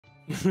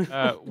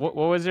What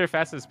was your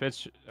fastest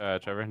pitch,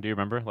 Trevor? Do you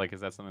remember? Like,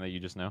 is that something that you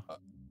just know?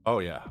 Oh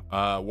yeah,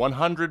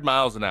 100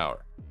 miles an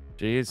hour.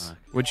 Jeez.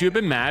 Would you have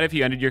been mad if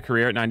you ended your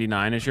career at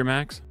 99 as your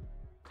max?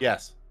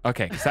 Yes.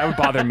 Okay, because that would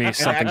bother me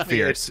something Actually,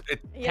 fierce.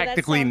 It's Yeah, that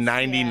technically sounds-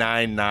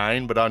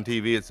 99.9, but on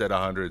TV it said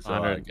 100. So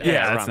 100.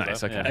 Yeah, that's round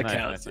nice. up. Okay. Yeah, That nice,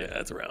 counts. nice, Yeah, nice.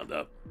 that's a round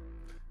up.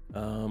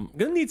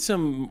 Gonna need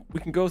some. We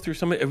can go through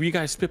some. Are you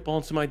guys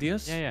spitballing some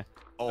ideas? Yeah, yeah.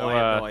 Oh, So, I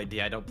have no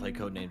idea. I don't play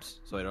Codenames,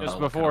 so I don't Just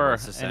know. before what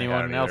to say.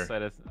 anyone I else don't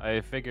said it,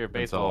 I figure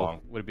Been so baseball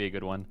long. would be a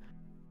good one.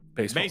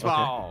 Baseball.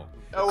 Baseball.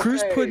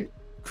 Okay.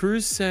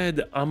 Cruz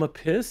said, "I'm a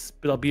piss,"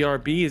 but I'll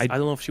BRB. I don't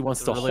know if she wants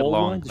It's the really whole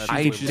long. one. Does That's she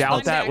I think she's-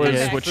 doubt that was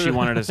Yeah. what she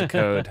wanted as a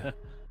code.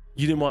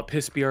 You didn't want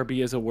piss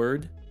BRB as a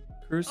word,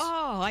 Cruz?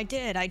 Oh, I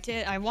did. I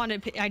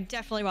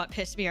definitely want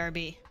piss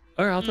BRB.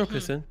 All right, I'll throw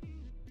piss in.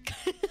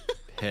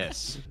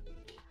 Piss.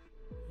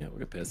 Yeah, we're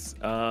gonna piss.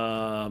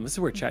 This is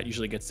where chat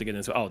usually gets to get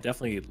into. Oh,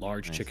 definitely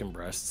large Nice. chicken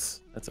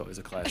breasts. That's always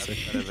a classic.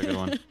 That is a good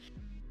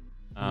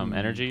one.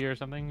 Energy or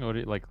something? What do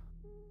you like?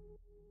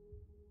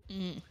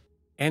 Mm.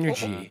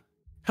 Energy.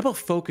 How about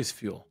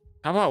FocusFuel?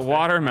 How about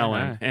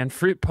watermelon and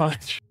fruit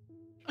punch?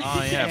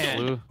 Oh yeah, Man.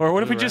 blue. Or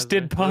what if blue we just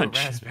did raspberry. punch?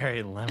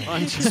 Raspberry lemon.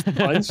 Punch.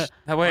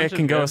 That way Punch it is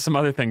can go good. with some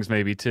other things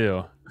maybe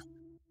too.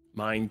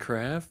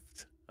 Minecraft.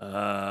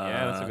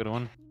 Yeah, that's a good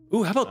one.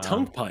 Ooh, how about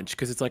tongue punch?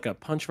 Because it's like a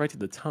punch right to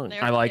the tongue.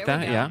 There- I like there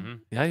we that. go. Yeah. Mhm.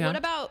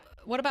 Yeah.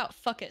 What about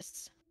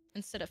Focus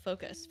instead of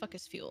Focus?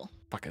 Focus Fuel.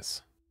 Fuck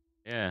us.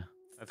 Yeah,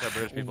 that's how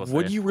British people say.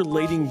 What are it. you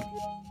relating?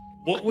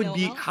 What would don't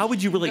be? know. How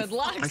would you relate? Good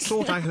luck. I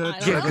thought I heard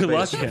don't Yeah, know. good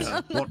luck. baseball.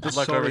 Yeah. What Good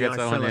luck whoever sorry, gets I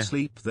that one, fell yeah.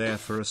 asleep there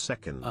for a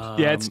second.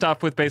 Yeah, it's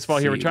tough with baseball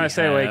here. We're see, trying to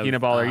stay we awake, have,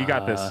 Uniballer. You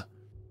got this.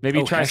 Maybe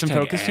oh, try some hashtag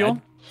Focus Fuel.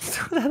 ad.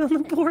 Throw that on the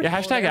board. Yeah,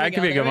 hashtag there we ad could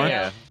go, be a good there we one. go.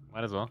 Yeah,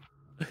 might as well.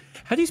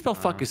 How do you spell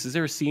fuckus? Is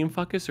there a C in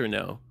fuckus or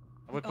no?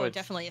 I would Oh, put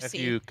definitely a C.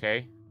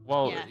 FUK.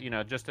 Well, Yeah. you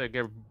know, just to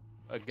get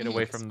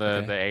away from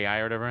the Okay. AI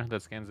or whatever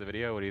that scans the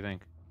video. What do you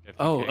think?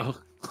 Oh,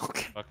 FUK?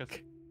 okay. Fuck us.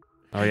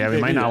 Oh yeah, we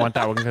might not want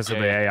that one because of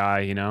the Yeah, AI.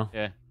 You know.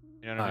 Yeah.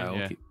 You know what All I right, mean?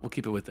 Yeah. we'll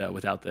keep it with that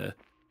without the.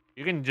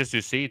 You can just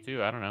do C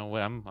too. I don't know.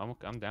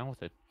 I'm down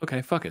with it. Okay,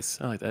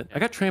 fuckus. I like that. I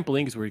got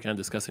trampoline because we were kind of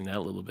discussing that a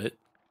little bit.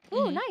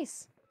 Ooh,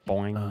 nice.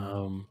 Boing.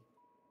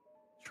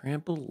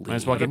 Trampoline. Might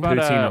as well what get about,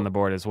 poutine on the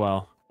board as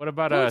well. What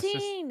about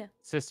Routine.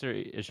 sister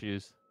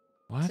issues?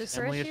 What?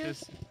 Sister Family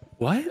issues?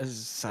 What?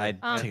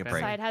 Side. Take a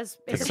break. Side has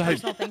it's a Side-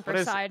 personal thing for What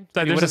is- side.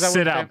 So What there's a is that one,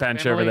 sit-out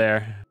bench over family?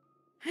 there.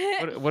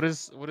 What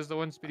is the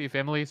one Speedy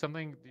family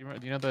something? Do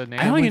you know the name?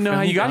 I don't even know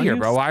how you got friendly here,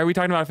 bro. values? Why are we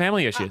talking about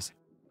family issues?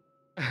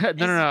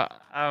 no.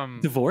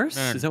 Divorce?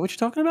 no. Is that what you're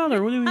talking about,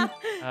 or what do we?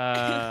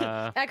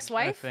 I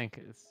Ex-wife? think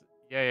it's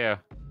yeah.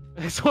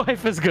 His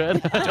wife is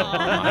good. Don't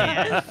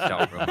remind.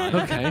 Don't remind.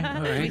 Okay,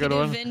 all We right. Good could do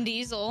one. Vin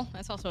Diesel.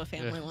 That's also a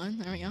family one.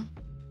 There we go.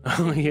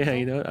 Oh yeah,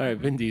 you know. All right,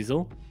 Vin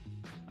Diesel.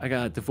 I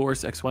got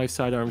divorce, ex-wife,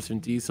 sidearms, Vin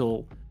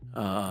Diesel.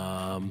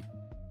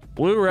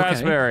 Blue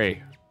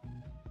raspberry.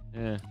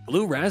 Yeah.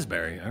 Blue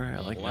raspberry. All right, I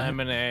like that.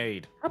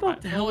 Lemonade. How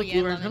about the hell? Oh,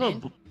 yeah, How about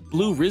lemonade.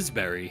 blue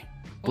raspberry?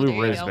 Blue there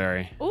you go.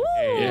 raspberry. Ooh.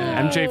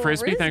 Yeah. MJ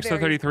Frisbee, thanks for the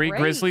Raspberry's 33. great.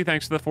 Grizzly,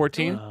 thanks for the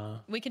 14.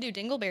 We could do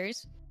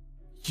dingleberries.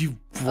 You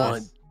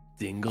want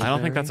dingleberry? I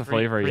don't think that's a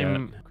flavor yet.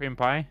 Cream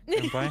pie.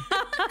 Cream pie.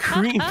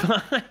 cream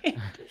pie.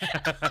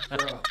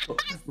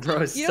 Bro, You know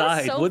what's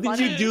side. so What did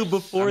you funny? do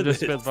before I'm just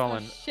this?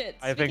 spitballing. Shit.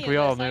 I think speaking we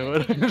of all this, I knew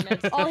would it. take my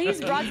next- All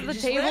he's brought to the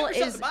table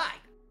is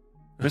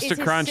Mr. his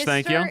Crunch,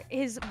 thank you. sister,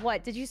 His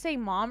what? Did you say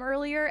mom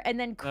earlier? And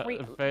then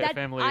that,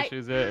 Family I-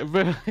 issues.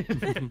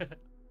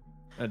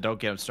 And don't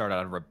get him started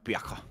on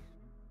Rebecca.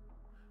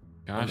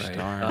 Gosh Alright,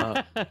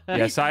 darn.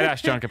 Yeah, Side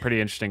asked Junk a pretty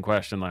interesting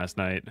question last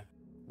night.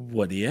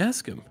 What do you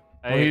ask him?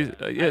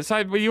 Yeah,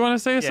 Side, what you want to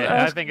say?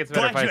 Yeah, I think it's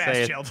better if I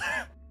say it.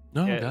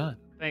 No, Yeah. God.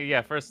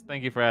 Yeah, first,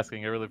 thank you for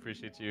asking. I really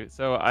appreciate you.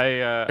 So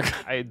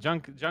I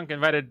Junk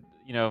invited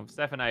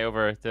Steph and I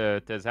over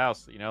to his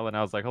house, and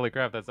I was like, holy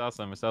crap, that's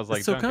awesome. So I was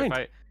like, That's so Junk,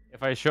 kind.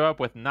 if I show up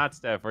with not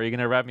Steph, are you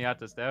gonna rap me out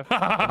to Steph? Oh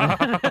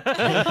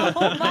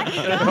my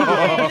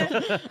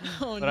god!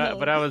 Oh,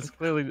 But I was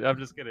clearly, I'm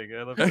just kidding.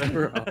 I love Steph.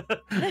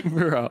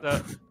 Bro. So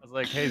I was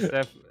like, hey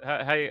Steph,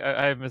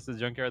 hi Mrs.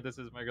 Junkyard, this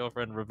is my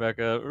girlfriend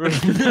Rebecca.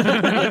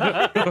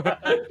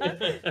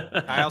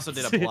 I also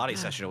did a Pilates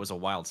session. It was a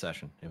wild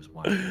session. It was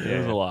wild. It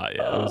was a lot.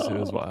 Yeah, it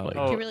was wild.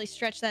 Oh. You really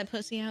stretch that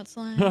pussy out,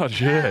 Sly. Oh,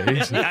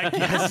 jeez. I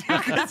guess you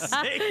could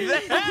say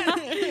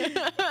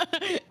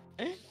that.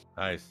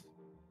 Nice.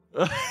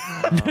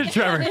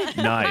 Trevor,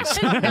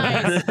 nice.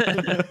 Nice.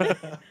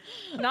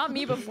 Not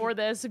me before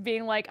this,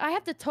 being like, I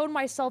have to tone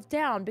myself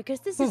down because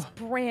this is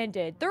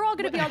branded. They're all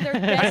gonna be on their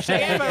best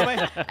Hashtag, by the way.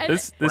 behavior. And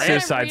This then is I'm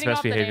Side's reading best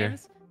off the behavior.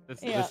 names.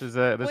 This Yeah. is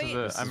Wait,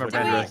 a I'm a did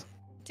brand.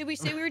 Did we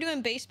say we were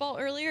doing baseball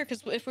earlier?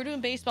 Because if we're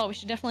doing baseball, we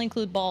should definitely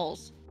include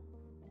balls.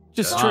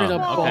 Just straight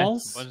up Softball.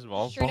 balls? Bunch of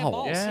balls. Straight up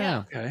balls,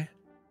 yeah. Okay.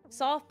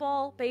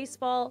 Softball,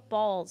 baseball,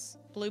 balls.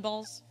 Blue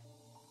balls.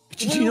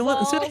 You know what?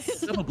 balls.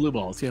 Instead of blue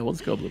balls. Yeah, let's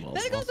go blue balls.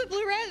 Then it goes with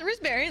blue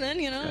raspberry, then,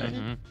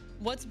 Mhm.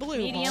 What's blue?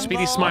 Medium balls? Speedy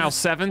balls. Smile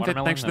 7,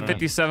 Watermelon? thanks for the I don't know.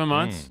 57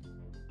 months.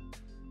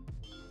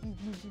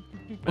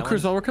 Well,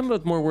 Chris, while we're coming up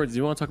with more words, do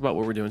you want to talk about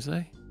what we're doing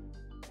today?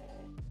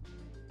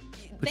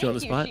 Put you on the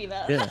spot.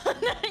 Shiva. Yeah.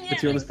 Yeah,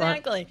 Put you on the spot.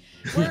 exactly.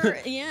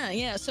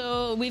 Yeah.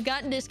 So we've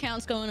gotten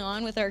discounts going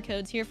on with our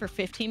codes here for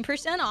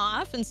 15%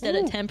 off instead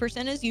of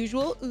 10% as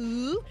usual.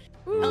 Ooh.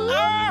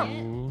 Yeah.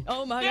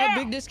 Oh my god,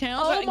 big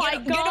discounts. Oh my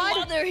Get 'em God.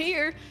 while they're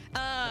here.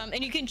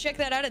 And you can check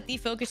that out at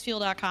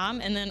thefocusfuel.com.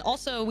 And then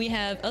also we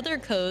have other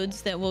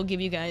codes that we'll give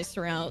you guys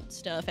throughout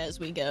stuff as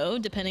we go,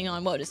 depending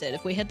on what is it.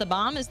 If we hit the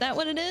bomb, is that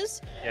what it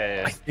is?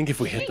 Yeah. I think if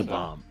we hit the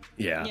bomb.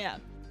 Yeah. Yeah.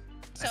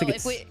 So think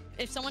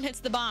if someone hits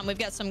the bomb, we've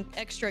got some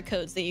extra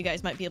codes that you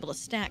guys might be able to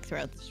stack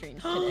throughout the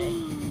streams today.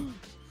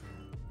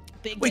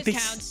 Big Wait,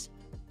 discounts.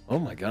 Oh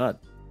my god.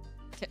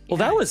 Well, Yeah.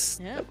 that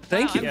was. Yeah.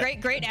 Thank Wow, you.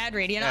 Great ad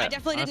read. You know, Yeah, I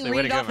definitely honestly, didn't way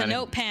read to it go, off a Manny.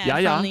 notepad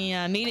Yeah. from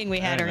the meeting we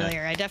had Very nice.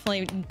 earlier. I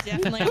definitely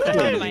off the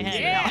top of my head.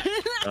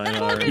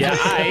 Yeah,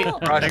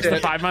 Focus. Thanks for the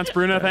 5 months,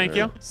 Bruno. Thank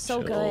you.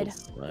 So good.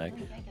 Like,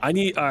 I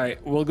need. All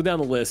right, we'll go down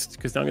the list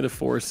because I'm gonna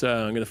force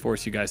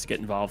you guys to get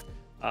involved.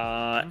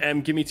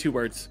 Em, give me 2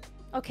 words.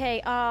 Okay.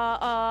 Ooh.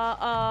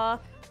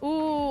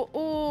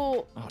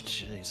 Oh,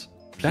 jeez.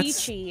 That's-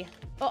 Peachy.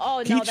 Oh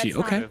no, Peachy, that's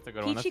okay. not. That's a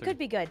good one. Peachy That's a could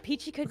be good.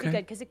 Peachy could be Okay.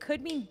 good because it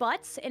could mean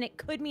butts and it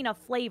could mean a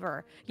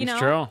flavor. You It's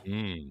know.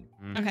 true.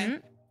 Okay.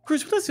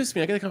 Cruz, what does this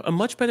mean? I got a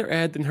much better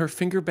ad than her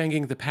finger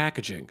banging the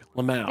packaging.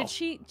 Lamau. Did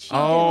she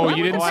Oh, did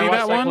you what didn't with see the-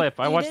 that one? Clip.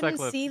 I You watched that didn't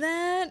clip. see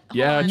that?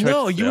 Yeah, Hold on.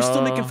 No, you were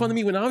still making Uh, fun of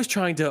me when I was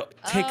trying to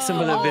take some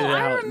of the Oh, bit I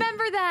out.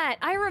 remember that.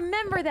 I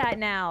remember that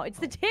now. It's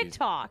the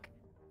TikTok.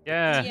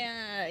 Yeah.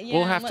 Yeah.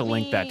 We'll have let to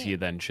link that me- to you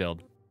then,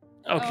 Chilled.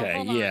 Okay,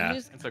 hold on, yeah.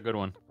 who's- That's a good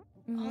one.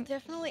 I'll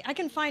definitely. I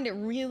can find it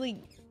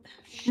really.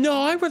 No,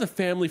 I run a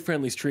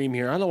family-friendly stream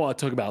here. I don't want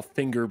to talk about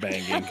finger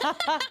banging.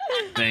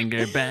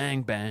 Finger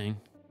bang bang.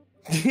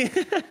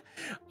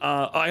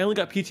 I only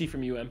got Peachy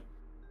from you, Em.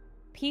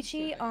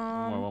 Peachy.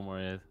 One more.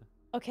 Yeah.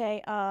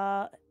 Okay.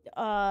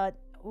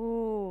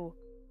 Ooh.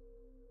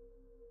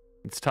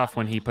 It's tough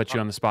when he puts you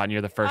on the spot and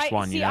you're the first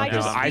one, see, you know? I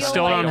Because just I feel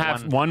still like don't it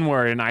have one- one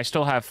word, and I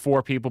still have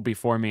 4 people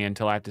before me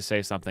until I have to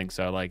say something.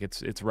 So like,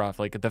 it's rough.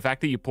 Like the fact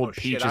that you pulled Oh,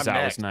 shit, peaches I'm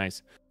out next. was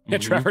nice. Yeah,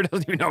 Mhm. Trevor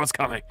doesn't even know what's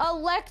coming.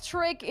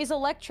 Electric. Is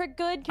electric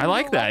good? Can I we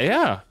like do that.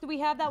 electric? Yeah, Do we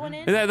have that one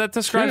in? that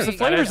describes Sure. the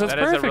flavors. That That's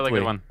is a perfectly. really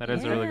good one. That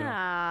is a really good one.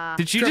 Yeah.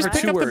 Did you Trevor, just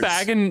pick 2 up the words.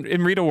 bag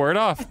and read a word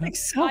off? I think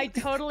so. I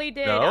totally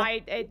did. No?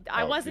 I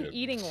Oh, wasn't good.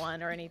 eating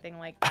one or anything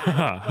like that.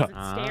 I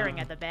wasn't staring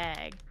at the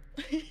bag.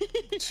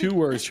 2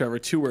 words, Trevor.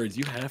 2 words.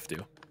 You have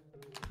to.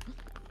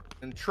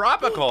 And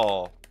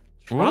tropical.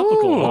 Tropical.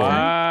 Ooh. Okay.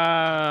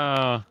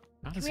 Wow.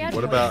 How does We he had do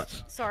What to-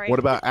 about Sorry. what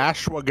about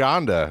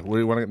ashwagandha? What do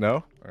you want to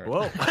know?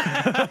 Whoa.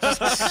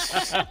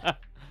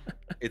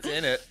 It's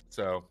in it,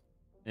 so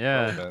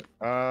Yeah.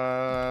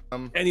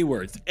 Any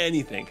words.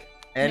 Anything.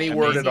 any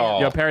word at all.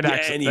 Yo,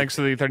 Paradox, Yeah, any- thanks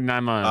for the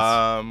 39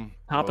 months.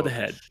 Top of the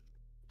head.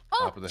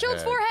 Oh, top of the Chill's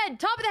head. forehead.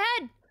 Top of the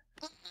head.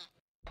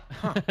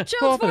 Top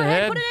Chill's of the forehead.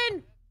 head. Put it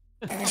in.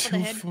 Top of the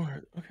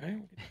head.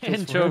 Okay.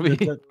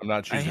 Anchovy. I'm not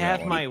I choosing have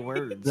that my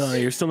words. No,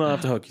 you're still not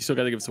off the hook. You still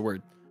got to give us a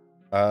word.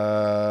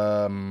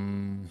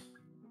 one.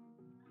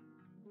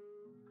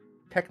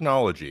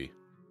 Technology.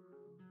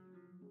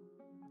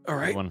 All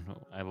right. Good one.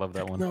 I love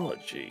that one.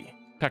 Technology.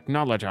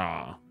 Technology.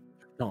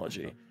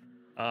 Technology.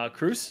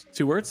 Cruz,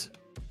 2 words.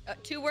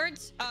 2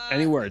 words.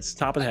 Any words.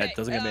 Top of the head. Okay,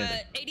 Doesn't get me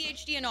anything.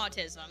 ADHD and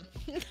autism.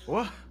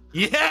 What?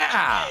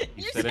 Yeah.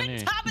 You said said any.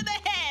 top of the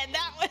head.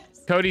 That was.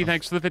 Cody,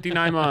 thanks for the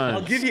 59 months.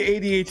 I'll give you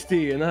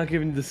ADHD and I'll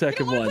give you the You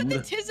second don't want one. to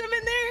put the tism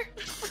in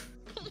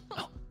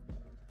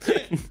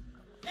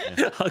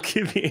there? I'll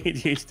give you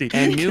ADHD.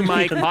 And new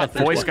mic, hot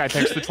voice guy,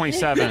 thanks for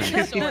 27.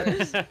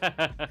 Dinosaurs.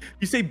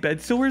 You say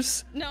bed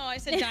sores? No, I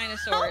said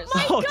dinosaurs.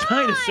 Oh,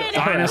 dinosaurs.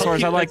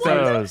 Dinosaurs, I like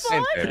those.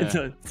 Yeah.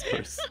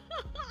 Dinosaurs.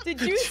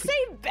 Did you say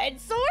bed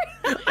sore?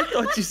 I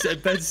thought you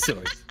said bed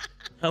sores.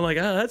 I'm like,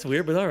 oh, that's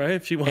weird, but all right.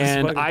 If she wants to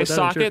And fucking eye put that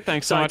in her- socket,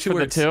 thanks so Sorry, much 2 for the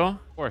words. 2.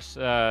 Of course.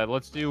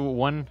 Let's do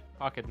 1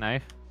 pocket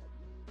knife.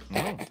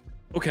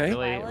 Okay. Really,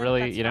 Violent? really,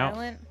 That's you know,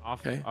 violent.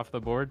 Okay. off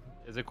the board.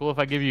 Is it cool if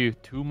I give you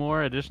 2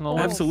 more additional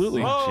ones?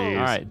 Absolutely. Whoa. All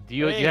right. Do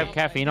you have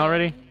caffeine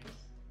already?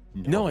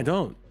 No, I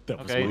don't.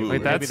 Okay. Ooh. Wait,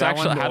 maybe that's that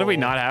actually, one. how do we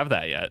not have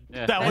that yet?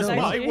 Yeah. That was That's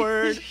my actually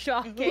word.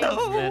 Shocking.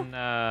 And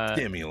then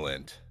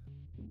Stimulant.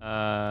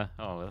 oh,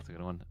 that's a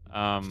good one.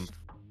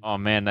 Oh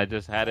man, I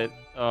just had it.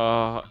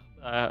 I'll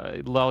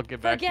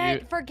get back to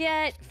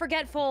you.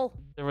 Forgetful.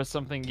 There was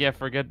something. Yeah,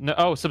 forget. No.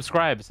 Oh,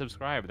 subscribe. That.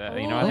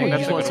 You know, I Oh, think yeah.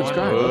 that's You a want good to one.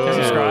 subscribe? Okay.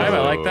 Subscribe, I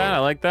like that, I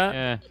like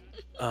that.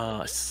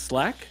 Yeah.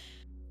 Slack?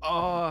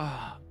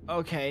 Oh,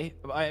 okay.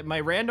 My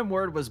random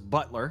word was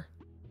butler.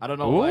 I don't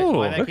know Ooh,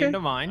 why that okay. came to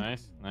mind.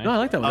 Nice. Nice. No, I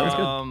like that one. That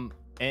was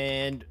good.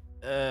 And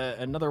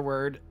another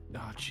word.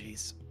 Oh,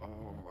 jeez. Oh,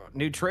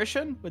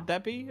 nutrition. Would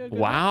that be? A good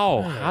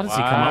Wow, how does he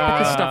come up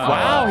with this stuff?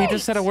 Wow. Wow, he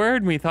just said a word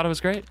and we thought it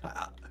was great. one?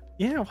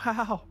 Yeah.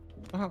 Wow.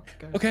 Oh,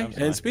 Okay,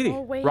 and Speedy.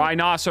 Oh wait.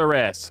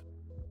 Rhinoceros.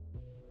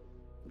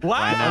 Wow.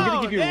 I'm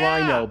gonna give you yeah.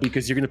 Rhino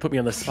because you're gonna put me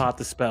on the spot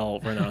to spell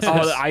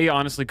rhinoceros. Oh, I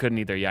honestly couldn't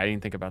either. Yeah, I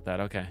didn't think about that.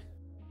 Okay.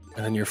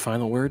 And then your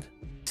final word?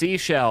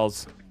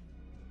 Seashells.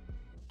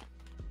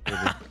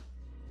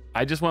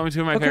 I just went with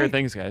 2 of my Okay. favorite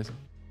things, guys.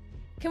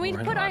 Can we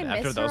Right put on. I miss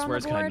After her those on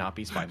words, the can I board? not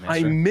be Spy I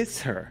Mister?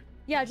 miss her.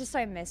 Yeah, just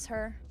I miss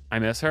her. I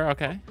miss her.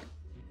 Okay.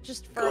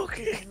 Just for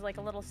like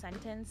a little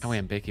sentence. Oh,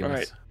 ambiguous. All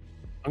right.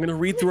 I'm gonna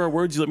read through our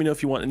words. You let me know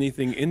if you want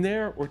anything in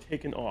there or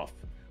taken off.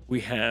 We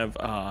have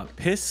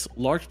piss,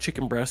 large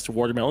chicken breast,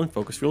 watermelon,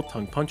 FocusFuel,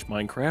 tongue punch,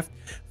 Minecraft,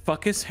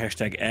 fuckus,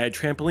 hashtag ad,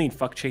 trampoline,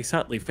 fuck Chase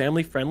Utley,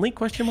 family friendly,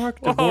 question mark,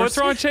 Whoa, divorce. what's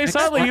wrong with Chase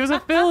Utley? He was a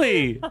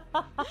Philly.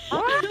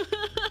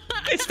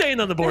 It's staying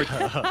on the board.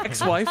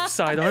 Ex-wife,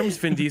 sidearms,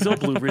 Vin Diesel,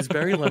 blue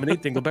raspberry,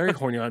 lemonade, dingleberry,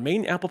 horny on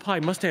Maine, apple pie,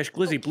 mustache,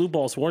 glizzy, blue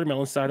balls,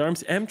 watermelon,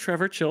 sidearms, M,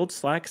 Trevor, chilled,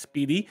 slack,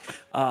 speedy,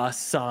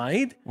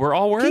 side, We're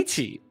all words.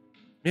 peachy.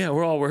 Yeah,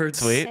 we're all words.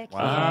 Sweet.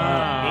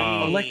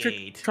 Wow.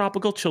 Electric,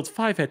 tropical, chilled,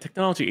 5-head,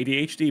 technology,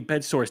 ADHD,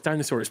 bed sores,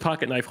 dinosaurs,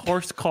 pocket knife,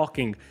 horse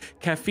caulking,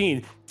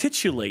 caffeine,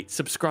 titulate,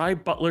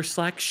 subscribe, butler,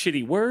 slack,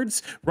 shitty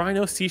words,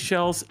 rhino,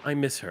 seashells, I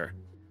miss her.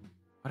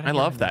 I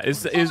love that.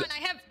 Is Hold on,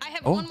 I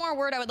have one more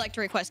word I would like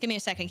to request. Give me a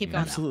second. Keep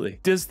going. Absolutely.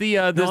 does the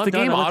I'm done. game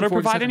I'm looking auto forward to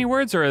provide second. any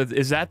words, or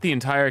is that the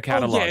entire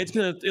catalog? Oh,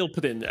 yeah, it'll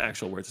put in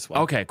actual words as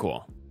well. Okay,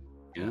 cool.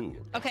 Ooh.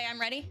 Okay, I'm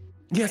ready.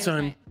 Yes,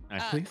 Ready, I'm.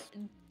 okay. Please.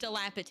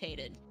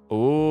 Dilapidated.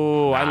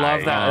 Ooh, I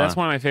love that. Nice. That's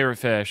one of my favorite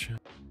fish.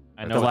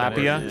 I know what that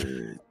Tilapia.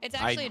 is. It's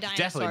I actually a definitely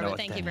dinosaur, know but what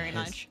thank that you very is.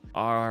 much.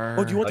 Are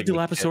Oh, do you want Like the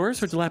with Dilophosaurus or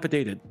chips.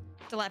 dilapidated?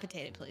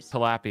 Dilapidated, please.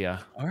 tilapia.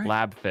 All right.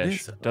 Lab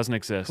fish. Yes. Doesn't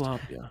exist.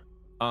 Tilapia.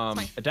 A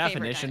my favorite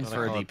definition dinosaur.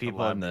 for Call the it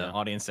people in the tilapia.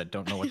 audience that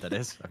don't know what that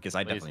is, because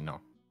I Please. definitely know.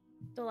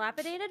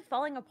 Dilapidated,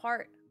 falling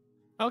apart.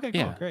 Okay, cool,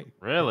 Yeah. great.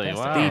 Really?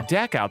 Fantastic. Wow. The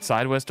deck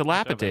outside was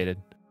dilapidated.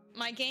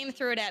 My game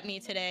threw it at me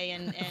today,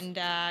 and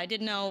I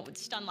didn't know. It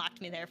stun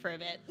locked me there for a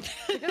bit.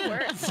 Good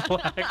word.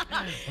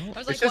 I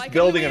was like, just why couldn't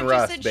building we and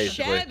have just rust, said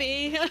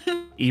basically.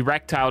 Shabby?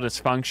 Erectile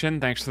dysfunction.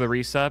 Thanks for the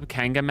resub.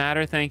 Kanga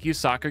matter. Thank you.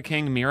 Soccer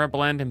King, Mira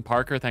Blend, and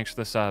Parker. Thanks for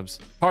the subs.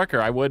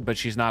 Parker, I would, but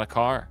she's not a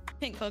car.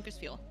 Pink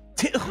FocusFuel.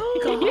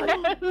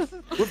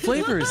 What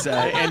flavor is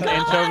that? And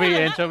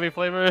anchovy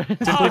flavor.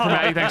 Simply for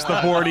Maddie, thanks for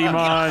the 40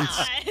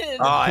 months.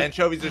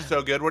 Anchovies are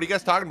so good. What are you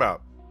guys talking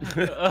about?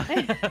 Do you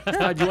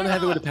want to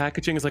have it with a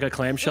packaging? It's like a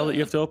clamshell that you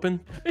have to open?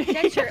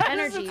 Get your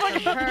energy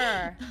from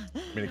her.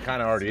 I mean, it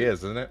kind of already is,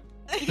 isn't it?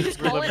 You can just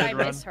call it I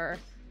miss her.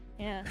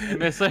 Yeah. I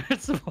miss her.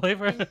 It's the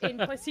flavor. In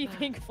pussy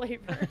pink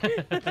flavor.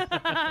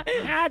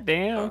 God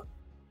damn.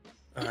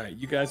 All right,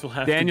 you guys will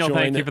have Daniel, to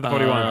join thank you for the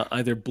 41.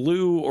 Either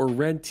blue or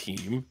red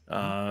team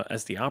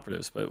as the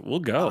operatives, but we'll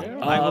go.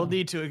 I will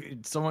need to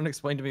someone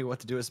explain to me what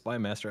to do as Spy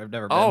Master. I've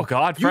never been. Oh,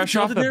 God. You Fresh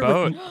off jumped the in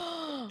there with- boat.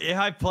 Yeah,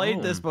 I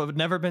played this, but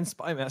never been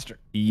Spy Master.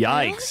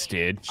 Yikes,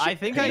 dude. I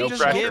think Hey, I no just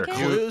pressure. give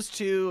clues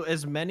to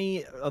as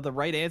many of the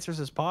right answers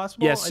as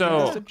possible. Yeah, I think so-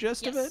 that's the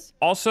gist of it. Yes.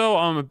 Also,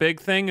 a big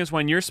thing is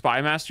when you're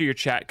Spy Master, your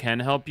chat can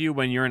help you.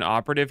 When you're an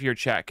operative, your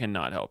chat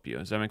cannot help you.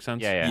 Does that make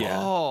sense? Yeah, yeah. Yeah.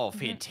 Oh,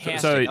 fantastic.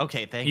 So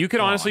okay, thank You can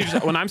God. honestly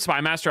just, when I'm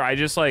Spy Master, I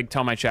just like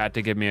tell my chat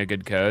to give me a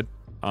good code.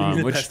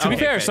 Which, to be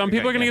Okay, fair, okay, some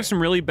people are okay, going to okay. give some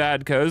really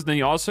bad codes. Then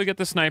you also get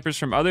the snipers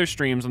from other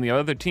streams on the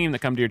other team that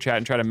come to your chat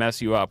and try to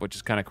mess you up, which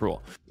is kind of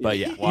cruel. But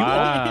yeah.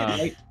 Wow.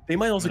 They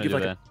might also I'm give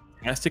gonna like do a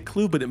fantastic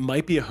clue, but it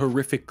might be a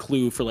horrific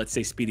clue for, let's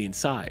say, Speedy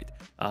Inside.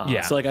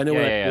 Yeah. So like I know Yeah,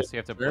 when yeah, I yeah, play so you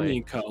have to Jeremy play.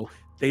 and Co.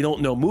 They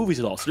don't know movies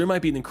at all, so there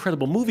might be an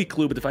incredible movie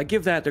clue. But if I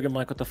give that, they're gonna be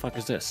like, "What the fuck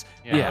is this?"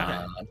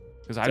 Yeah.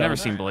 Because I've never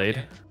seen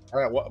Blade. All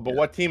right, but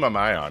what team am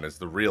I on is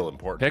the real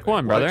important Pick thing.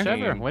 one, brother.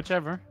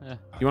 Whichever. Yeah.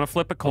 You want to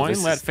flip a coin?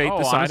 this Let is- fate Oh,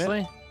 decide honestly?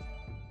 it.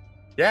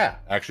 Yeah,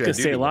 actually, I Gonna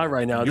do. say a lot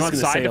right now. You This want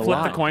is gonna Side say to a flip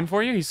the lot. coin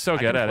for you? He's so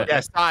good at it.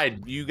 Yeah,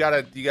 side. You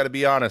gotta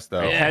be honest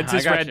though. Yeah. Heads I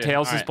is got red, you.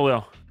 tails is Alright.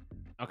 blue.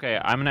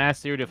 Okay, I'm gonna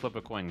ask Siri to flip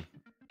a coin.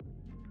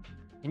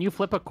 Can you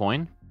flip a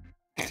coin?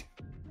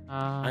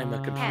 I'm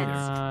a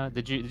computer.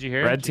 Did you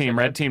hear? Red it? She team, said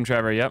red heads. team,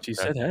 Trevor. Yep. She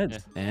said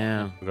heads.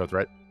 Damn. We'll go with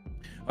right.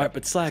 All right,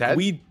 but Slack, Ted?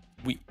 we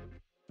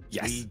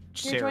yes, We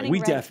share joining we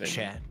red. definitely.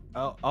 chat.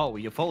 Oh,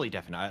 you fully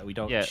definite. We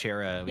don't Yeah.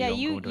 share a. We Yeah, don't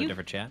you- go into a you-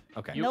 different chat.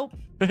 Okay. Nope.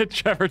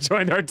 Trevor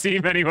joined our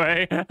team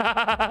anyway.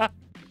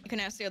 You can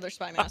ask the other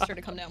Spy Master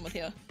to come down with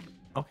you.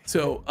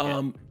 So,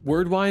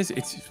 word-wise,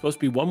 it's supposed to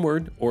be one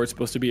word, or it's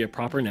supposed to be a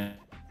proper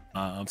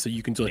noun. So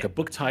you can do like a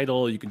book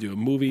title, you can do a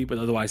movie, but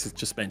otherwise it's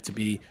just meant to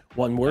be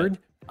one word.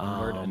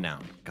 Word and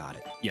noun. Got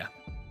it. Yeah.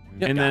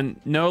 And then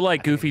no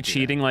like goofy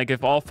cheating. Like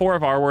if all 4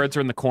 of our words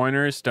are in the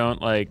corners,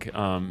 don't like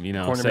Corner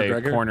say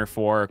McGregor? corner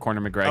 4 or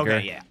corner McGregor.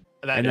 Okay, yeah.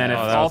 And then if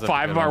that all was a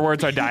 5 good of our one.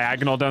 words are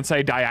diagonal, don't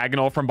say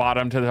diagonal from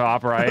bottom to the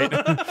top right.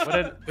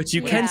 But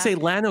you Yeah. can say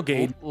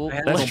Lanogate.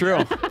 That's true.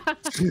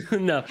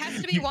 No.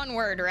 Has to be one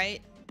word,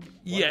 right?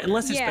 Yeah,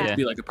 unless it's meant Yeah. to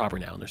be like a proper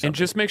noun or something. And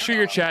just make sure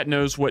your chat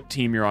knows what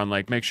team you're on.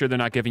 Like make sure they're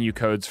not giving you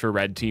codes for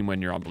red team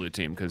when you're on blue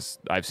team, because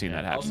I've seen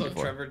that happen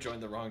before. Trevor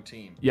joined the wrong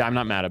team. Yeah, I'm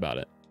not mad about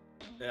it.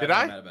 Did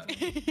I? Yeah,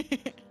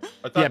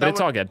 Yeah, but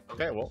it's all good.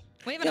 Okay, well.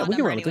 we have Yeah, an odd we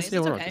can number run with this. anyways. Yeah,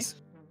 It's we'll run okay. with this.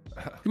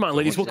 Come on,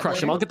 ladies, we'll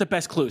crush them. I'll get the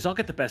best clues. I'll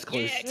get the best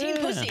clues. Yeah, team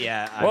pussy.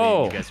 Yeah.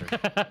 Whoa. You guys are.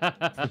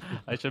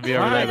 I should be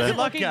over there Good then.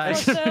 luck,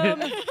 guys.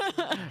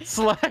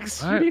 Slacks.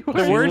 The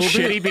word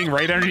shitty being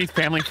right underneath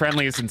family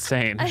friendly is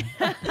insane.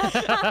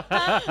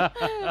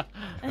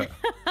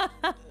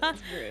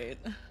 Great.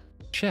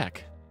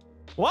 Check.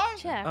 What?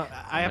 Check.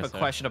 I have a Yes, sir.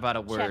 question about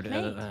a word.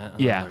 Checkmate.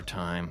 Yeah. Another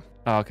time.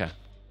 Oh, okay.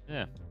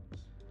 Yeah.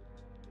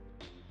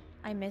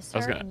 I miss I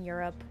was her gonna- in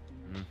Europe.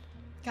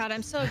 God,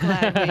 I'm so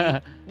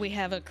glad we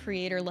have a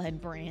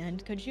creator-led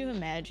brand. Could you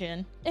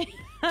imagine?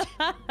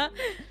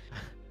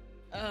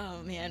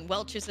 Oh man,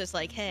 Welch is just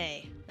like,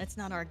 hey, that's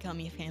not our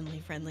gummy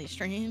family-friendly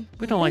stream.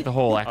 We don't like the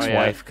whole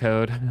ex-wife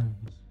code.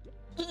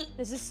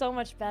 This is so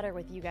much better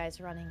with you guys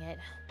running it.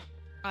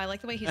 Oh, I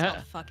like the way he's called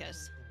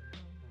Fuckus.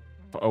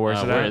 Oh,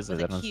 where's it where at? is it?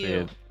 With I a don't see Q.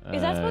 it.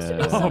 Is that supposed to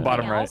be something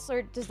bottom right. else,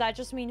 or does that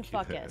just mean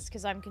fuck us?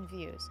 Because I'm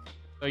confused.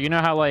 So you know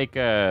how like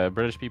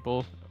British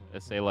people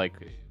say like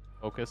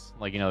focus,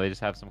 like they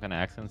just have some kind of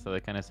accent, so they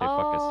kind of say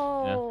focus.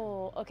 You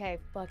know? Oh, okay,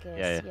 fuckus.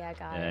 Yeah, Yeah,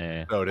 got Yeah, it. yeah,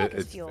 yeah. So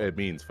Focus fuel. it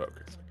means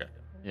focus. Okay.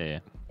 Yeah.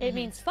 It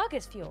means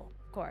fuckus fuel,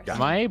 of course. Got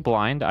Am I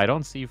blind? I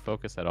don't see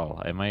focus at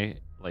all. Am I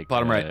like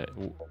Bottom right.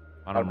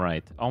 Bottom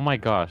right. Oh my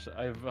gosh,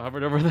 I've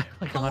hovered over there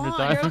like 100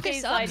 times. You're Okay,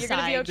 Slide, you're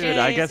gonna be okay. Dude,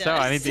 I guess so.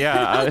 I need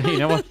to, you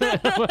know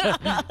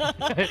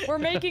what? We're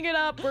making it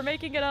up. We're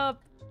making it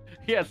up.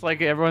 Yeah, it's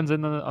like everyone's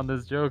on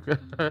this joke.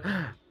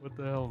 What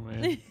the hell,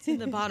 man? It's in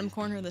the bottom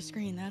corner of the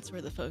screen. That's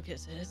where the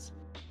focus is.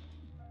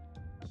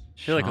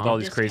 I feel like with all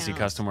these crazy Discounts.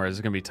 custom words,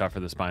 it's gonna be tough for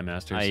the spy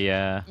masters.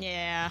 Yeah.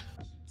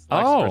 It's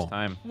Slack's Oh. first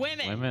time.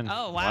 Women.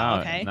 Oh, wow. Wow,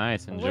 Okay.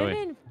 Nice. Enjoy.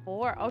 Women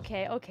 4.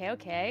 Okay. Oh, I'm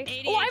a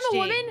ADHD.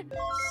 woman.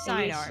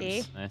 Sidearms.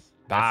 ADHD. Nice.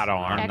 Bad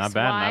arm. Not bad. Not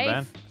bad.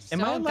 Ex-wife.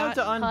 Am I So allowed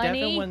to undeafen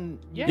honey. when?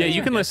 Yeah,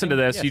 you can listen to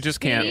this. Yes. You just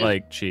can't Speedy?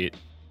 like cheat.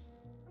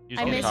 You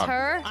I just miss talk.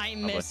 her. I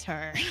miss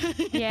her.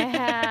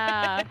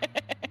 Yeah.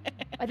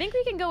 I think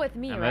we can go with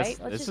me, And right? this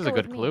Let's this just is go a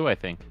good with me. clue, I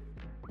think.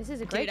 This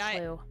is a great Dude,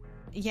 clue.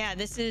 Yeah,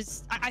 this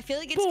is. I feel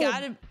like it's Boom.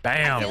 gotta.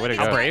 Bam. feel way to like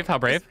go. How brave? How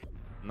brave?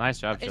 Nice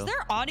job, Is Jill.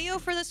 there audio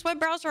for this web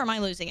browser, or am I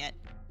losing it?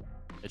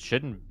 It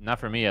shouldn't. Not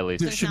for me, at least.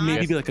 There There's should not?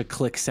 maybe be like a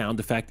click sound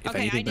effect, if Okay,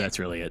 I anything, but did- that's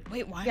really it.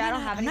 Wait, why? Yeah, I am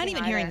don't have I'm not anything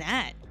even hearing either.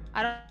 that.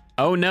 I don't.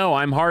 Oh no,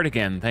 I'm hard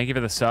again. Thank you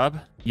for the sub.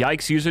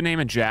 Yikes, username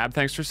and Jab.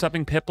 Thanks for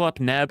subbing. Piplup,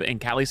 Neb, and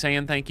Callie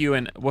saying thank you,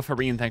 and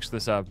Woofarine, thanks for the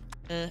sub.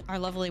 Our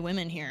lovely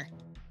women here.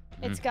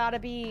 It's gotta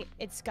be.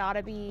 It's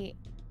gotta be.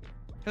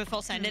 Can we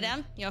full send it,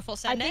 Em? You want full I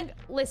send think. it?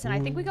 Listen, I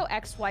think we go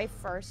ex-wife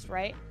first,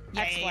 right?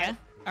 Yeah, Ex-wife. yeah.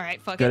 All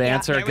right, fuck Good it.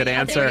 answer, There we good go,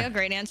 answer. There we go.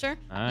 Great answer.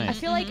 I Nice.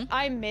 feel like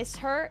I miss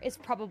her is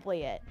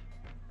probably it.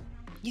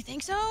 You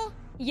think so?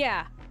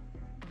 Yeah.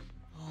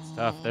 It's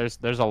tough.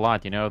 There's a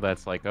lot,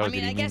 that's like, oh, I did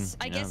mean, he I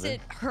guess mean,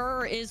 it.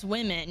 Her is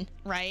women,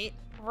 right?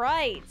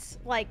 Right.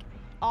 Like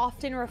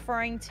often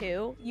referring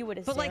to. You would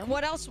assume. But like,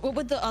 what else? What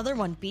would the other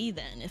one be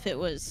then? If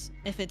it's,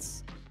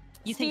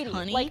 you think Speedy.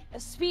 honey? Like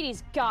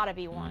Speedy's gotta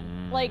be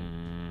one. Like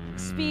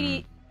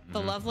Speedy. the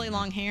lovely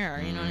long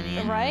hair. You know what I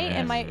mean? Right? Yeah.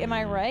 Am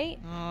I right?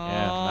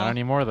 Yeah, not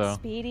anymore though.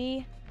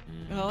 Speedy.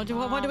 Oh,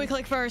 what do we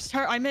click first?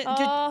 Her. I meant.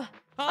 Oh,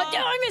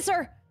 I miss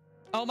her.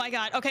 Oh my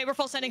God. Okay, we're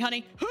full sending,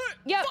 honey.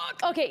 Yep.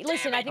 Okay,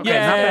 listen, I think Yay.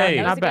 that was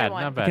Not a good bad,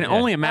 one. not bad. I can yeah.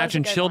 only That was a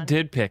imagine good Chill one.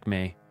 did pick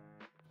me.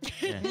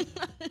 Yeah.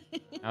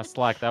 Now,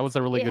 Slack, that was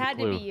a really It good had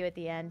clue. to be you at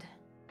the end.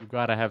 You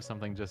gotta have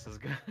something just as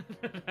good.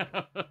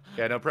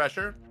 Yeah, no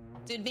pressure.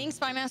 Dude, being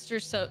Spy Master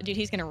is so. Dude,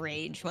 he's gonna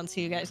rage once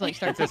you guys like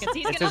start It's his- picking.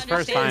 He's it's gonna his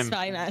first understand time.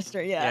 Spy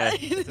Master. Yeah, Yeah.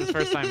 it's his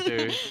first time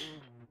too.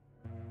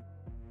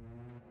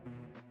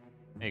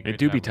 Hey, It great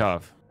do be job,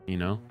 guys. tough, you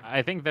know?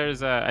 I think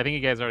I think you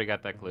guys already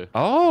got that clue.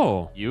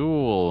 Oh.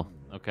 Yule.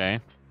 Okay.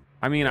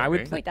 I mean, I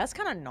would. Okay. Wait, that's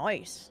kind of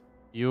nice.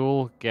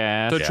 Yule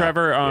gas. So Yeah,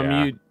 Trevor,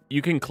 yeah.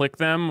 you can click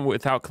them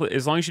without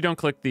as long as you don't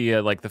click the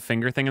like the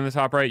finger thing in the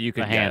top right, you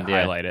can The hand,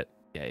 yeah. highlight it.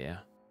 Yeah, yeah.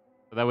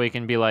 So that way you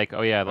can be like,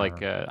 oh yeah,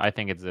 like I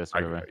think it's this.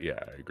 I, Whatever. yeah,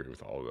 I agree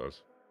with all of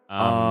those.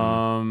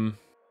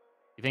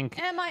 You think?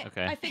 And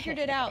Okay. I figured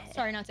it out.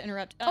 Sorry not to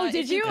interrupt. Oh,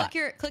 did if you?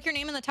 Click your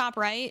name in the top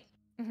right,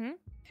 Mm-hmm.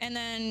 and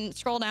then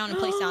scroll down and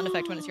play sound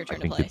effect when it's your turn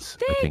to play.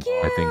 Thank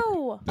you. I think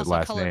the Also,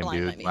 last colorblind name, might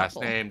dude. be Last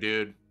helpful. name,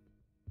 dude.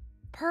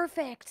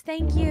 Perfect.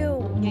 Thank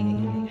you.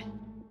 Yeah.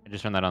 I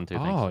just turned that on too.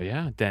 Thanks. Oh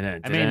yeah.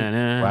 I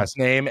mean, Last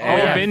name. Oh,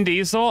 and Vin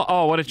Diesel.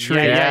 Oh, what a treat.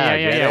 Yeah.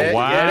 Get it,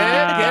 Wow. get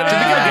it, Did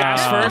we go get it.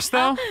 gas first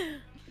though?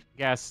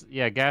 Gas.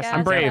 Yeah, gas. Gas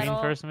I'm brave.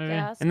 pedal, First maybe.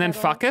 gas And then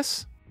pedal.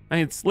 Fuckus? I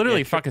mean, it's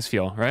literally Yeah, sure. Fuckus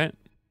fuel, right?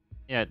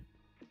 Yeah.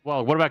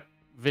 Well, what about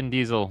Vin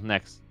Diesel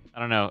next? I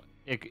don't know.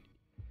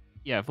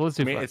 Yeah, let's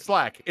do. I mean, Fuck. it's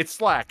Slack. It's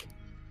Slack.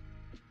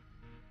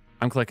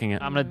 I'm clicking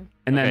it. I'm gonna.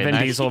 And then okay, Vin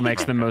nice. Diesel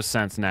makes the most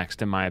sense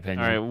next, in my opinion.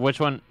 All right, which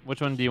one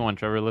do you want,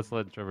 Trevor? Let's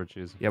let Trevor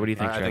choose. Yeah, what do you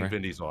think, I Trevor? think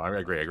Vin Diesel. I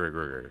agree.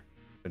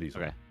 Vin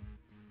Diesel. Okay.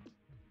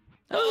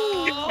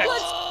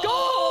 Let's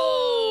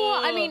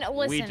go. I mean,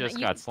 listen. just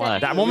you- got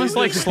slapped. That woman's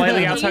like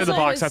slightly Vin outside of the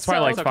Diesel box. is That's why I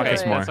like so Fuckus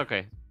good. more. That's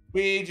okay.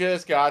 We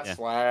just got Yeah.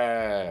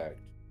 slacked.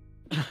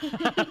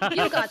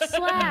 You got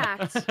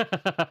slacked.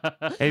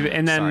 Hey,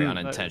 and then Sorry,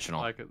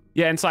 unintentional.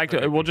 yeah, and it's like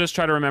we'll just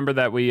try to remember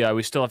that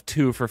we still have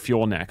 2 for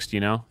fuel next, you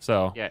know?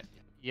 So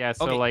Yeah.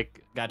 So Okay,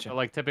 like, gotcha. So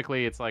like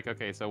typically it's like,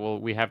 okay, so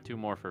we have 2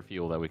 more for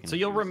fuel that we can. So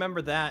you'll choose.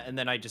 remember that, and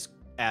then I just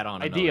add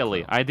on. another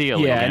Ideally, clue.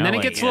 ideally. yeah, you and know, then it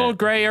like- gets a little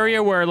gray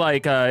area where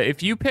like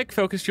if you pick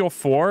Focus Fuel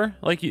 4,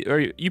 like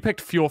you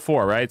picked Fuel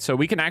 4, right? So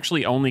we can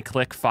actually only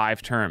click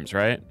 5 terms,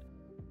 right?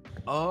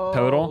 Oh,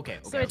 Total? Okay.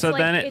 So, okay. it's So like,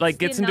 then it, it's like,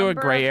 the gets into a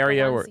number gray of the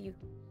area ones where- you-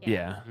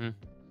 Yeah.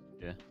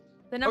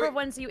 The number Okay. of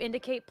ones you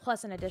indicate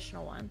plus an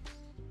additional one.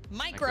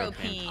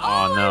 Micropeen.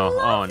 Oh no!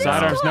 Oh no!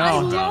 Sidearms, no. I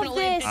love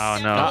Definitely- this. it's Oh,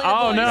 no. definitely the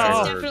Oh, boys. no.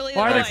 It's definitely the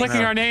Why are they boys.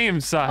 clicking our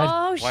names, Side?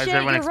 Oh Why shit, is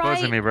everyone you're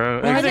exposing right. me,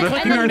 bro? Why are they And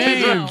clicking then our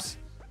maybe- names?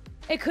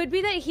 It could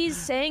be that he's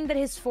saying that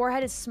his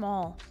forehead is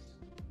small.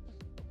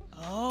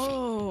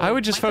 Oh. I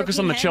would just focus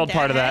on the Micropeen chilled head,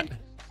 part of that.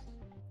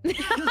 He's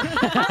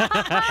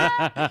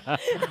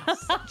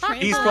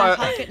Transform probably-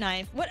 pocket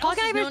knife. What else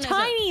Okay, is they're known as a-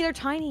 tiny. They're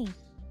tiny.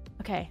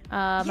 Okay.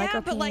 Yeah,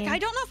 Micropeen. but like I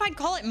don't know if I'd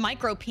call it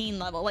micropeen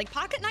level. Like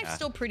pocket knife's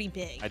still pretty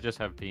big. I just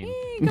have peen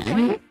Good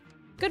point.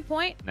 Good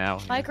point. now.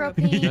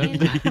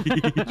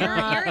 Micropeen.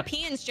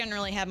 Europeans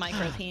generally have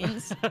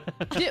micropeens.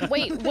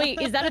 Wait.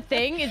 Is that a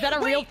thing? Is that a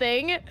real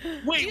thing?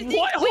 Wait,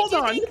 what? Hold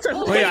on.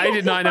 Wait, I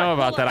did not know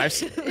about that. I've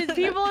Is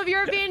people of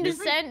European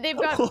descent? They've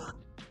got.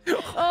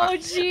 Oh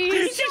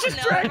jeez.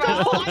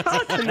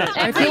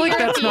 I feel like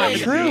that's not European.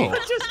 true.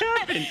 What just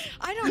happened?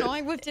 I don't know.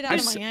 I whipped it out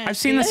of my ass. I've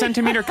seen the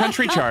centimeter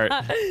country chart.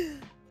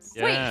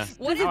 Yeah.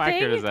 what How is it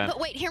accurate big? is that? But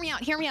wait, hear me out,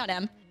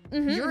 Em.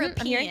 I'm hearing-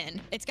 European.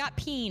 It's got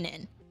peen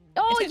in.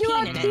 Oh, It's you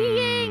got are peen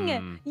in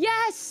it. peeing.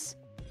 Yes.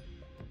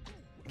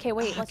 Okay,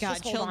 wait. Oh, Let's God,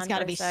 just hold Child's on got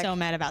to for a be sec. so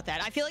mad about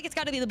that. I feel like it's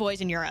got to be the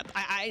boys in Europe.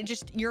 I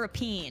just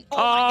European. Oh, Oh,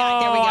 my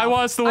God, there we go. I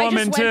was the I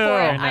woman just too. went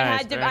for it. Very nice, I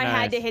had very to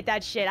nice. hit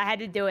that shit. I had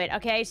to do it.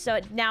 Okay, so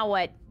now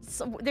what?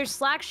 So, there's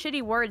Slack's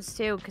shitty words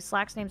too, because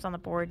Slack's name's on the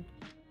board.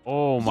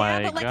 Oh my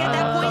Yeah, but like god. at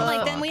that point,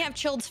 like then we have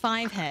Child's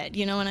 5 head.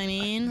 You know what I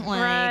mean?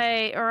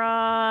 Like,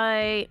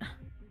 Right.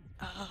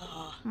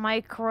 oh.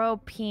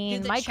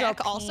 Micropeen. Do the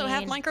Czech also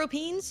have micropeen.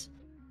 micropeens?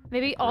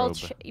 Maybe all.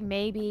 Probe.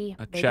 Maybe.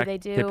 A Maybe check they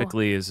do.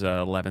 typically is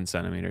 11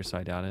 centimeters, so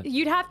I doubt it.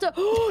 You'd have to.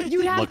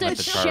 You'd have Looking to at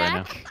the chart right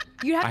now. check.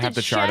 You'd I have have to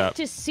the chart check up.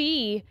 to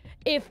see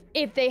if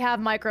they have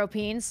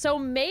micropeens. So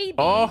maybe.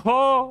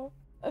 Oh,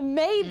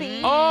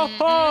 Maybe. oh,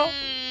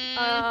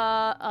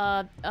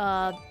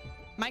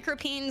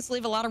 Micropeens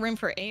leave a lot of room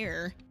for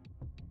air.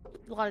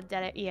 A lot of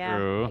dead. Yeah.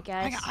 True. I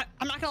guess.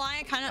 I'm not gonna lie,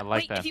 I kind I of.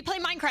 like Wait, that. if you play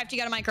Minecraft, you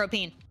got a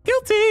micropeen.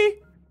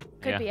 guilty.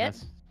 Could be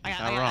it. I Not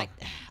wrong.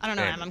 don't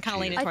know. Yeah, I'm kind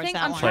of leaning I towards think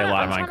that I'm one. Play a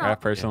lot of I'm trying to-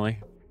 Minecraft personally.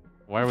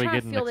 Why are I'm we trying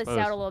getting to feel exposed?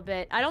 this out a little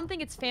bit. I don't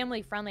think it's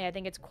family friendly. I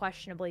think it's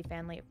questionably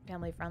family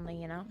friendly.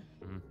 You know.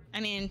 I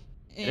mean,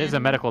 It is a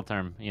medical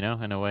term, you know,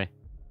 in a way.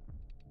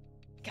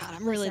 God,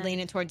 I'm really Listen.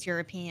 leaning towards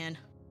European.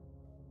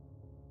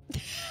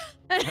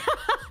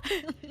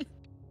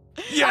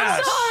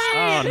 Yes.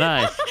 Oh,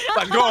 nice.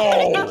 Let's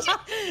go.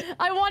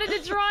 I wanted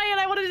to try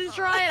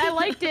it. I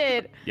liked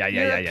it. Yeah.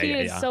 European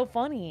is so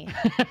funny.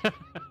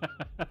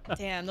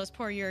 Damn, those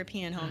poor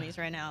European homies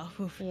right now.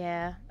 Oof.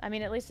 Yeah. I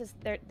mean, at least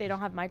they don't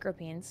have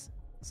micropeens.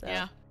 So.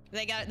 Yeah,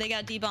 they got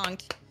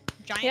debunked.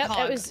 Giant Yep.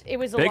 hog. It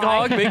was a Big lie.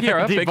 hog, big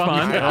Europe, big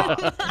fun.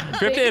 Debunked.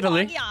 Trip to Big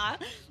Italy.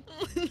 hog,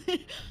 yeah.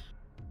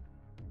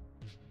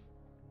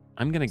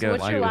 I'm gonna So go.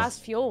 what's your Lagos.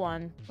 last fuel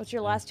one? What's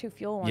your last 2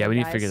 fuel ones? Yeah, we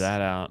need to guys? figure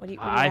that out. What do you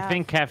I have?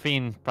 think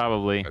caffeine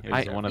probably think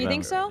is so. one of You them.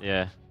 think so?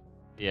 Yeah.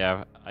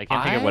 Yeah. I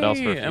can't think of what else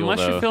for fuel, Unless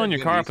though. you're filling your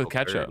Vin car up Diesel with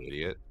fair, ketchup.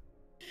 idiot.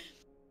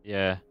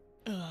 Yeah.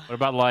 Ugh. What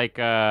about like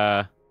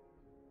I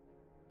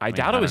mean,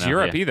 doubt I it was don't know,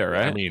 Europe yeah. either,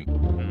 right? I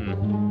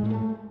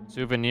mean,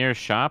 souvenir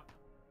shop?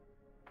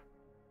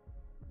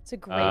 It's a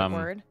great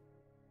word.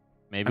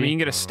 Maybe. I mean, you can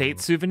get a state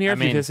souvenir I if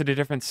you mean- visit a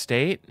different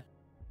state.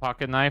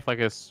 pocket knife, like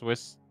a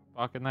Swiss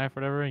pocket knife,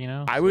 whatever, you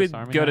know? I Swiss would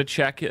Army go to knife?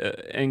 Czech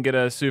and get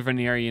a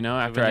souvenir, you know,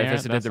 after I Souvenir?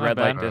 visited That's the not Red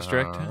Light bad.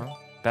 District. Uh-huh.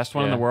 Best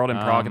one in the Yeah, world in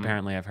Prague,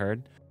 apparently, I've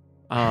heard.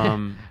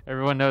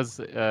 Everyone knows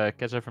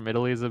ketchup from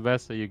Italy is the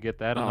best, so you get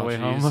that on Oh, the way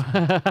jeez.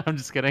 home. I'm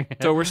just kidding.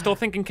 So we're still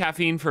thinking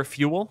caffeine for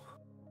fuel?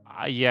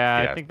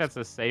 Yeah, Yeah. I think that's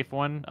a safe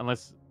one,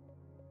 unless...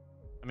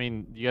 I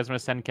mean, you guys want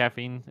to send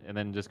caffeine and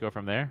then just go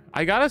from there?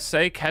 I gotta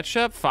say,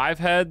 ketchup, 5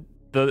 head,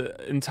 the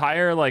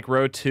entire, like,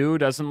 row 2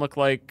 doesn't look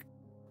like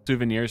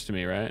souvenirs to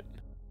me, right?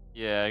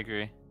 Yeah, I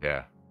agree.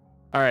 yeah.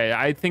 All right,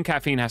 I think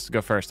caffeine has to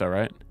go first, though,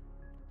 right?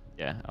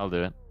 Yeah, I'll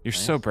do it. You're Nice.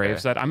 so brave, Okay.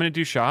 Zed. I'm gonna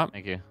do shop.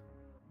 Thank you.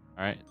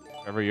 All right,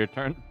 Trevor, your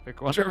turn.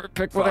 Pick one. Trevor,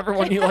 pick whatever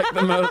one you like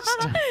the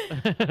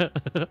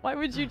most. Why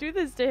would you do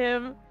this to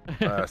him?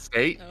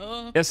 State.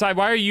 Oh. Yeah, Sai,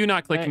 why are you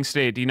not clicking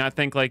state? Do you not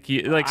think like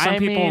some I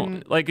people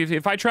mean- like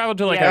if I traveled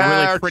to like Yeah,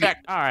 a really pretty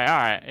check. All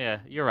right. Yeah,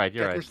 you're right.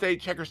 You're Check your right.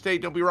 state. Check your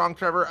state. Don't be wrong,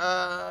 Trevor.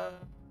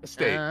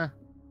 State.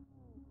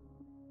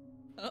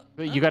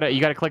 But you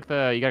gotta click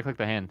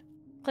the hand.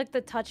 Click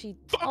the touchy.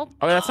 Oh,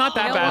 Oh, that's not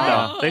that You know bad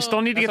what? though. They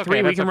still need to That's get 3.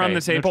 okay, We that's can run okay.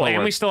 the table, Neutral and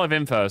we works. still have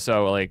info.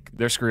 So like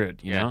they're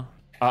screwed. You Yeah.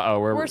 know.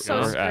 we're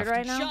so screwed effed.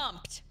 right now.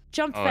 Jumped.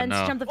 Jump Oh, fence.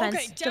 no. Jump the fence.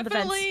 Okay, Jump the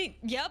fence. definitely.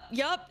 Yep.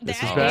 This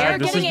is that- bad. They're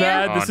This is getting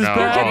bad. in. This is Oh, no.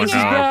 bad. Oh, This is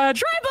no.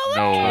 bad.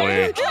 No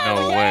way.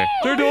 No way.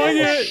 They're doing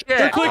it.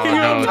 They're clicking Oh,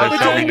 no, on they're the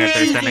sending it. They're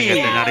thing. sending it.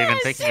 They're not even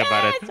thinking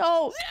about it.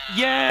 Oh,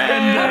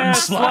 Yeah,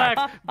 Slack.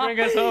 Bring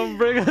us home.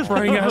 Bring us home.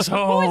 Bring us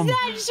home.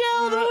 that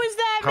Jill? Who was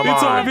that? Come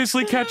It's on.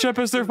 obviously ketchup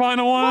as their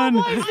final one.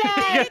 What was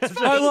that? It's I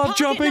fucking love pocket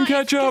jumping knife,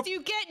 'cause ketchup.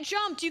 You get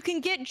jumped. You can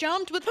get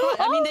jumped with.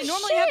 I mean, they Oh,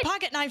 normally have shit.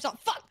 pocket knives on.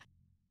 Fuck.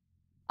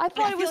 I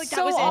thought I it feel was like that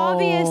so was it.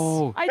 obvious.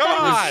 Oh. I thought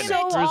it was God.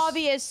 so Bruce-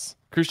 obvious.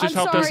 Cruz just I'm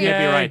helped us. sorry. Yeah,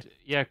 Yay. be right.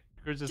 Yeah,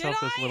 Cruz just Did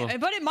helped us a little. I?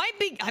 But it might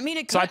be. I mean,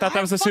 it. So I could- thought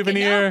that was a fucking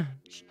know. souvenir.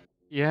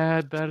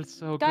 Yeah, that's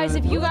so Guys,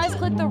 good. if you guys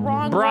click the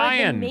wrong word,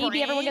 Brian. then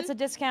maybe everyone Brian? gets a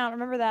discount.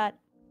 Remember that.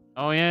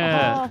 Oh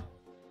yeah.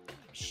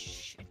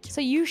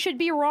 So you should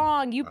be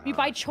wrong. You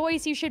by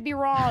choice, you should be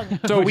wrong.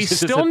 So we should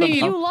just still hit the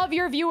need You love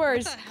your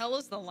viewers. What the hell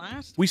is the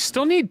last? we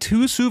still need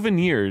 2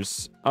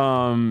 souvenirs.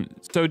 So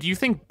do you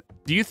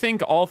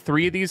think all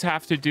 3 of these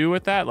have to do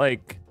with that?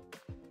 Like,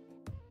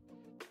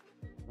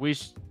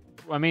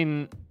 I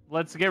mean,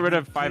 let's get rid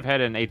of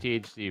 5-head and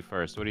ATHD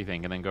first. What do you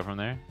think? And then go from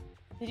there.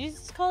 Did you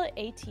just call it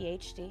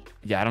ATHD?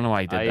 yeah, I don't know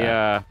why you did that.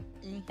 Yeah.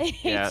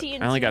 AT&T.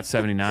 I only got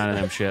 79 of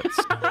them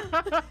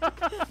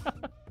shits.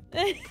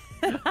 Okay,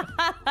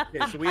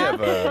 so we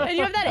have a And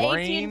you have that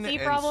brain AT&T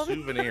and problem?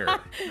 souvenir.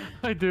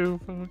 I do.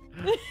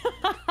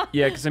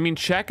 Yeah, because I mean,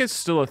 check is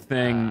still a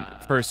thing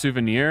for a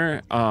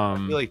souvenir. I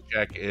feel like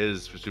check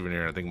is for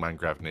souvenir. I think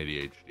Minecraft and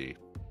ADHD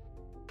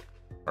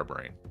are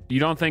brain. You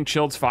don't think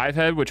Chilled's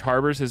 5-head, which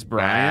harbors his Nah,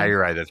 Brian? you're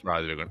right. That's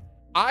probably the good one.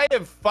 I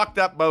have fucked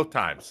up both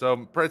times,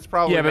 so it's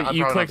probably. Yeah, not- but I'm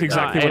you probably not clicked the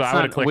guy. exactly what It's I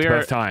would have not- clicked we're-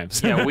 both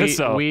times. Yeah, we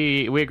So,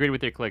 we agreed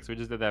with your clicks. We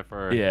just did that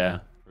for. yeah.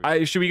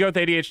 Should we go with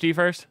ADHD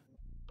first?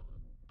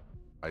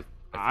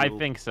 I feel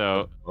think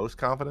so. Most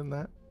confident in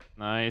that.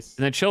 Nice.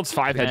 And then Chilled's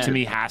 5-head to Yeah.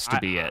 me has to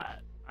be it.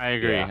 I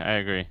agree. Yeah. I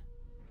agree.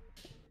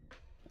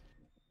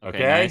 Okay.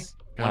 Nice.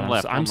 God, One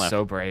left. I'm one left.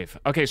 so brave.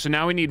 Okay, so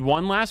now we need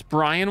one last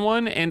Brian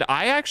one, and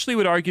I actually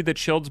would argue that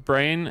Chilled's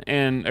brain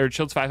or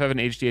Chilled's 5-head and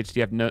ADHD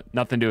have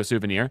nothing to do with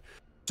souvenir.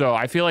 So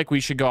I feel like we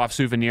should go off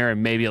souvenir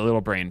and maybe a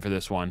little brain for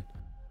this one.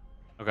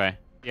 Okay.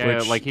 Yeah,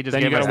 Which, like he just.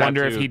 then you gave us gotta that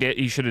wonder if too.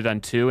 he should have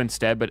done 2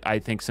 instead. But I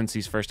think since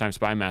he's first time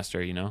spy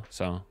master, you know,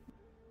 so.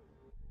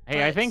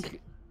 Hey, I But think.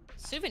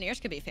 souvenirs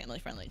could be family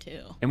friendly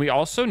too. And we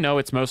also know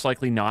it's most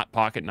likely not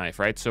pocket knife,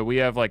 right? So we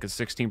have like a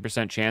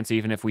 16% chance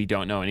even if we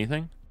don't know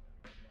anything.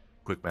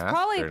 Quick math.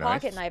 Probably a very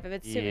pocket nice. knife if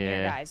it's souvenir,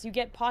 Yeah. guys. You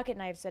get pocket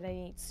knives at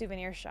any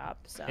souvenir shop.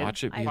 So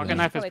Watch it be I there. Pocket should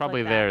knife is click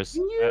probably that. theirs.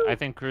 I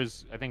think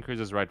Cruz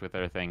is right with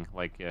their thing.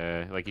 Like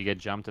you get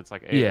jumped. It's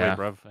like, hey, Yeah. wait,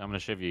 bruv, I'm gonna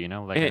shiv you. You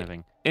know, like kind of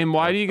thing. And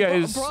why do you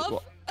guys?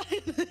 Bruv?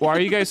 Why are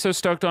you guys so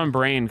stoked on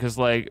brain? Because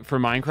like for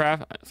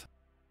Minecraft,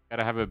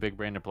 Gotta have a big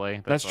brain to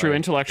play. that's true. why.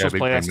 Intellectuals big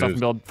play that brain stuff and moves.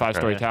 build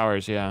 5-story Yeah.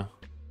 towers. Yeah.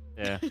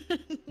 Yeah.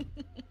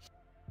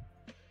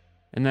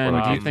 And then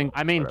do you think?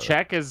 I mean, whatever.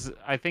 check is.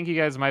 I think you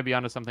guys might be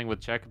onto something with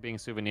check being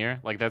souvenir.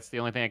 Like that's the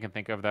only thing I can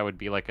think of that would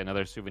be like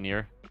another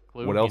souvenir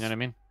clue. What You else? know what I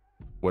mean?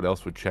 What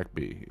else would check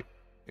be?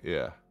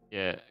 Yeah.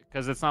 Yeah,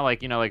 because it's not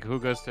like like who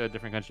goes to a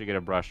different country to get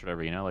a brush or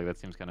whatever. You know, like that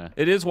seems kind of.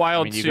 It is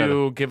wild mean, you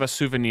to give a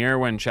souvenir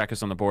when check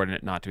is on the board and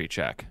it not to be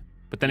check.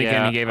 But then again,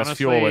 Yeah, he gave us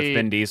fuel with honestly-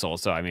 Vin Diesel,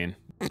 so I mean,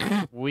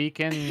 We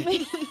can.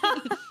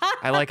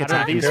 I like Out of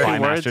attacking these two spy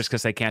words- masters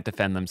because they can't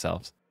defend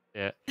themselves.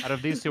 Yeah. Out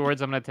of these 2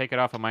 words, I'm gonna take it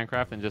off of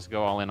Minecraft and just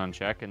go all in on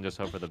check and just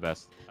hope for the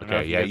best. I don't know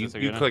Okay. if Yeah. guys You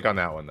disagree or not. click on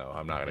that one though.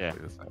 I'm not gonna Yeah.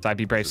 click this. Time. So I'd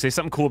be brave. Say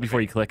something cool before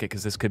you click it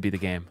because this could be the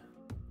game.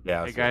 Yeah.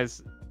 Hey let's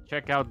guys,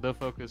 check out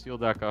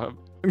thefocusfuel.com.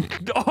 Oh!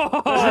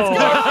 Oh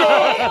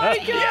my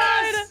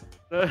god!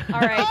 All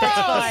right,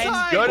 that's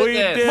fine. Good We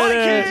at did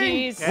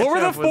this. it. Jeez. What were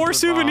the Ketchup was 4 the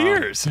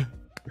souvenirs?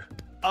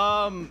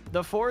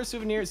 The 4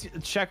 souvenirs.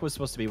 Check was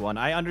supposed to be one.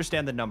 I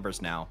understand the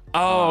numbers now.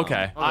 Oh,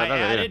 okay. Oh, I no,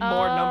 no, added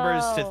more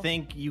numbers to Oh.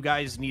 think you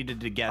guys needed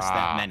to guess Ah.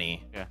 that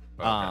many.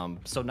 Yeah.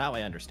 So now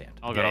I understand.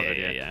 All good. All good.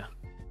 Yeah.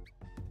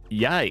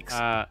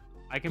 Yikes.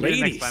 I can be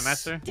the next Ladies, spy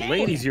master.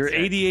 ladies, your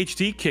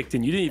ADHD kicked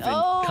in. You didn't even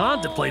Oh.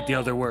 contemplate the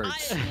other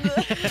words. They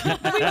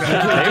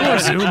were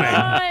zooming.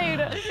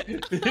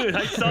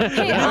 I saw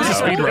Hey, That was a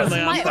speed run.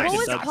 what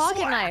was That's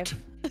pocket knife?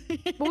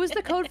 What was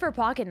the code for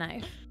pocket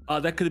knife?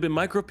 That could have been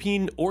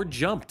micropene or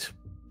jumped.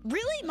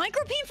 Really?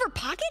 Micropene for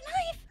pocket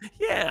knife?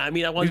 Yeah, I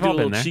mean, I wanted We've to do all a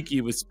been little there. cheeky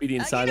with speedy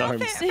and You know,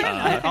 sidearms. fair.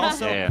 I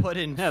also Yeah. put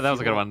in. Yeah, that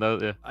was a good fuel. one. Though.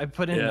 Yeah. I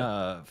put in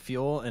Yeah.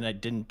 fuel and I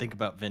didn't think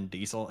about Vin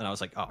Diesel and I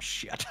was like, oh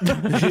shit. I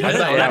thought,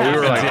 yeah, we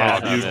were like, Yeah.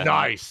 oh, dude,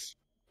 nice.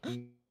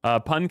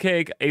 Pun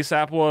Cake,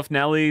 ASAP Wolf,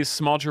 Nelly,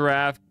 Small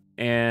Giraffe,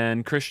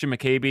 and Christian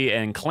McCabe,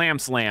 and Clam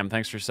Slam.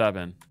 Thanks for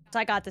subbing.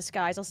 I got this,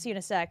 guys. I'll see you in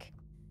a sec.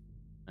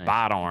 Nice.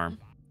 Bot arm.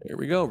 Here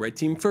we go. Right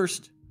team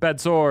first.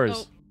 Bed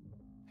sores.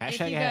 Oh, if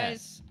you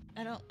guys,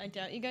 I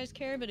doubt you guys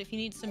care, but if you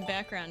need some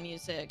background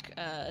music,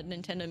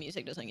 Nintendo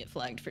music doesn't get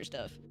flagged for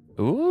stuff.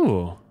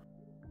 Ooh.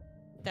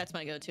 That's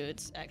my go-to.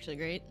 It's actually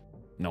great.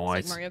 It's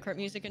like Nice. Mario Kart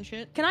music and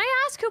shit. Can I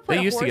ask who They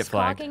put used to get horse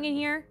flagged. cocking in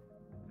here?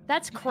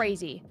 That's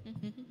crazy.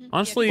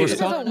 Honestly, Horse Is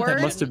cock- that doesn't work.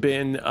 That must have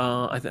been.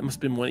 That must have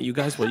been one of you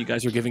guys. While you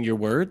guys were giving your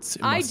words.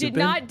 It I must have did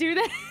been. not do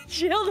that.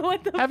 Chilled.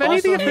 What the? Have any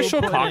of the Also,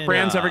 official put cock in,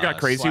 brands ever got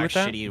crazy with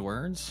slash that? shitty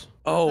words.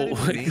 Oh.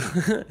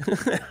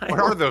 What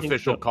are the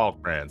official cock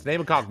brands?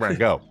 Name a cock brand.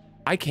 Go.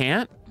 I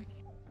can't.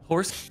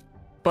 horse?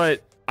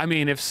 But I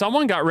mean, if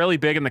someone got really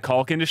big in the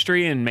caulk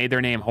industry and made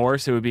their name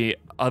horse, it would be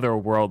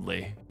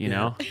otherworldly, you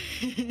know?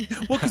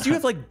 Well, because you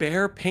have like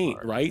bear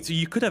paint, right? So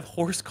you could have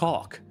horse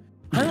caulk.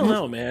 I don't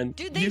know, man.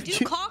 Dude, they You-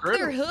 do cock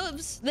their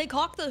hooves. They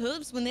cock the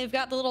hooves when they've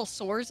got the little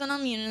sores on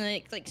them. You know,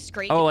 they like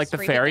scrape. Oh, like the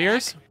scrape it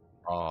farriers? back.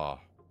 Oh.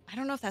 I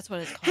don't know if that's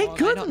what it's Hey, called. I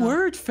good don't know.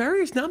 word,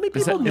 farriers. Not many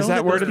people know is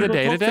that word those of the people are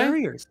day called today?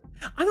 farriers.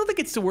 I don't think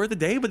it's the word of the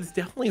day, but it's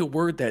definitely a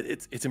word that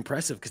it's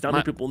impressive because not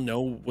many people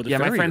know what a Yeah,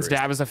 farrier my friend's is.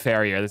 dad was a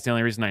farrier. That's the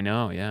only reason I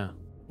know. Yeah.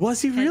 Was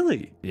he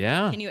really?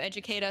 Yeah. Can you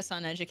educate us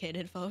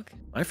uneducated folk?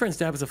 My friend's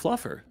dad was a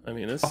fluffer. I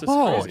mean, it's just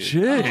Oh, crazy.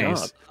 jeez. Good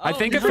job. I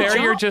think a good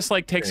farrier job. just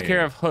like takes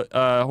care of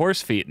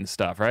horse feet and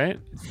stuff, right?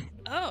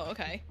 Oh,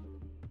 okay.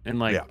 And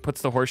like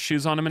puts the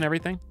horseshoes on them and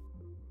everything.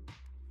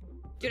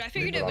 Dude, I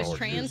figured it was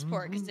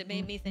transport because it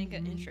made me think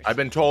of interesting. I've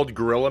been told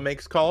gorilla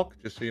makes caulk,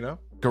 just so you know.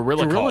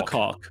 Gorilla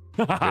caulk.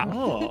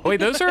 Oh. Wait,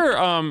 those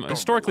are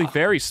historically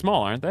very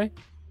small, aren't they?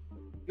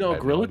 No,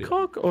 gorilla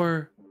caulk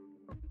or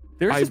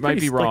there's I might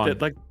be wrong.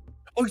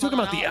 Oh, you're talking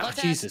about the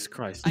let's Jesus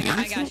Christ.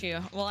 I got you.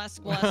 We'll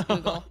ask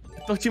Google.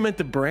 I thought you meant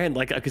the brand,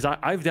 like, because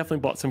I've definitely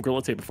bought some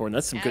gorilla tape before, and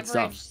that's some good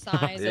Average stuff.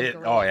 size of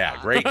gorilla Oh yeah,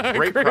 cock.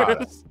 great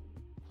product.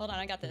 Hold on,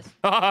 I got this.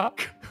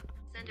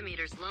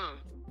 Centimeters long.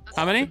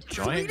 How many?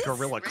 Giant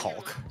gorilla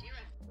caulk.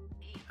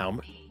 How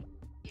many?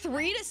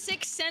 3 to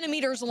 6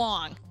 centimeters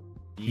long.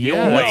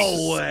 Yeah. No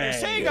way. You're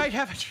saying I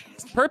have a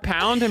chance. Per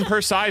pound and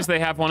per size, they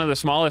have one of the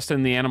smallest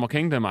in the animal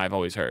kingdom, I've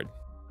always heard.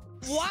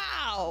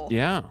 Wow.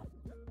 Yeah.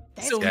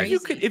 That's So crazy. you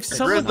could, if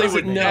someone Grizzly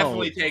doesn't would know,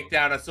 definitely take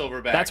down a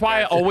silverback. That's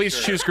why I for always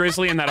sure. choose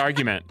grizzly in that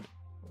argument.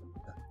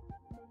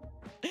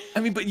 I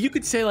mean, but you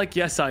could say like,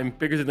 yes, I'm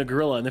bigger than the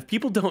gorilla, and if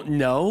people don't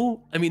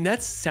know, I mean,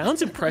 that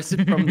sounds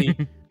impressive from the.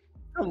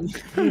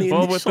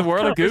 Well, with the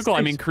world of Google, I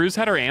mean, conversation. Cruz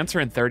had her answer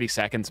in 30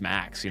 seconds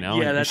max, you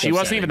know? Yeah, and that's she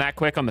wasn't upsetting. even that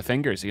quick on the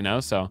fingers, you know?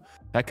 So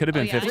that could have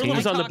been Oh, yeah, I 15. Gorilla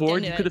was on the talked board.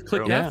 into You it. could have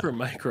clicked Yeah. that for a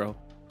micro.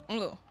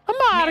 Ooh.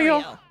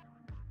 Mario.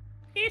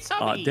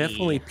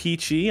 Definitely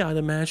peachy, I'd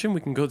imagine. We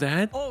can go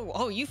that.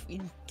 Oh, you.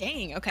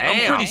 Dang. Okay. Damn. I'm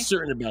okay. pretty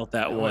certain about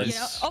that one. You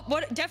know,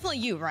 what? Definitely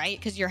you, right?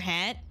 Because your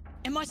hat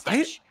and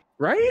mustache.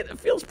 Right? It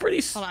feels pretty.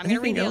 Hold on, I'm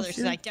gonna read anything the else others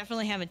because here? I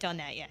definitely haven't done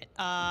that yet.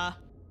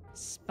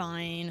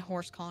 Spine,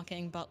 horse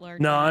caulking, butler.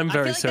 No, dad. I'm I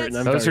very feel like certain.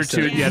 that's- I'm Those very are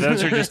two, certain. yeah,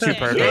 those are just too Yeah.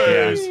 perfect,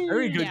 Yes. yeah.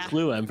 Very good Yeah.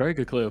 clue. I'm very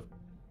good clue.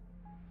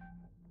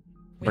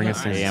 We Bring got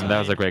us to our the Damn, end. that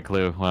was a great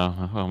clue.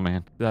 Wow. Oh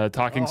man. The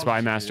talking Oh, spy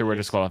master were jeez.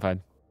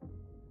 disqualified.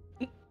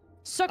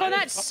 Suck on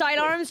that,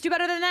 sidearms. Do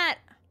better than that.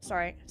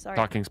 Sorry.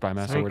 Talking spy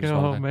master were Oh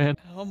disqualified. man.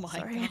 Oh my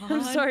Sorry. god.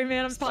 I'm sorry,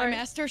 man. I'm Spy sorry.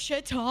 master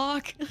shit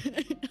talk.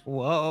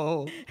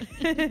 Whoa.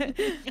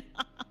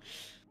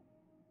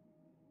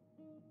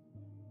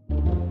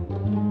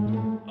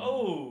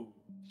 Oh.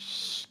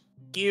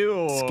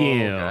 Skill.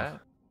 Skill.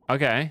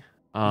 Okay.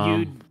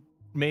 You'd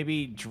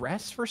maybe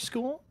dress for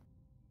school?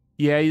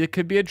 Yeah, it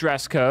could be a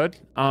dress code.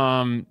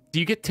 Do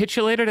you get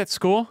titulated at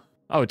school?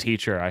 Oh,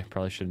 teacher. I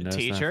probably should know.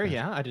 Teacher,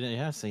 yeah, I didn't.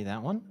 Yeah, see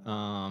that one.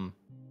 Oh,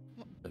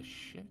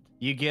 shit.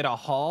 You get a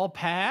hall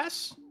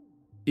pass.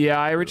 Yeah,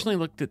 I originally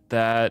looked at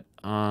that.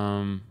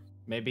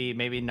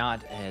 Maybe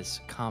not as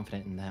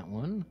confident in that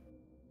one.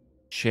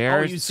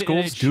 Chairs. you sit in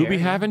a Schools do be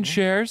chair, having yeah.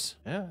 chairs.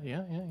 Yeah.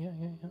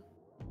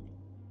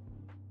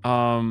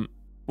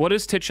 What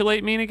does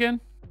titulate mean again?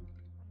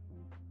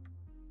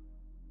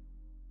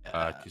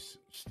 Just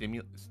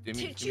stimulate.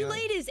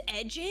 Titulate is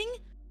edging.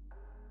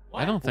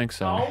 I don't think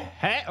so.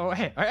 Hey,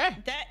 hey.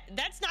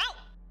 That's not.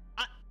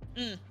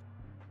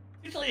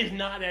 Usually is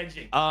not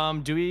edging.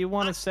 Do we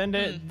want to send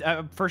it?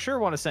 For sure,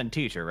 want to send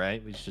teacher,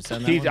 right? We should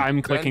send that Te- one.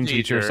 I'm clicking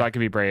teacher, teacher. so I can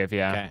be brave.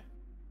 Yeah. Okay.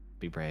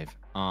 Be brave.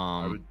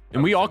 And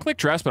we all click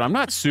dress, but I'm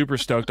not super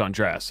stoked on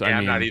dress. Yeah, I I'm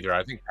mean, not either.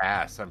 I think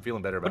pass. I'm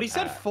feeling better about. But he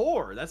said pass.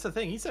 4. That's the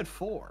thing. He said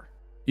 4.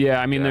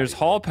 Yeah, I mean, Yeah, there's yeah.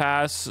 hall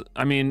pass.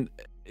 I mean,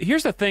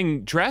 here's the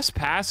thing: dress,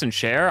 pass, and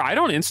share. I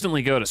don't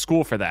instantly go to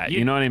school for that.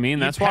 You know what I mean?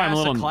 That's why I'm a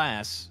little.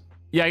 class.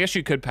 Yeah, I guess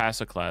you could pass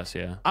a class.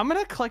 Yeah. I'm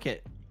gonna click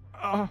it.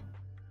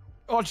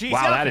 Oh, geez.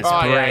 Wow, that is Oh,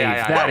 brave. yeah, yeah,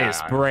 yeah, That yeah, is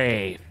yeah.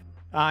 brave.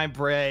 I'm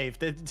brave.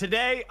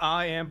 Today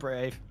I am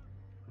brave.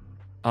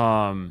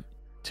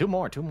 Two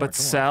more. But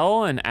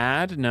sell and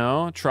add,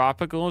 no.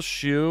 Tropical,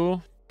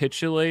 shoe,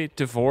 titulate,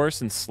 divorce,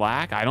 and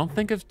slack. I don't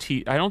think of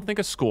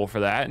school for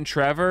that. And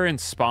Trevor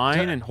and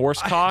spine and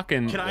horsecock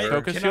and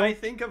focus Can fuel. I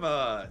think of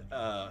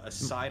a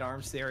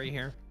sidearms theory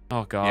here?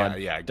 Oh God,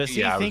 Yeah. Does he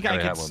yeah, think was I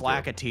gonna could have one,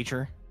 slack too. a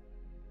teacher?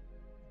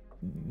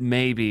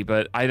 maybe,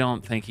 but I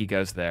don't think he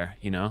goes there.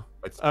 You know.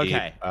 Let's see.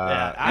 Okay,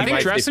 yeah, I you think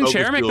might dress say and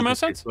focus share make the fuel most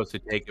 'cause you're sense? supposed to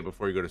take it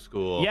before you go to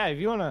school. Yeah, if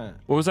you wanna.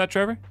 What was that,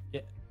 Trevor?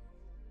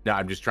 No,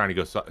 I'm just trying to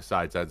go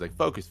sides. Like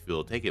focus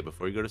fuel. Take it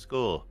before you go to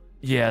school.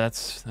 Yeah,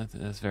 that's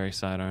very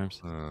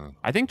sidearms. Uh,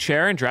 I think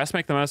chair and dress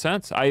make the most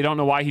sense. I don't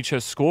know why he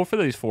chose school for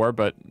these 4,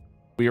 but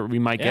we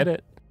might get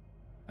it.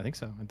 I think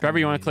so. Trevor,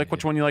 you want to click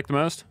which one you like the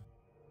most?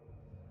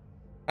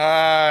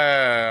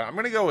 I'm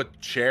gonna go with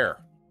chair.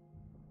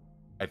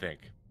 I think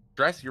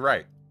dress. You're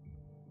right.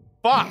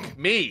 Fuck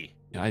me.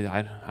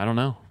 I don't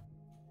know.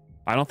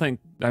 I don't think.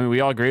 I mean, we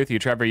all agree with you,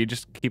 Trevor. You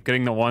just keep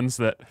getting the ones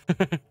that.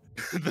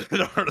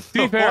 To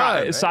be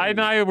fair, Side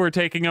and I were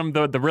taking them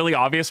the really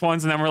obvious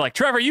ones, and then we're like,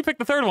 Trevor, you pick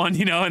the third one,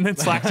 you know, and then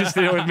Slack just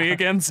did it with me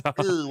again. So.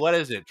 Ooh, what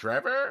is it,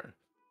 Trevor?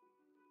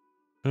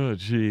 Oh,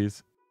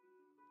 jeez.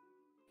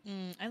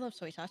 I love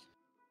soy sauce.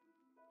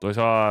 Soy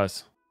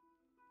sauce.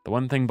 The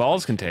one thing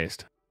balls can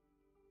taste.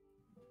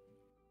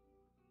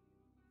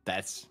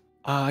 That's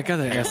I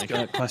gotta ask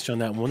a question on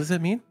that one. What does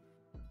that mean?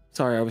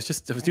 Sorry, I was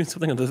doing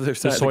something on the other The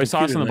side. soy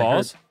sauce in the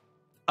balls?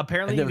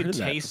 Apparently, I've you never can heard of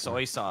that taste before.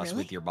 soy sauce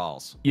Really? with your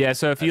balls. Yeah,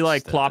 so if you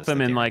like plop that's the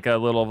them in theory.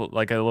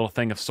 like a little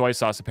thing of soy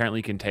sauce, apparently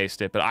you can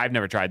taste it. But I've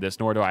never tried this,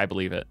 nor do I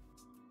believe it.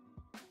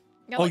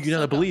 Oh, you're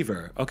not a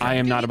believer. Okay. I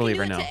am not a You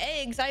believer can do now. it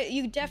to eggs.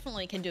 You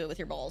definitely can do it with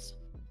your balls.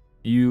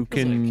 You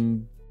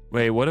can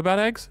wait. What about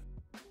eggs?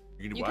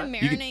 You can do You what? can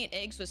marinate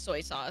eggs with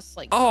soy sauce.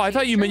 Like. Oh, I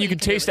thought you meant surely you could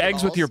can do it taste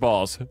eggs with your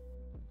balls.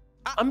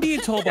 I'm being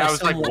told by I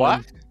was like, someone,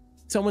 what?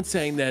 someone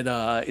saying that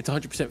it's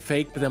 100%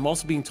 fake, but I'm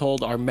also being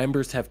told our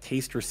members have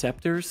taste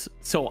receptors.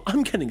 So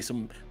I'm getting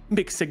some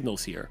mixed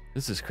signals here.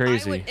 This is I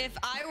crazy. would, if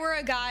I were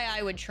a guy,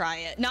 I would try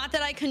it. Not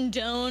that I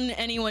condone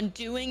anyone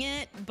doing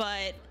it,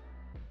 but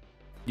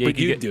Yeah, But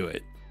you you'd could do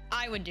it.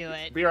 I would do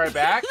it. Be right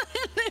back.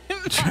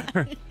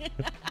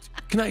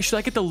 Should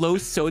I get the low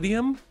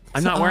sodium?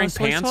 I'm not wearing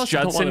soy pants. sauce?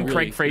 I don't Judson, wanna Craig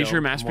really, Frazier,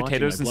 I'm mashed watching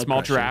potatoes, my and blood small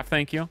pressure. giraffe.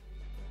 Thank you.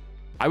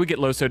 I would get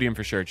low sodium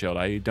for sure, Chilled.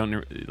 I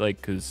don't like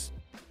because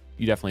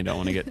you definitely don't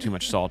want to get too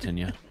much salt in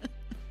you.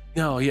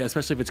 No, yeah,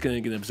 especially if it's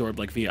going to get absorbed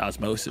like via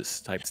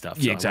osmosis type stuff.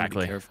 So Yeah, I wanna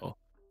exactly. Be careful.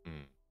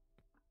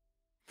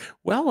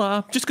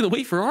 Well, just going to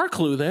wait for our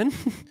clue then.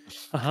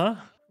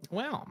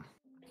 Well,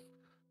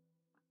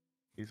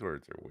 These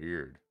words are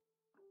weird.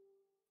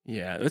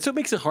 Yeah, that's what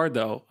makes it hard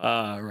though,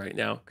 right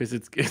now, because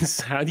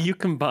it's how do you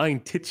combine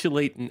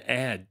titulate and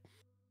add?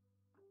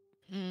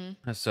 Mm.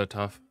 That's so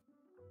tough.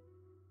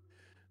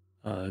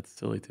 It's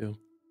silly too.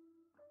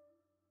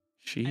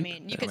 Sheep. I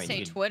mean, you could say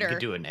You Twitter. could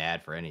do an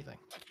ad for anything.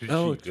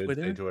 Oh, Good,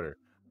 Twitter? say Twitter.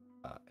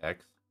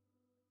 X.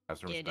 Have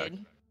some Yeah, respect.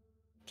 dude.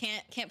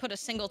 Can't put a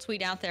single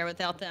tweet out there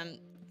without them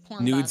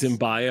porn Nudes in bots.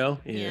 bio.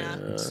 Yeah.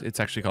 It's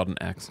actually called an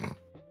X.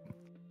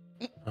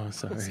 Oh,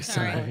 sorry.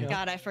 Sorry,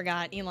 God, I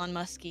forgot. Elon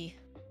Muskie.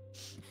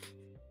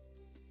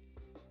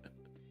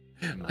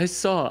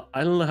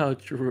 I don't know how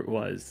true it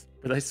was,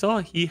 but I saw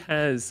he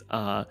has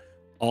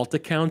alt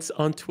accounts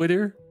on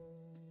Twitter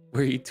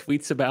where he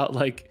tweets about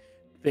like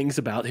things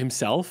about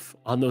himself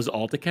on those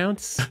alt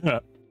accounts.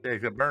 Yeah,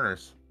 he's got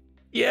burners.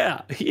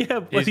 Yeah, but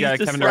He's got a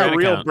just Kevin Got Durant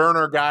real account.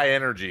 burner guy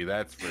energy,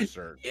 that's for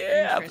sure.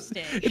 yeah,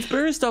 Interesting. it's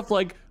very stuff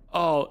like,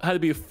 oh, how to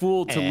be a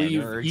fool to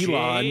Energy.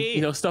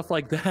 leave Elon, stuff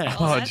like that.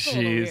 Oh, that's a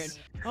little weird. jeez.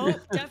 Oh,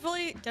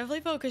 definitely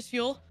focus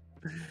fuel.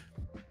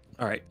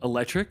 All right,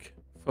 electric,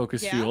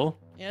 focus Yeah. fuel.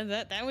 Yeah,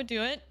 that would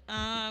do it.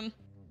 wanna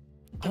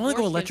go divorce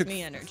gives electric-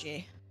 me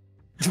energy.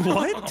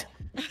 What?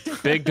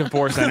 Big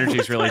divorce energy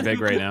is really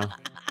big right now.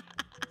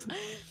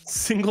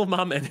 Single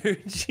mom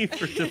energy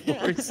for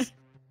divorce.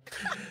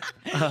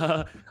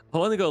 I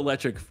want to go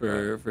electric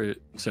for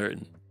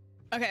certain.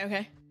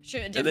 Okay.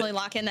 Should definitely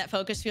lock in that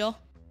focus fuel.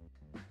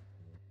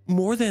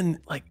 More than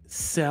like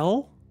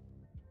cell.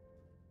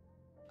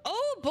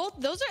 Oh, both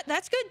those are.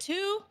 That's good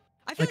too.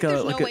 I feel Like like,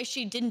 there's like no a- way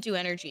she didn't do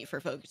energy for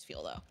focus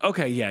fuel though.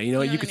 Okay, yeah, you know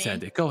what? know You what could I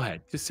send mean? it. Go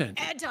ahead, just send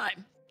it. Ad time. That's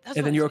And what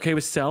then I'm you're saying. okay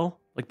with cell,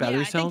 like battery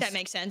Yeah, I cells? think that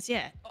makes sense.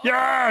 Yeah.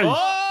 Yeah.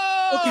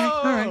 Okay,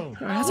 all right.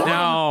 That's all.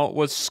 Now,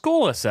 was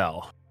school a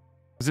cell?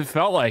 Because it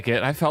felt like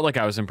it. I felt like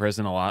I was in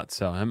prison a lot,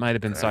 so it might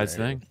have been Side's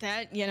thing.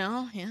 That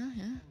yeah.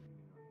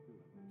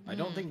 I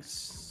don't think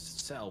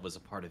cell was a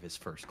part of his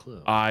first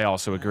clue. I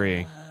also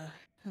agree.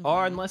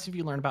 Or unless if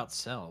you learn about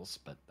cells,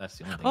 but that's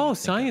the only thing. I Oh, can think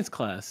of. science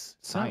class.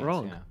 It's not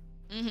wrong.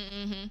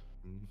 Yeah.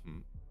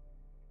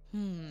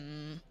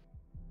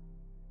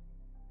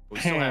 We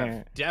still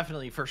have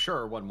definitely for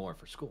sure one more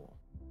for school.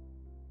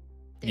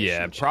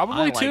 Yeah, Which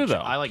probably I two like, though.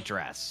 I like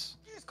dress.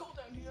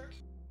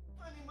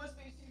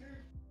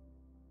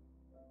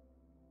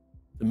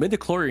 The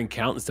midichlorian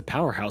count is the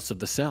powerhouse of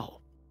the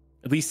cell,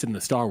 at least in the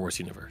Star Wars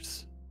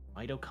universe.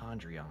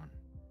 Mitochondrion.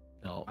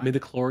 No,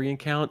 midichlorian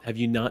count. Have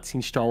you not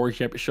seen Star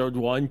Wars Episode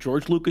 1?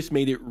 George Lucas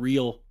made it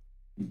real.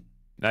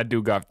 That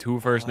dude got two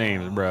first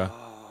names, bro.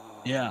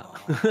 Yeah.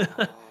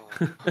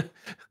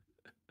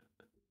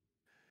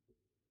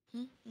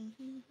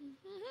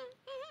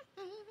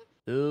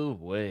 No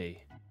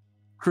way.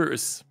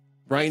 Cruz,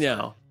 right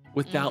now,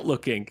 without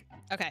looking,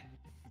 Okay.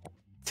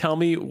 tell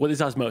me, what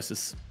is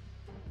osmosis?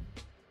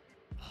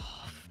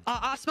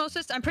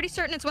 Osmosis. I'm pretty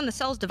certain it's when the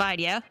cells divide.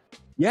 Yeah.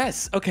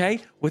 Yes. Okay.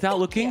 Without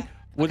looking, yeah.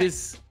 what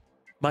is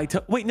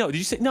wait, no, did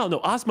you say no,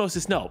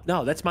 osmosis, no,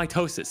 that's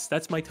mitosis.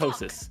 That's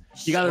mitosis.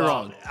 You got it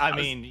wrong. I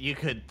mean, you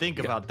could think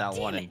about that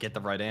one and get the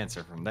right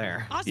answer from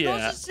there.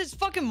 Osmosis is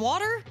fucking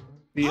water.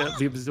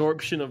 The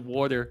absorption of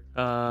water.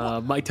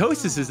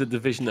 Mitosis is a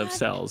division of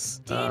cells.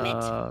 Damn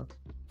it.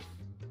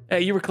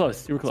 Hey, you were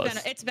close. You were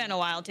close. It's been a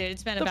while, dude.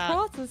 It's been The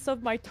about. process of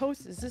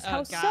mitosis is Oh, how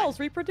God. cells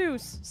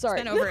reproduce. It's Sorry.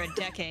 been over a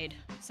decade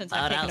since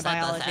I've taken a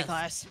biology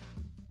class.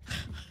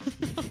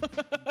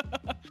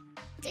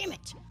 Damn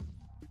it.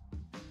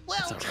 Well,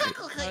 all right.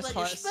 technically, That was what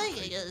you're close.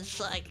 saying is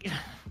like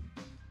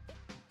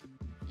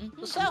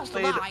Mm-hmm. the cells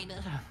Played- divide.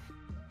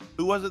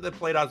 Who was it that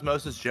played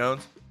Osmosis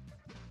Jones?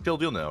 Still,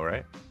 you'll know,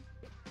 right?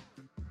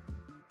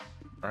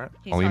 All right.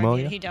 He's I'll hard. email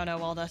He you. don't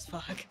know old as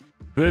fuck.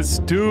 This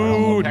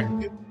dude,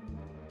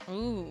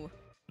 Ooh.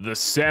 the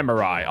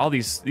samurai. All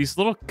these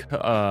little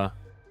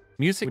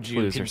music Would you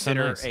clues are so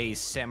consider nice. a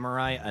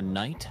samurai a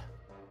knight?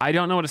 I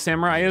don't know what a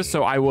samurai is,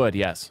 so I would,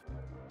 yes.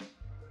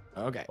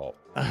 Okay. Oh,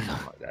 my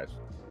gosh.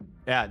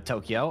 Yeah,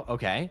 Tokyo.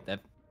 Okay.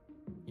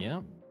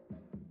 Yeah.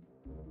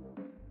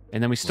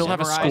 And then we still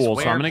have a Samurais school,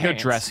 so I'm wear gonna go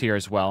pants. dress here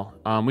as well.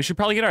 We should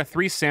probably get our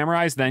 3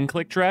 samurais, then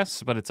click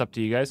dress, but it's up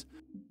to you guys.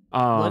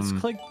 Let's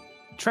click.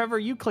 Trevor,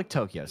 you click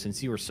Tokyo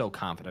since you were so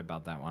confident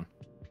about that one.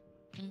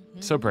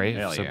 So brave,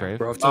 Hell so yeah. brave.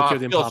 Bro, if Tokyo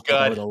didn't feels pop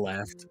up, I good. would have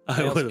laughed.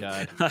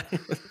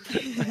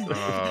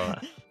 Feels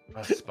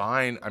That's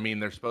fine. I mean,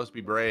 they're supposed to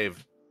be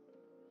brave.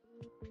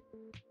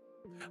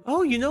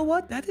 Oh, you know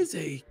what? That is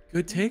a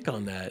good take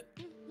on that.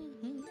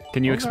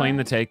 Can you explain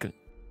the take?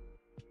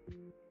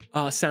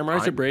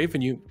 Samurais are brave,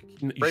 and you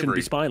shouldn't Bravery.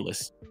 be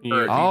spineless.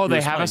 Oh,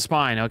 they have a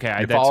spine. Okay,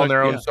 They that fall on took-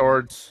 their own yeah.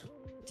 swords.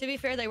 To be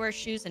fair, they wear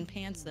shoes and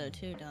pants though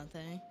too, don't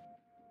they?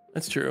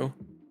 That's true.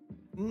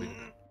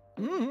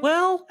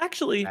 Well,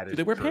 actually, That do is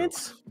they wear true.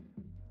 pants?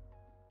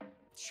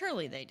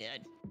 Surely they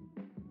did.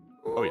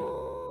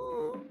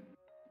 Oh, yeah.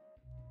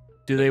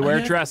 Do they wear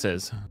Yeah.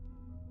 dresses?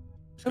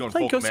 Just going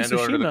playing full Ghost of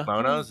commando under the Tsushima.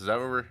 Clonos? Is that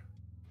what we're...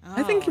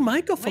 I think you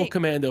might go full wait.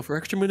 commando for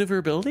extra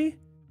maneuverability.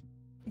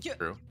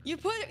 True. You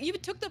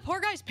took the poor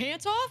guy's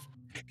pants off?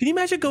 Can you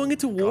imagine going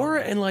into war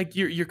and like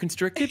you're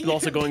constricted, but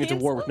also going into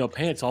Pants war with off? no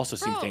pants also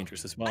seems Bro,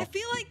 dangerous as well. I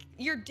feel like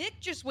your dick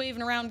just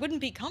waving around wouldn't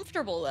be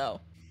comfortable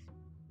though.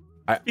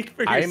 Speak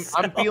for I'm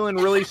yourself. feeling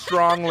really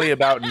strongly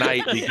about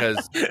knight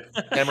because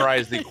samurai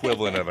is the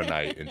equivalent of a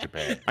knight in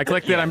Japan. I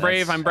clicked it. I'm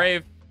brave. I'm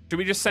brave. Should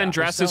we just send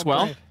dress as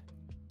well?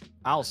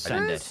 I'll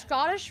send True it.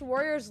 Scottish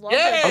warriors love Yay!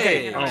 their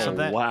Okay. samurai. So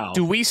that- Wow.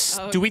 Do we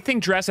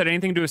think dress had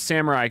anything to do with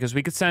samurai? Because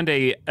we could send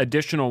a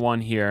additional one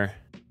here.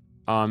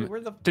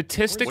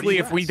 Statistically,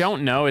 if we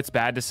don't know, it's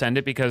bad to send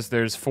it because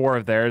there's 4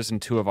 of theirs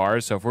and 2 of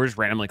ours. So if we're just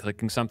randomly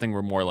clicking something,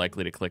 we're more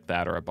likely to click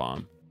that or a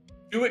bomb.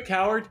 Do it,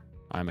 coward.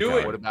 I'm a Do it.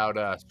 coward. What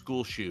about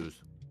school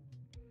shoes?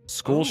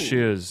 School Ooh.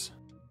 shoes.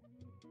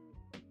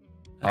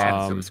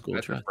 That's some school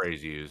That's a dress.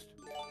 phrase used.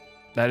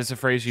 That is a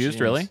phrase used,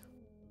 Jeez. really?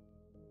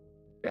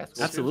 Yeah,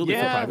 school Absolutely.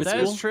 Yeah, for private that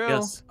school? is true.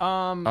 Yes.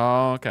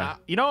 Oh, okay.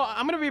 You know,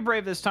 I'm gonna be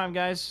brave this time,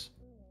 guys.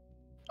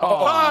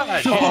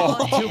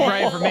 Oh, Too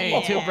brave for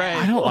me. Too brave.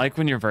 I don't like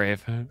when you're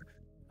brave.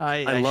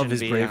 I love shouldn't his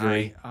be.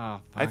 bravery. I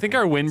I think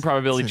our win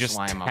probability Let's just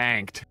slam 'em.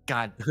 tanked.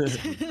 God.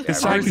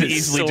 Because I Ours could is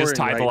easily just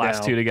soaring tie the right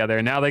last now. 2 together.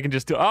 And now they can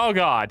just do. Oh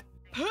God.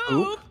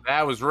 Poop.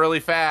 that was really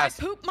I fast.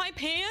 pooped my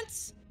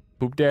pants.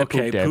 Poop dad.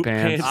 Okay, poop dad poop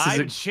pants. pants. This is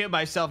I a- shit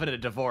myself into a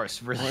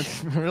divorce really,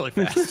 really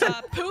fast.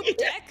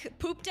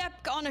 Poop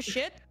deck on a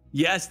ship.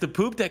 Yes, the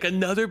poop deck,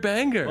 another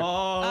banger.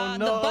 Oh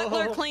The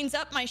butler cleans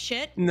up my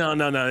shit. No,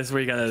 this is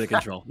where you got out of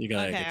control. You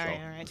got out Okay, of control.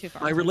 all right, too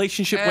far. My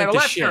relationship And went to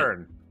left shit.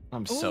 turn.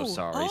 I'm so Ooh,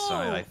 sorry.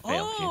 Sorry, I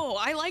failed you. Oh,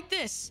 I like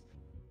this.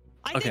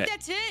 I Okay. think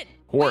that's it.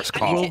 Horse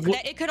Wait, I mean,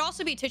 cock. it could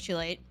also be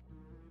titulate.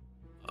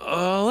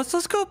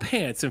 Let's go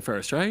pants in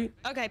first, right?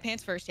 Okay,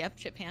 pants first. Yep,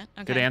 shit pant.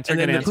 Okay. Good answer. And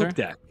Good then the answer. poop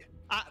deck.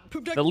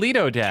 Poop deck. The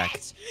Lido deck.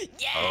 Yes.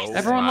 Yes. Oh.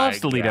 Everyone my loves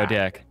the Lido God.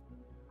 deck.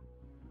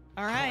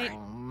 All right. Oh,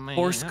 man.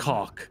 Horse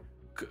cock.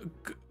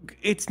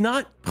 It's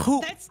not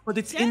poop, That's but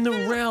it's in the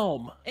definitely-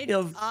 realm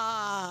of.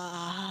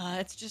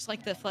 It's just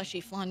like the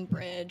fleshy flun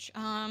bridge.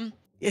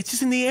 It's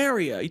just in the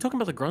area. You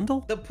talking about the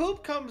grundle? The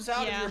poop comes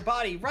out Yeah. of your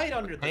body right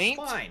under the Paint?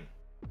 spine.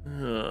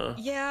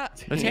 Yeah.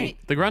 That's maybe-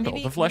 it. The grundle.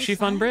 maybe- The fleshy maybe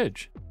fun fun.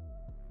 bridge.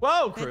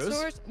 Whoa, Bed Cruz.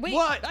 sores. Wait.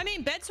 What? I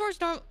mean, bed sores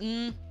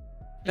don't.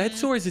 Bed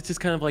sores, it's just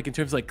kind of like in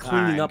terms of like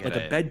cleaning I'm up like a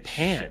gonna bed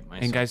pan. shit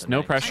myself And guys, in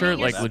no the- pressure. I mean,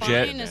 your like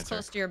legit. spine is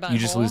close to your butthole. You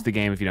just lose the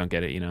game if you don't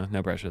get it. You know,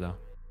 no pressure though.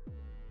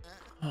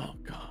 Oh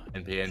god.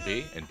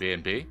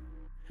 NP.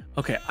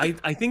 Okay,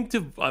 I think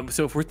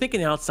so. If we're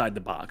thinking outside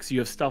the box, you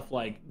have stuff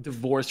like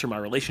divorce from my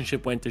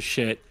relationship went to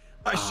shit.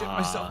 I shit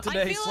myself I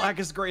today. feel Slack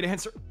is a great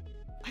answer.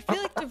 I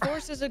feel like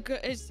divorce is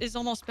is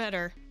almost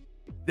better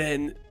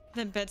Then,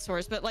 than bed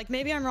sores, but like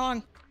maybe I'm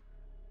wrong.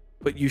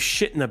 but you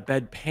shit in a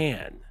bed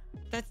pan,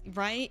 That's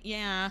right.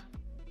 Yeah.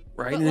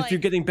 right? But, And if you're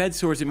like, getting bed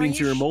sores, it are means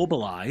you you're sh-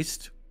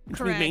 immobilized. Which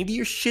means maybe Correct.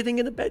 you're shitting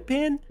in a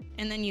bedpan.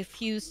 And then you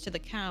fuse to the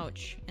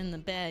couch in the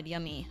bed.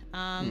 Yummy.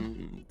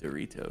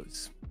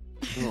 Doritos.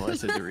 Oh, I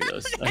said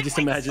Doritos. I just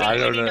imagine. I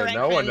don't Eating know.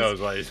 No one directions.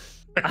 knows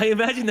why. I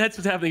imagine that's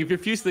what's happening. If you're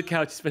fused to the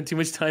couch, you spend too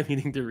much time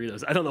eating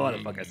Doritos. I don't know why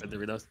the fuck I said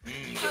Doritos.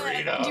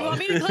 Do you want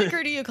me to click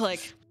or do you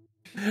click?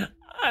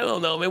 I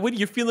don't know, man. What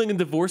you're feeling in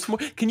divorce more?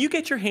 Can you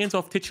get your hands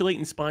off titulate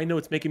and spine? No,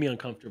 it's making me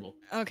uncomfortable.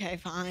 Okay,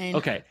 fine.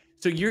 Okay,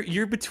 so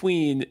you're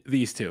between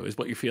these two, is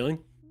what you're feeling?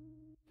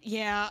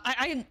 Yeah,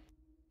 I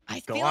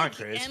Go feel on, like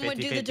Chris, M would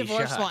do the 50-50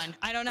 divorce shot. one.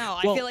 I don't know.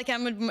 Well- I feel like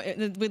M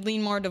would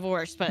lean more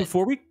divorce, but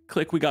Before we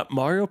click, we got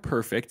Mario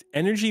Perfect.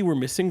 Energy, we're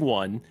missing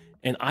one.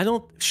 And I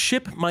don't...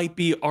 Ship might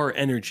be our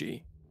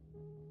energy.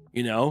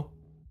 You know?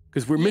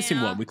 Because we're missing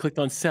Yeah. one. We clicked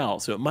on Cell,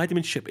 so it might have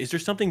been Ship. Is there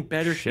something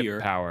better Ship here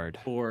powered.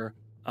 for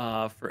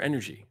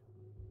energy?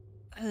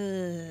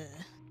 I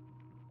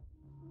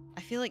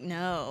feel like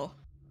no.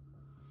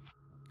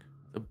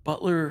 The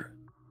butler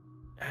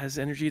has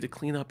energy to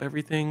clean up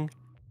everything.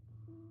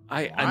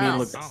 I mean, Wow.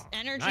 look... It's Now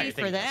energy you're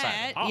for thinking outside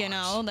that, the you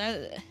know. box.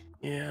 That.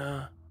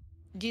 Yeah.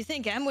 Do you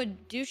think M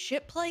would do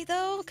ship play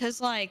though?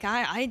 Cause like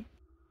I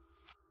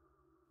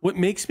What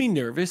makes me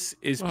nervous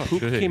is Oh,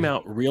 poop gee. came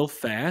out real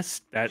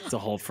fast. That's the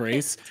whole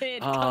phrase.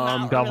 Did come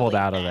out Doubled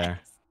really out of there.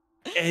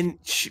 fast. And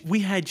we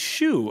had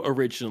shoe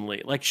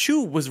originally. Like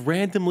shoe was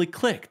randomly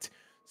clicked.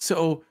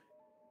 So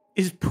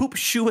is poop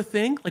shoe a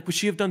thing? Like would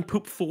she have done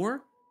poop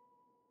 4?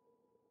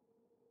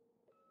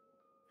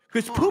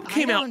 Because poop I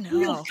came out don't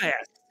real know.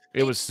 fast.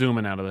 It was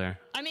zooming out of there.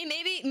 I mean,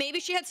 maybe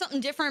she had something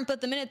different,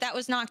 but the minute that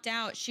was knocked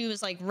out, she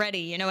was like ready.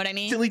 You know what I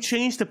mean? Instantly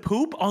changed to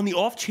poop on the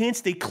off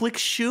chance they click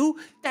shoe.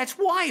 That's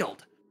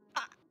wild.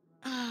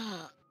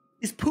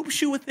 Is poop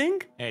shoe a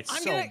thing? It's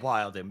I'm so gonna-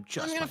 wild and I'm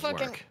just gonna might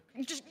fucking work.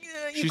 just.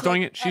 She's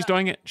doing it. She's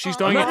doing it. She's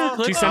doing I'm it. not gonna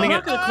click. She's sending I'm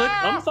it. not gonna click.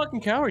 I'm a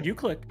fucking coward. You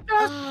click.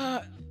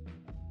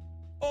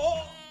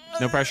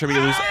 No pressure, but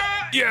you lose.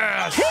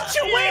 Yes.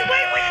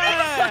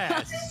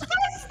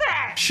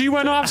 She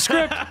went off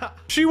script.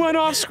 She went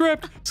off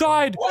script.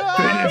 Side.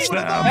 Finish them.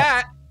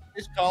 That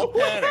is called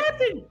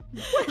panic.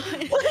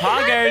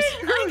 Poggers.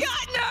 I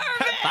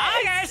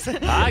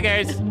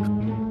got nervous.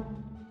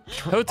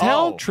 Poggers.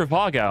 Hotel Oh.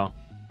 Trivago.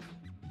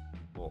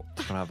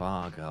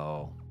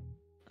 Travago.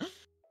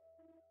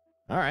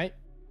 All right.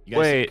 You guys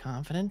Wait. seem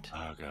confident?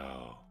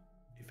 Go.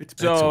 If it's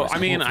So, Betsource, I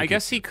mean, hope I you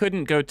guess he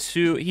couldn't go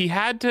to. He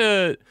had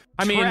to.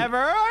 I mean,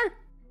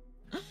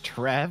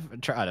 Trevor.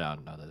 I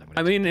don't know.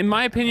 I mean, in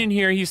my opinion,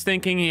 here he's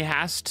thinking he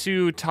has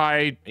to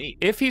tie.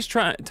 If he's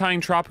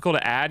tying tropical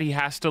to add, he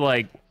has to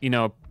like do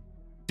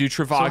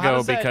Trivago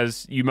does that-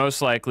 because you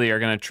most likely are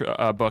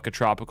gonna book a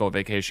tropical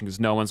vacation because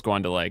no one's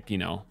going to like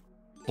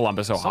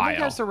Columbus, Someone Ohio.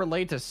 has to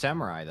relate to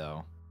samurai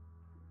though.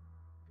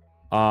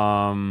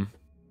 Oh,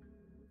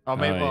 Oh,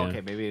 maybe. yeah.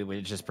 Okay, maybe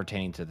it's just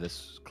pertaining to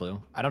this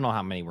clue. I don't know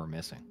how many we're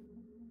missing.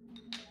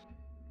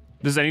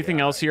 Does anything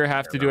else here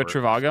have to do with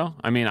Trivago?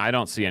 I mean, I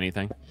don't see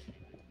anything.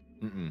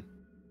 Mm-mm.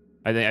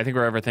 I think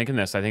we're overthinking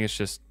this. I think it's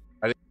just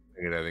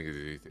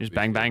just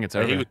bang bang. It's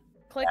over.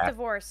 Click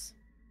divorce.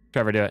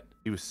 Trevor, do it.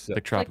 He was so,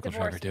 Click tropical.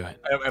 divorce. Trevor, do it.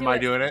 am Do I it.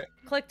 doing it?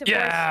 Click divorce.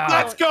 Yeah.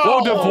 Let's go.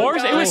 Whoa,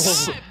 divorce?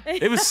 Oh,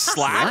 It was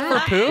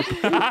Slack for poop.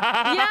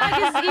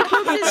 Yeah, because he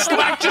pooped his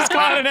Slack just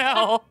got an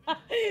L.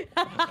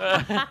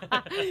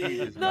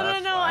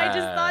 No. I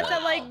just thought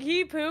that like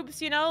he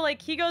poops,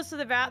 like he goes to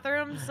the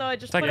bathroom, so I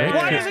just It's like put it. great.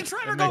 Why Yeah. doesn't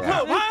Trevor go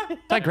poop, huh?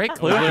 It's a great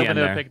clue I'm at the gonna end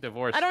there. pick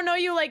divorce. I don't know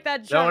you like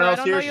that, No one Trevor. I else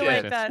don't know hears you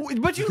shit. like that.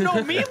 But you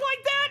know me like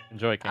that?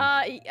 Enjoy, King.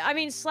 I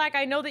mean, Slack.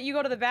 I know that you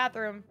go to the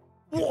bathroom.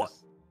 What?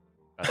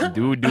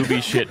 Do be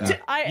shitting.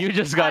 You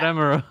just got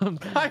Emerald. Well,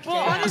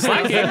 honestly,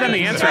 Slack gave them the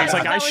Slack answer. He's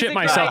like, that I was shit the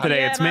myself guy.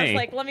 today, Yeah, it's and I was me.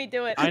 like, let me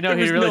do it. I know There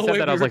he was really no said way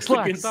that. I we was were like,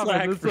 Slack, clicking stop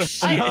Slack it. for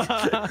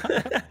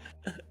shit.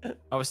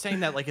 I was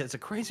saying that like it's a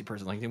crazy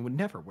person, like it would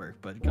never work.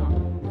 But go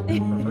on.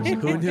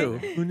 Who knew?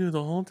 Who knew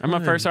the whole time? I'm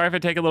up first. Sorry if I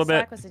take a little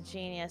bit. Slack was a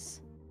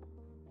genius.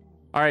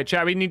 All right,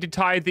 chat. We need to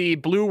tie the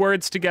blue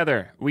words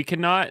together. We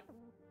cannot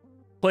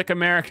click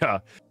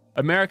America.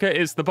 America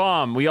is the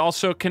bomb. We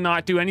also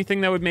cannot do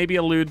anything that would maybe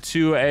allude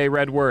to a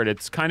red word.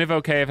 It's kind of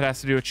okay if it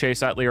has to do with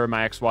Chase Utley or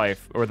my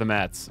ex-wife or the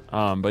Mets.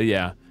 But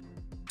yeah.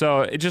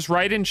 So just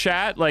write in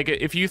chat, like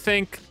if you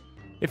think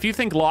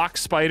lock,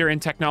 spider,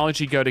 and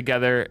technology go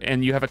together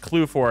and you have a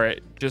clue for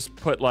it, just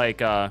put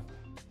put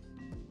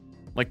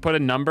a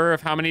number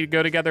of how many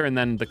go together and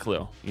then the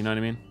clue. You know what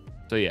I mean?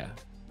 So yeah.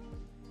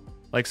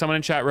 Like someone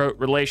in chat wrote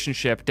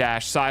relationship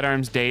dash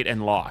sidearms date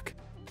and lock.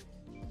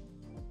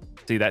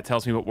 See, that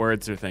tells me what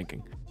words they're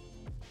thinking.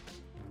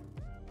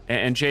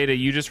 And Jada,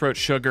 you just wrote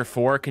sugar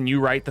 4. Can you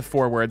write the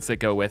 4 words that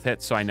go with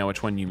it so I know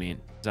which one you mean?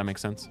 Does that make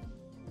sense?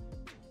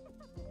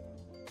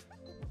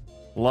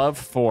 Love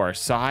 4.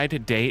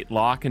 Side, date,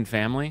 lock, and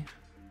family.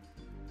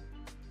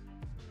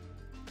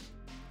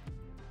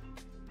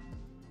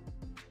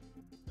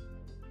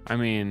 I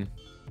mean,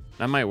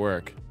 that might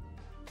work.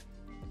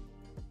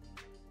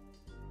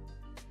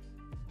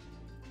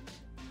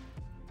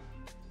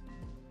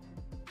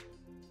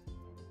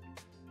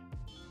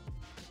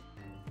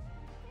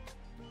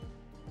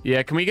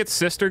 Yeah, can we get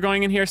sister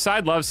going in here?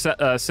 Side loves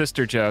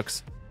sister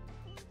jokes.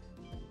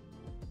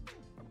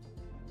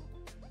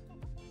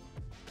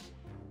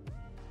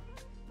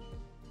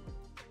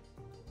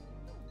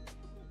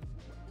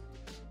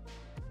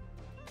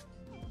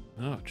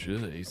 Oh,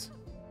 jeez.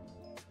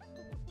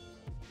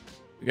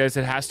 You guys,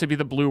 it has to be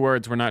the blue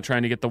words. We're not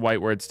trying to get the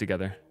white words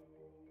together.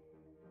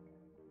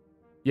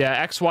 Yeah,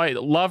 ex-wife.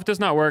 Love does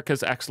not work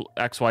because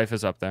ex-wife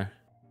is up there.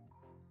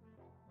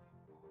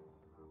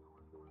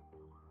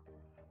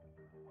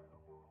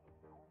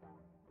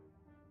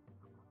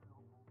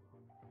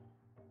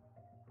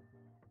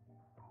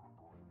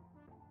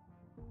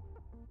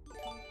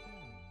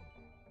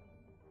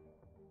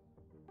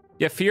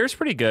 Yeah, fear's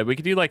pretty good. We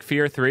could do like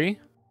fear 3.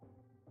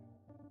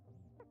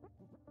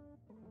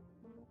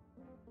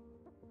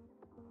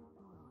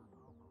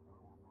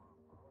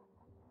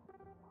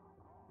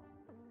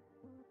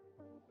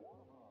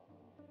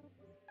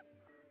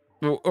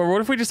 Or what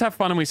if we just have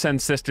fun and we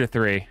send sister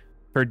 3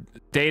 for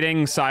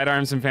dating,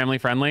 sidearms, and family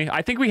friendly?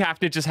 I think we have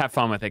to just have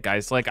fun with it,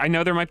 guys. Like, I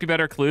know there might be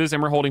better clues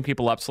and we're holding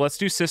people up. So let's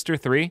do sister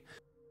 3.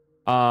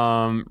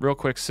 Real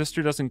quick,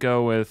 sister doesn't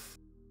go with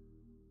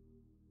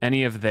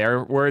any of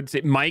their words.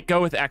 It might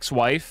go with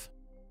ex-wife.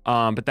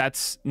 but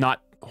that's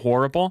not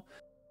horrible.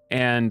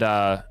 And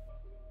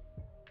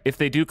if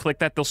they do click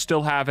that, they'll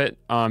still have it.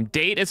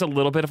 Date is a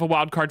little bit of a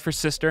wild card for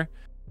sister.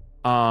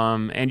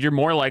 And you're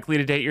more likely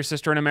to date your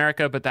sister in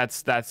America, but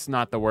that's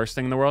not the worst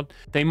thing in the world.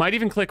 They might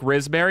even click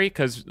Rizberry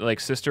because like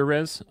sister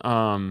Riz.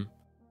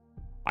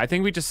 I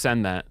think we just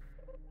send that.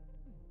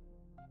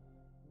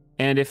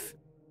 And if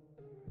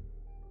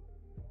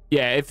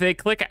they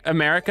click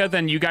America,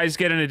 then you guys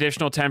get an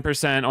additional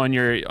 10% on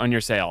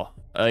your sale.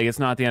 Like it's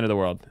not the end of the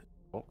world.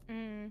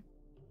 You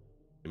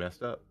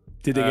messed up.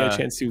 Did they get a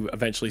chance to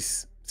eventually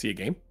see a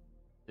game?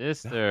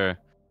 Sister.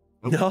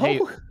 No. Hey,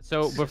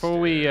 so before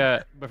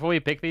we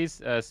pick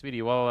these,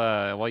 Speedy,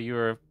 while you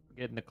were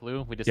getting the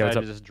clue, we decided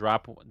to just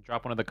drop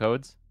one of the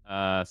codes.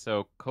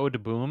 So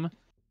code boom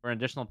for an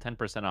additional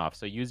 10% off.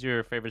 So use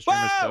your favorite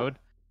streamer's code,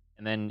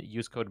 and then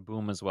use code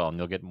boom as well, and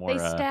you'll get more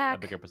a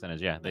bigger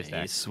percentage. Yeah, they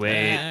stack.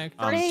 Sweet.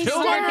 200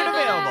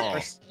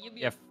 available.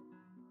 Yeah.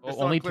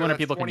 Only 200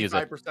 people can use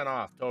it. 25%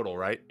 off total,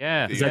 right?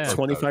 Yeah. Is that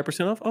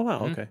 25% off? Oh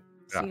wow. Okay.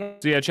 Yeah.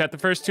 So yeah, chat, the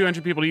first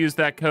 200 people to use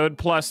that code,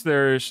 plus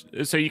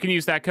so you can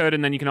use that code,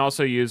 and then you can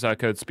also use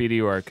code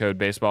Speedy or code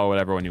Baseball,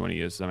 whatever one you want to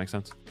use. Does that make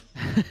sense?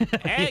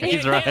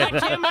 He's right.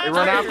 They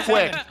run out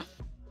quick.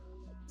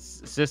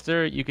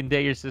 Sister, you can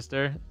date your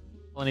sister.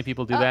 Plenty of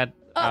people do that.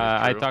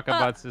 I talk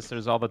about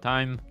sisters all the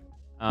time.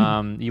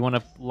 You want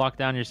to lock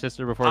down your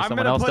sister before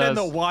someone else does?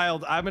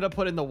 I'm gonna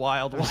put in the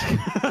wild one.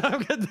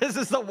 This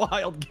is the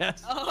wild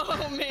guess.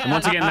 Oh man. And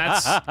once again,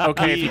 that's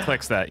okay if he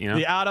clicks that, you know?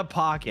 The out of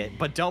pocket,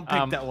 but don't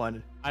pick that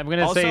one. I'm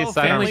gonna Also, say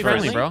family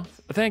friendly, first. bro.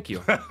 Thank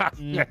you.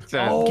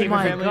 Oh Keep it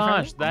my family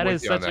gosh, that I'm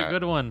is with you on such a that.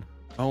 good one.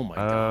 Oh my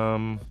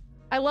god.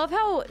 I love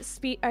how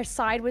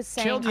Side was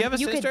saying Chill, do you have a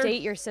could sister?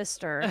 date your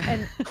sister,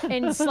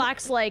 and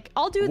Slack's like,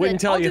 I'll do Wouldn't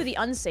tell you. the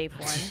unsafe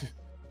one.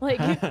 Like,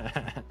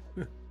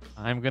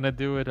 I'm gonna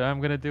do it. I'm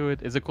gonna do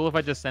it. Is it cool if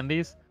I just send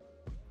these?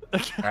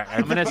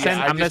 I'm gonna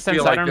send. I'm gonna send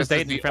like Sidearms this is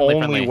date the and friendly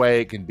only friendly.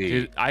 way it can be.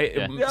 Dude,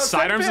 Yeah.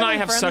 Sidearms and I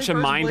have such a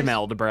friendly mind please.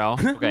 meld, bro.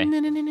 Okay.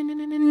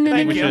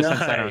 Thank We should you. have sent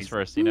Sidearms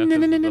first, you know,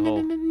 'cause of the whole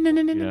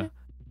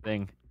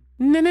thing. Okay.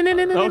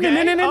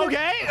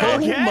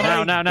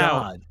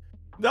 Now.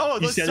 No,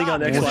 He's let's sending stop.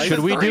 on ex-wife? Should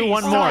we do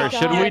one more?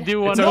 Stop. Should we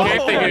do one It's more? okay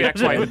if they do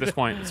ex-wife at this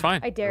point. It's fine.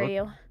 I dare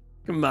you.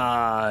 Come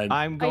on.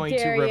 I'm going to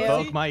dare you.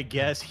 revoke my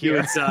guess Do here.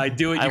 it, Side.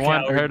 Do it. I You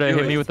want coward. her to Do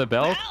hit it. me with a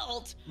belt.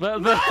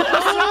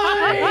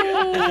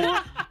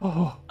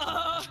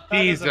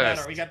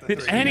 Jesus.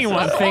 Did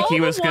anyone think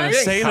he was going to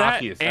Getting say that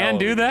cocky as hell and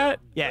do over that?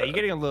 Yeah, you're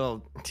getting a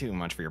little too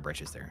much for your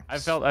britches there. I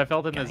felt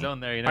in the zone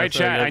there. You know. All right, so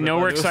chat. I know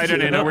we're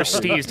excited. I know we're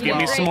steezed. Give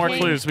me some more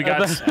clues. We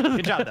got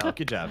Good job, though.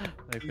 Good job.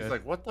 He's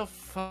like, what the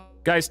fuck?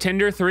 guys.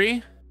 Tinder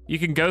 3. You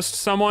can ghost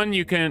someone.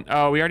 You can.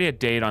 Oh, we already had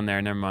date on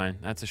there. Never mind.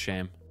 That's a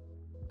shame.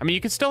 I mean,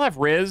 you could still have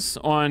Riz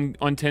on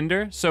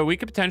Tinder, so we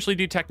could potentially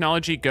do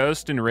technology,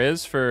 ghost, and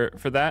Riz for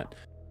that.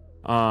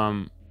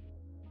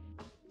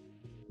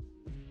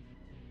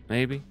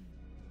 Maybe.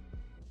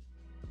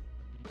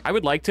 I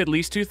would like to at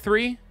least do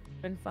 3.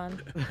 Been fun.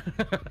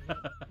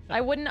 I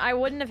wouldn't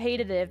have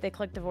hated it if they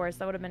clicked divorce.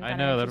 That would have been I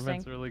kind of know that would have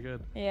interesting. been really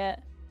good. Yeah.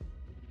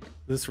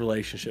 This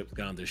relationship's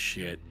gone to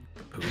shit.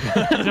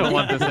 I don't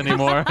want this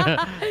anymore.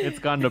 It's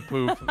gone to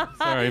poop.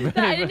 Sorry. No,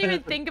 I didn't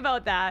even think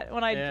about that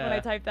when I Yeah.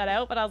 typed that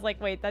out, but I was like,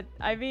 wait,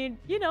 I mean,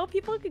 you know,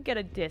 people could get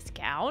a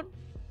discount.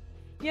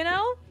 You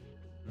know?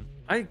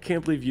 I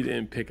can't believe you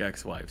didn't pick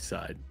ex-wife's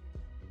side.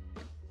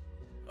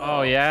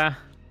 Oh yeah.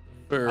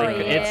 For, Oh,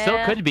 It still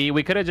yeah. could be.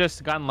 We could have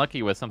just gotten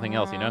lucky with something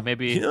else. You know,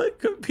 maybe. you know, it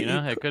could be. You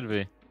know, it could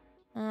be.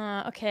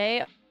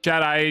 Okay.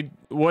 Chad,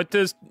 what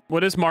does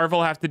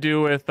Marvel have to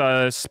do with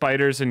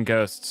spiders and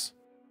ghosts?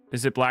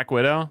 Is it Black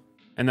Widow?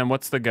 And then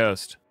what's the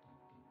ghost?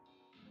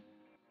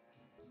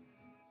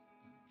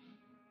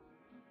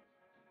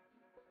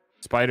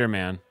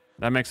 Spider-Man.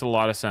 That makes a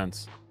lot of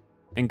sense.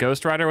 And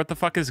Ghost Rider? What the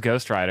fuck is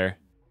Ghost Rider?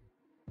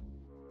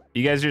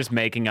 You guys are just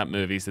making up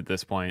movies at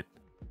this point.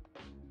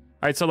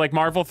 All right, so like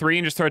Marvel 3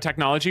 and just throw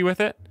technology with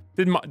it?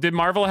 Did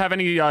Marvel have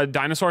any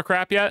dinosaur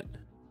crap yet?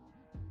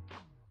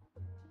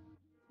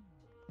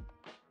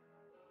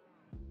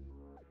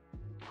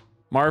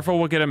 Marvel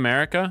will get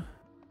America.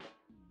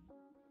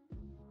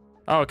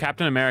 Oh,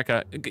 Captain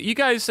America. You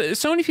guys,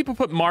 so many people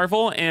put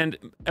Marvel and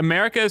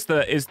America is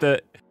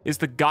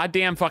the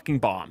goddamn fucking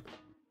bomb.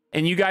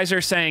 And you guys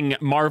are saying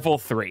Marvel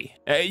 3.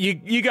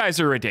 You guys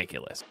are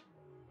ridiculous.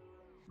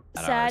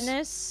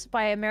 Sadness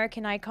by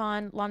American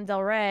icon Lana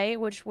Del Rey,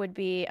 which would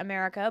be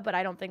America, but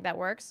I don't think that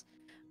works.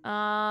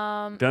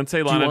 Don't say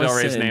you Lana wanna Del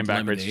Rey's send name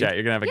backwards, Lemonade? chat.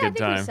 You're gonna have a Yeah, I good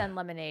think we time. send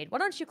Lemonade. Why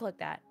don't you click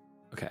that?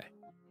 Okay.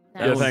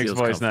 No. Yeah, one thanks, feels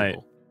boys night.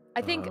 comfortable.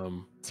 I think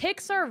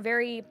ticks are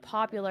very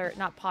popular.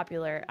 Not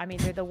popular. I mean,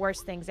 they're the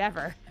worst things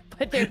ever,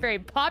 but they're very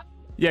pop.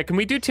 Yeah, can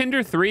we do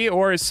Tinder 3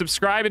 or is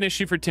subscribe an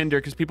issue for Tinder?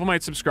 Because people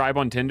might subscribe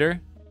on Tinder.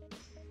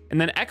 And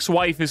then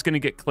ex-wife is going to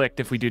get clicked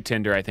if we do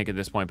Tinder, I think, at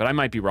this point. But I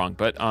might be wrong.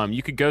 But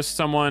you could ghost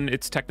someone.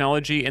 It's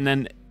technology. And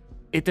then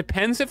it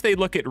depends if they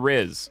look at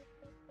Riz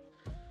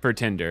for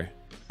Tinder,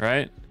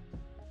 right?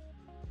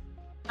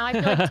 I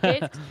feel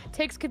like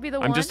ticks could be the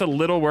one. I'm just a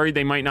little worried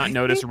they might not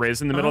notice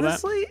Riz in the middle of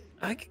that. Honestly,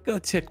 I could go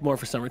tick more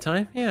for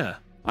summertime. Yeah.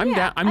 I'm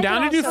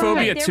down to do also-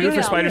 phobia there too we for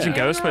go. spiders and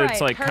ghosts, but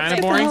it's like kind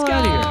of boring. Let's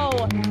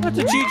go. That's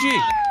a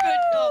GG.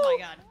 Oh my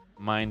god.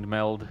 Mind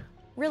meld.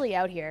 Really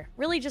out here.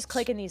 Really just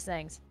clicking these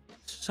things.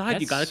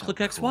 Side, you gotta click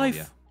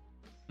ex-wife.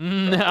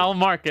 I'll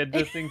mark it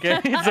just in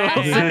case. Wait.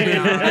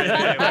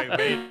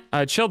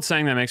 Chilled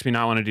saying that makes me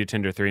not want to do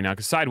Tinder 3 now,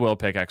 because Side will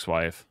pick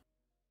ex-wife.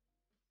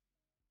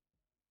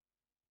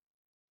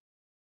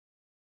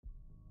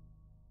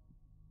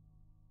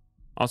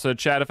 Also,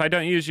 Chad, if I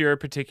don't use your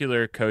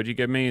particular code you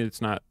give me,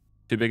 it's not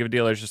too big of a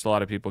deal. There's just a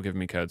lot of people giving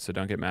me codes, so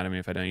don't get mad at me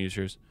if I don't use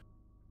yours.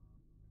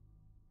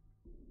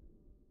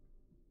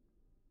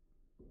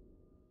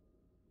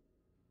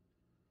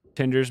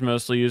 Tinder's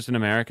mostly used in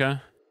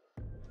America.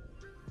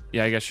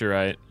 Yeah, I guess you're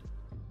right.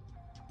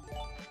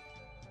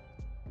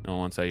 No one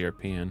wants that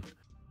European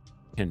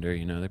Tinder,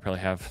 you know. They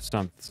probably have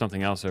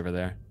something else over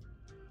there.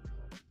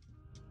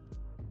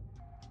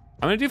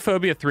 I'm gonna do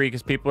Phobia 3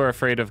 because people are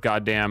afraid of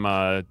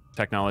goddamn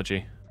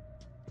technology.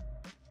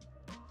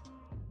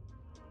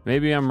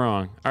 Maybe I'm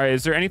wrong. All right,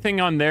 is there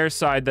anything on their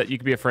side that you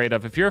could be afraid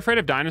of? If you're afraid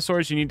of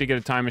dinosaurs, you need to get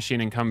a time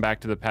machine and come back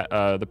to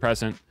the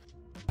present.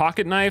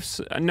 Pocket knives?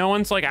 No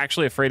one's like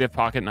actually afraid of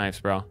pocket knives,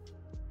 bro.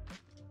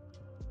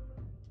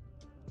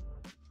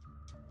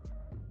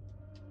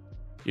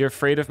 You're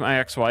afraid of my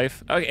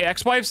ex-wife? Okay,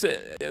 ex-wives,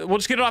 we'll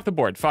just get it off the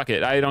board. Fuck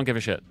it, I don't give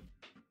a shit.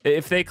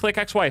 If they click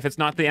ex-wife, it's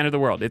not the end of the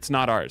world. It's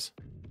not ours.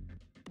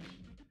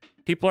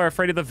 People are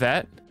afraid of the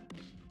vet?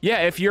 Yeah,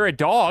 if you're a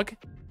dog.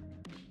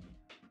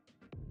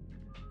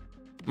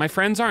 My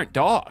friends aren't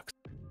dogs.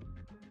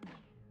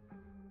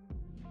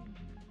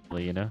 Well,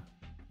 you know.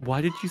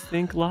 Why did you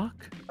think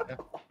lock?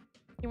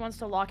 He wants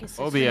to lock his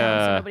sister Phobia.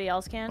 down so nobody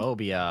else can.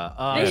 Phobia.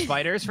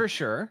 Spiders for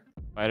sure.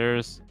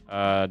 Spiders.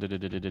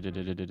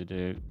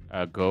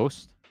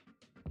 Ghost.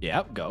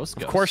 Yep, ghost.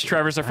 Of course,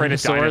 Trevor's afraid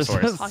of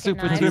dinosaurs.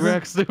 Super knives.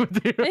 T-Rex. Super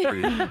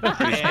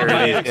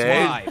T-Rex.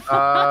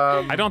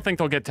 I don't think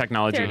they'll get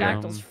technology here.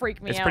 Pterodactyls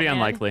freak me It's out, pretty man.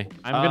 unlikely.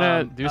 I'm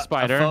gonna do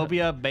spider. A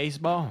phobia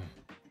baseball.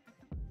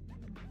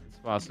 It's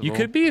possible. You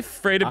could be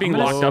afraid of being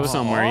locked up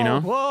somewhere, you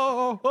know?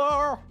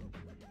 Whoa.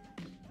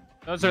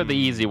 Those are the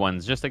easy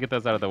ones, just to get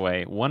those out of the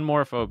way. One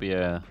more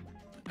phobia.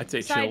 I'd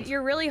say Side, chilled.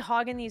 you're really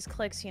hogging these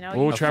clicks, you know?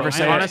 Oh, You Trevor focus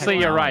said on Honestly,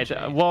 you're right.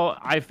 technology. Well,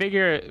 I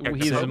figure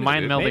he's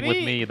mind melding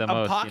with me the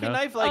most. A pocket You know?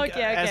 knife, like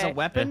Okay, as a okay.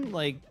 weapon,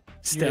 like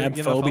Stab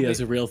you have a phobia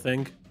is a real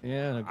thing.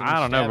 Yeah. I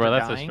don't know, bro.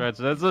 That's a stretch.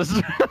 That's a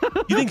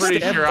You think Pretty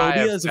stab sure I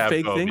phobia have is a stab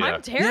fake thing? phobia.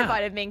 I'm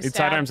terrified of being It's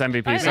stabbed. Sidearms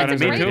MVP. That's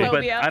Sidearms a me great too, but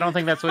phobia. I don't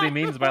think that's what he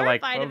means by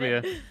like Horrified of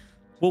it. phobia.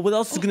 Well, what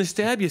else is gonna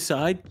stab you,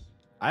 Side?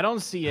 I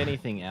don't see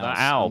anything else.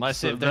 Alps.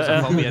 Unless if there's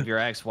a phobia of your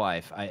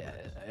ex-wife. I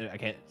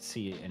can't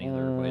see any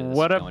other way. This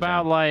What is going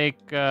about down.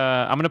 like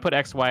I'm gonna put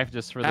ex-wife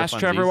just for the Ask funsies.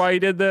 Trevor why he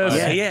did this.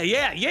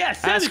 Yeah.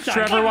 Send Ask it, Side.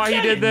 Trevor why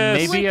he did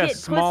this. Maybe a Flick it,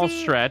 small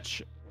pussy.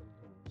 stretch.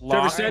 Trevor,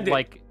 Locked, send it.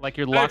 like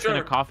you're locked in a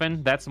Trevor.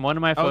 coffin. That's one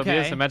of my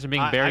phobias. Okay. Imagine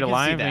being I buried can see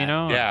alive. that. You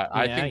know? Yeah,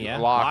 I Yeah, think yeah.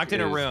 locked Locked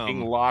in a is- room.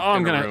 Being locked Oh, I'm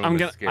in gonna- a room I'm is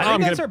gonna- scary. I think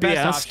I'm that's gonna our best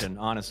BS. option,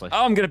 honestly.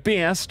 Oh, I'm gonna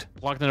BS.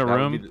 Locked in a That would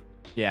room. be the-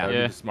 Yeah. that would be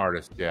Yeah. the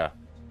smartest. Yeah.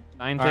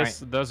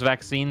 Scientists, those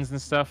vaccines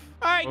and stuff.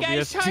 All right,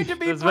 guys, Phobias. time to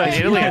be Those brave.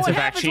 vaccines. You know Aliens what a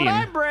happens when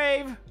vaccine. I'm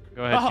brave.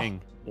 Go ahead, Oh.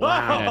 King.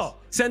 Wow.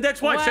 Send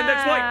ex-wife. Send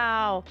ex-wife.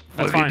 Wow.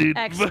 That's fine.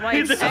 Ex-wife.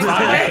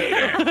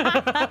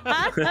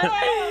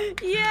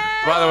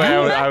 Yeah. By the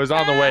way, I was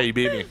on the way. You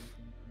beat me.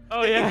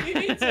 Oh yeah.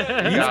 You've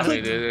Got me,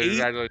 clicked dude. 8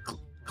 Congratulations.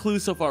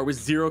 clues so far with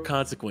 0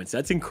 consequence.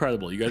 That's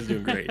incredible. You guys are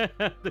doing great.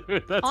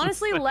 Dude, that's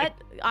Honestly, insane.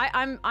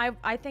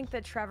 I think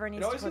that Trevor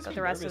needs to always click makes up me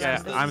the rest of nervous. Yeah,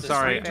 them. This I'm is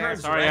sorry. straight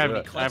terms, Sorry,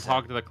 right? I've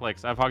hogged the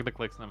clicks. I've hogged the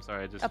clicks, and I'm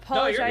sorry. I just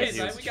Apologize.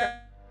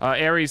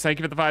 Aries, thank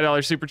you for the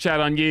 $5 super chat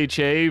on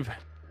YouTube.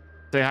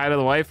 Say hi to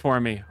the wife for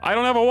me. I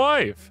don't have a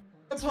wife.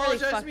 It's really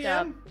fucked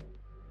up.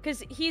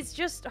 Because he's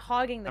just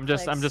hogging the I'm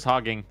clicks. just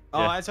hogging.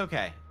 Oh, Yeah. that's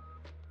okay.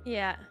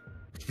 Yeah.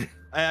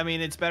 I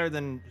mean, it's better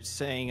than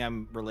saying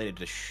I'm related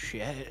to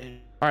shit.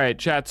 All right,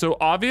 chat. So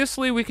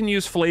obviously we can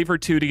use flavor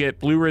 2 to get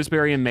blue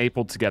raspberry and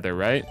maple together,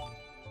 right?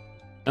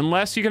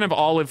 Unless you can have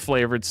olive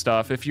flavored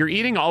stuff. If you're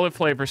eating olive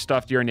flavor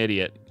stuff, you're an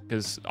idiot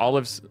because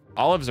olives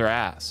are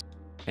ass.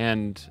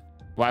 And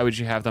why would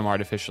you have them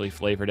artificially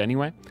flavored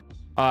anyway?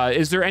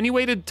 Is there any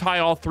way to tie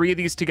all 3 of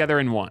these together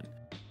in one?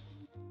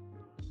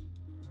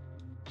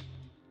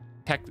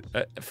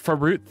 For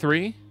root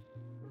 3?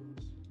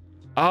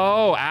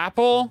 Oh,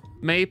 apple,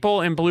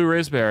 maple, and blue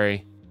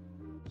raspberry.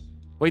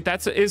 Wait,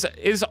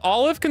 is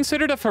olive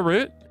considered a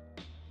fruit?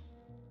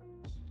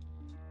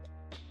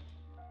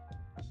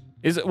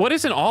 What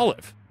is an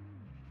olive?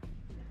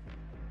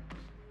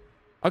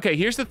 Okay,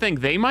 here's the thing.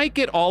 They might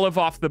get olive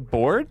off the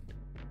board,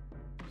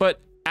 but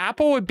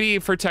apple would be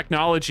for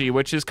technology,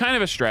 which is kind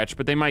of a stretch,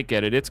 but they might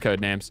get it. It's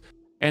Codenames.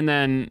 And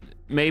then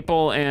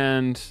maple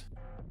and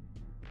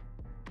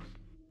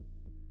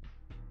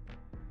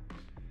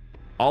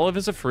olive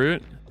is a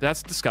fruit?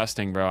 That's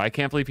disgusting, bro. I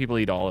can't believe people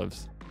eat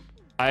olives.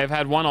 I have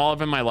had one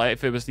olive in my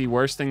life. It was the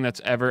worst thing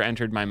that's ever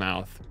entered my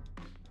mouth.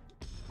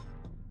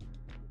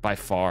 By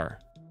far.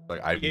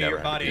 Like I've Yeah, never your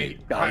had to body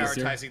pee.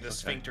 prioritizing the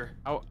sphincter.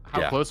 How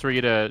Yeah. close were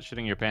you to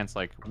shitting your pants?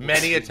 Like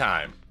Many a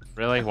time.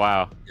 really?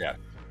 Wow. Yeah.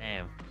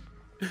 Damn.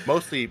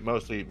 Mostly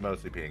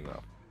peeing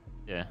though.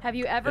 Yeah. Have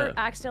you ever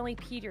accidentally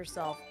peed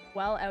yourself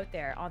well out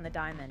there on the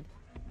diamond?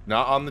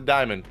 Not on the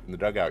diamond, in the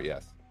dugout,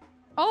 yes.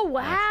 Oh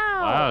wow!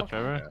 Wow,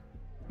 Trevor.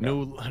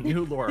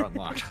 New lore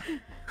unlocked.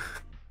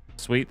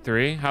 Sweet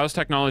 3. How's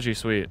technology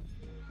sweet?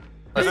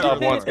 I saw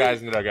once guys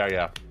in the dugout,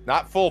 yeah.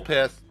 Not full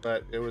piss,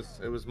 but it was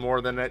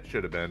more than it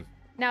should have been.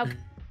 Now,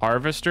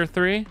 Harvester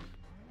 3?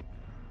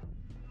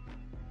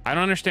 I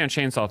don't understand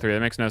Chainsaw 3. That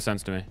makes no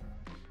sense to me.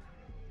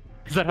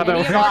 Is that how that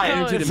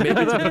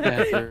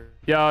works?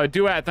 Yo,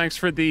 Duet, thanks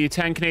for the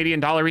 10 Canadian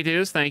dollar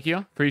reduce. Thank you.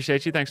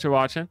 Appreciate you. Thanks for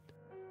watching.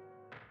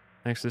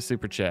 Thanks for the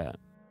super chat.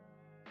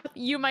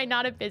 you might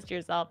not have pissed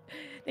yourself.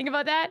 Think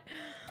about that.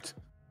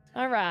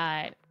 All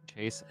right.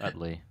 Chase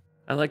Utley.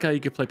 I like how you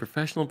could play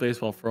professional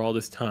baseball for all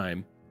this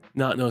time,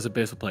 not know as a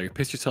baseball player.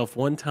 Piss yourself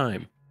one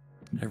time.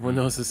 Everyone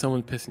knows there's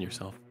someone pissing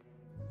yourself.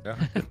 Yeah.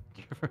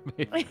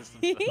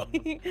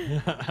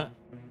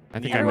 I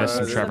think I missed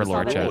some Trevor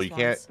Lore chat.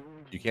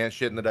 You can't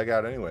shit in the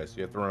dugout anyway, so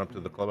you have to run up to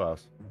the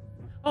clubhouse.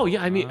 Oh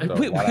yeah, I mean, So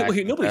wait, that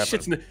nobody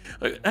happens. shits in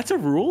the. That's a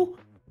rule.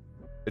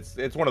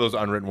 It's one of those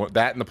unwritten ones.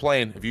 That and the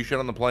plane. If you shit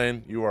on the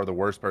plane, you are the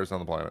worst person on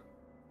the planet.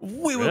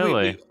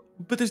 Wait.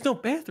 But there's no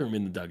bathroom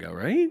in the dugout,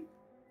 right?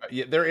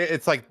 Yeah,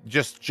 it's like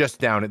just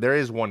down it. There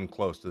is one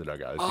close to the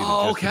dugout. It's either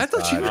Oh, just okay. I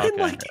thought you inside- meant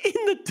like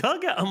in the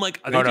dugout. I'm like,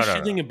 are they just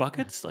shitting in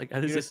buckets? Like, how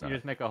You does just, this? you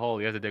just make a hole.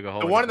 You have to dig a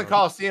hole. The one in the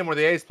Coliseum where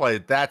the A's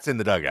played, that's in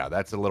the dugout.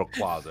 That's a little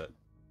closet.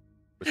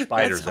 With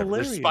spiders. There's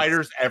hilarious.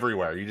 spiders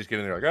everywhere. You just get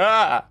in there like,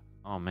 ah!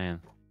 Oh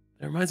man.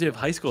 It reminds me of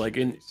high school. Like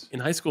in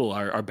high school,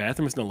 our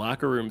bathrooms in the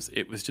locker rooms,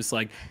 it was just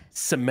like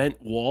cement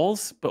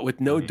walls, but with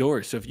no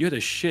doors. So if you had a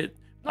shit,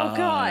 Oh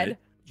God.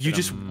 you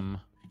just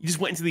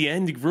went into the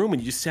end room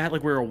and you just sat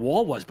like where a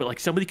wall was, but like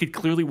somebody could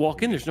clearly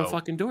walk in. There's no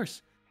fucking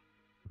doors.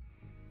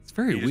 It's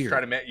very You weird.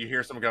 just try to you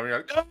hear someone coming, you're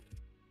like, oh!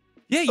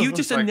 Yeah, you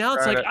just Like,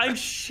 announce try like to- I'm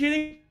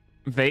shitting.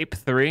 Vape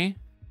 3.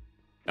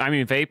 I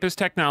mean, vape is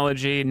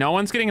technology. No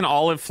one's getting an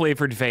olive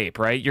flavored vape,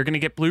 right? You're going to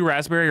get blue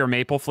raspberry or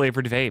maple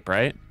flavored vape,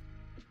 right?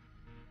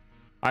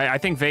 I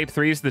think vape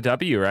 3 is the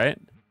W, right?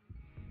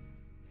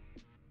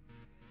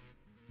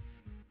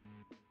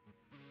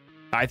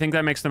 I think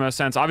that makes the most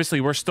sense.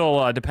 Obviously, we're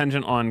still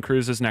dependent on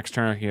Cruz's next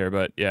turn here,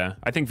 but yeah,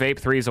 I think vape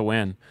 3 is a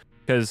win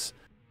because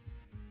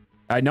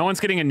no one's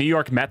getting a New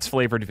York Mets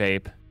flavored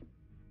vape.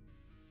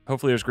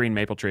 Hopefully, there's green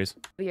maple trees.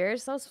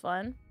 Beers. That was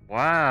fun.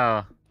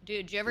 Wow.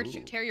 Dude, did you ever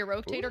tear your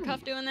rotator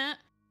cuff doing that?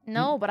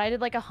 No, but I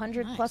did like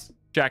 100 plus.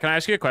 Jack, can I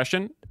ask you a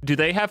question? Do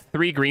they have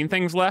 3 green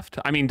things left?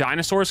 I mean,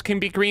 dinosaurs can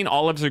be green,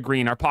 olives are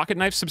green. Are Pocket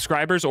Knife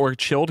subscribers or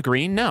chilled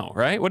green? No,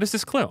 right? What is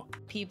this clue?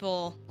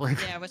 People,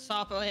 yeah, with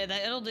softball,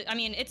 it'll do. I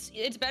mean,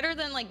 it's better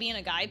than like being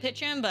a guy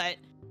pitching, but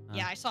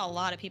yeah, I saw a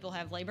lot of people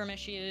have labrum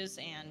issues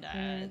and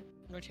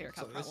rotator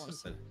cuff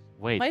problems.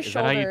 Wait, My is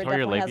that how shoulder you tore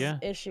your definitely labia?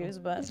 has issues,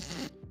 but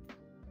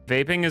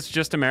Vaping is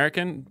just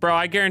American? Bro,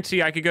 I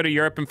guarantee I could go to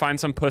Europe and find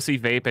some pussy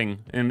vaping.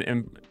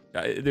 And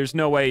there's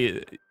no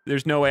way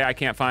I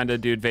can't find a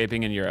dude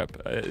vaping in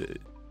Europe.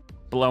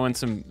 Blowing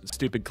some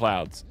stupid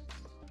clouds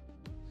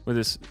with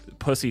his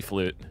pussy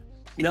flute.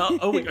 No,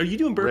 oh wait, are you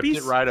doing burpees? Ripped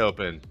it right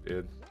open,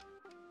 dude.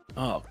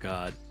 Oh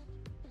God.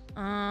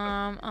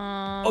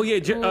 oh Oh yeah,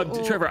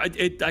 Trevor.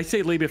 I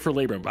say labia for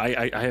labrum.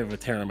 I have a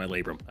tear on my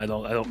labrum. I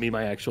don't mean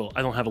my actual.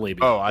 I don't have a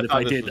labia. Oh, I But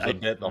thought this was a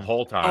bit the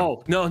whole time.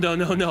 Oh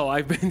no.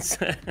 I've been.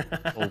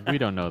 Well, we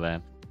don't know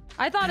that.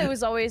 I thought it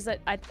was always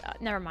that.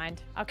 Never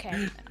mind.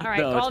 Okay. All right.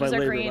 No, it's Olives my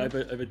are labrum. green. I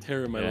have a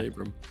tear in my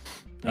labrum.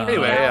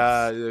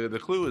 Anyway, the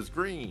clue is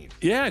green.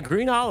 Yeah,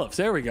 green olives.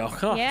 There we go.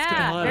 Oh,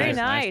 Yeah, very Nice,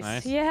 nice.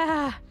 nice.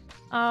 Yeah.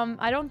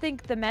 I don't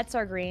think the Mets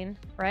are green,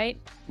 right?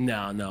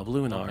 No,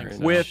 blue and Don't think orange.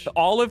 so. With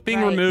olive being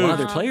Right. removed. Well,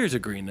 their players are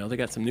green though. They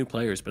got some new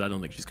players, but I don't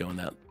think she's going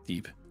that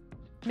deep.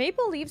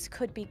 Maple leaves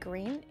could be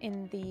green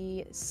in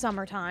the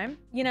summertime.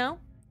 You know,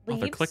 Oh,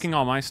 leaves. they're clicking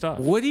all my stuff.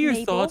 What are your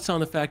Maple? thoughts on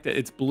the fact that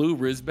it's blue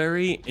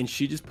raspberry and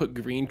she just put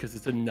green because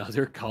it's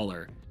another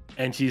color,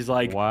 and she's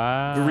like,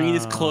 Wow. green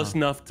is close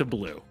enough to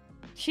blue.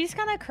 She's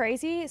kind of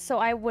crazy, so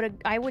I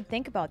would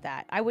think about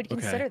that. I would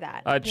consider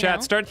that. you Chat,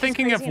 know? start She's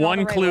thinking of crazy in all one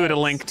the right clue to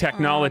ways. link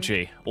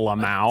technology.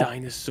 Lamau.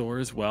 Dinosaur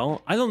as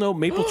well. I don't know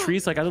maple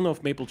trees. Like I don't know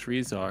if maple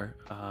trees are.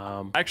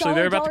 Actually,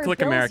 they're about to $1 click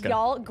bills, America.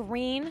 Y'all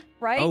green,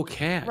 right? Oh,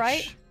 cash.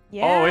 Right?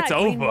 Yeah. it's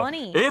green over.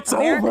 Money. It's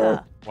America.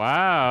 over.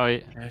 Wow.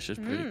 Cash is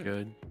pretty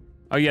good.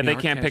 Oh yeah, they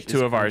our can't pick cash 2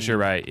 is of ours. green. You're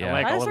right. I Yeah.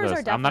 like all of Dinosaurs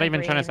those. are I'm not even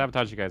definitely trying to green.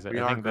 sabotage you guys. I We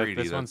think aren't that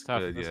greedy, this one's that's tough.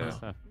 good, This yeah. one's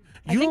tough.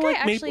 You don't think I like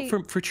actually-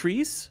 maple for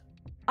trees?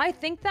 I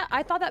think that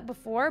I thought that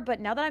before, but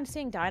now that I'm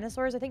seeing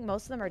dinosaurs, I think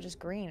most of them are just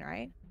green,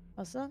 right?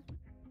 Most of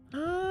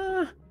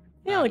them.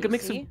 Yeah, like a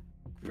mix See?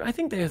 of. I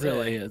think there's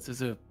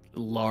a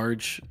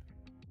large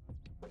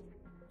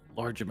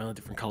amount of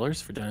different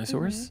colors for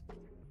dinosaurs.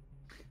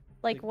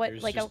 Like what?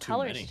 There's Like just a too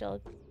color many.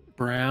 still.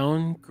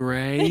 brown,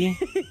 gray.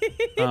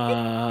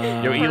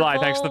 Yo, Eli,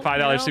 thanks for the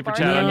 $5 super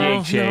chat on No,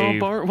 Yay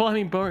Shave. well, I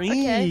mean, Barney.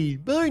 Okay.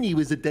 Barney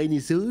was a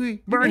dinosaur.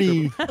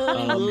 Barney, I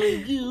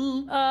love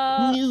you.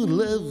 You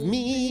love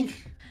me.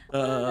 I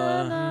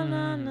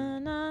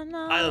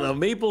don't know.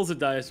 Maple's a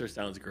dinosaur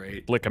sounds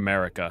great. Blick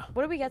America.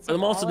 What do we get? But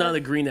I'm also not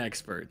Olive? a green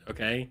expert,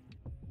 okay?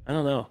 I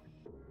don't know.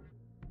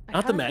 I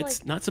Not the kinda feel Mets,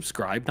 like not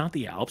Subscribe, not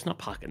the Alps, not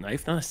Pocket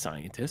Knife, not a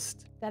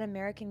scientist. that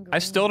American. I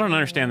still don't green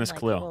understand and, this like,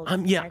 clue. little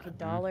Yeah. American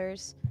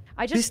dollars.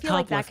 I This just feel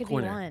like top that left could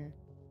corner. be one.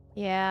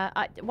 Yeah.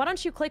 Why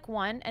don't you click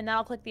one and then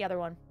I'll click the other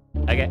one?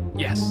 Okay.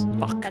 Yes.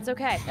 Fuck. That's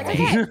okay. That's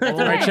okay. That's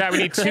All right, okay. chat. We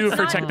need 2 It's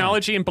for not-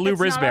 technology and blue It's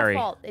not our raspberry.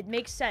 fault. It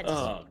makes sense.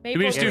 Oh. Do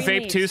we just do Maple green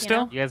vape leaves, too you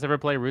still? know? You guys ever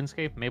play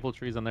RuneScape? Maple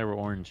trees on there were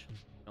orange.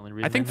 Only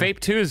reason I think know. vape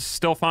 2 is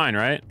still fine,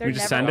 right? They're We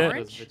just never send it.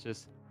 orange?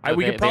 Bitches.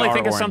 We could probably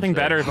think of something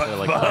better,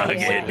 but fuck Oh,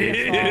 yeah.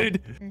 it,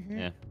 dude. Mhm.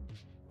 Yeah,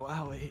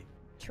 Wow, wait.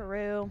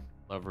 True.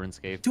 love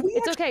RuneScape. Do we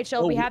It's actually- okay,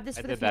 Chill. We Oh, have this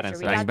I for the did that future. in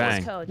We Bang got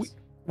Bang. those codes.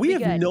 We Be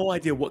have good. no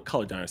idea what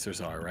color dinosaurs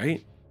are,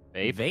 right?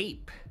 Vape. Vape.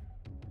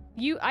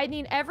 I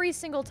mean, every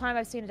single time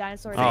I've seen a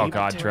dinosaur. Oh, vape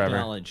God, Trevor.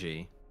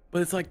 Technology.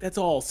 But it's like that's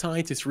all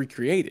scientists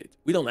recreated.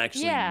 We don't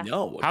actually Yeah.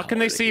 know. What How can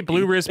color they see could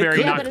blue be. raspberry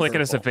They not could click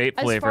it as a vape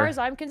As far flavor? as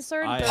I'm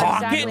concerned, I- they're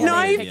Pocket exactly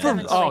knife like from-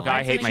 the oh, same. God,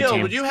 I hate my Chill,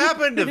 team. would you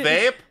happen to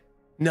vape?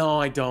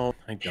 No, I don't.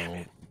 I don't.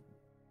 You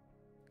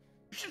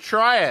should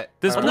try it.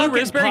 Does I'm blue not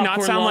getting raspberry not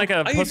popcorn sound long. like a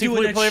I ain't pussy doing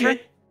flute that flavor?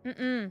 shit.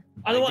 Mm-mm.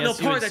 I don't want no guess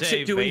you part would of that say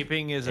shit doing.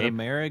 vaping is an Vape.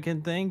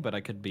 American thing, but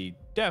I could be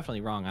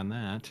definitely wrong on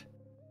that.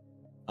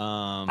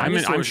 I'm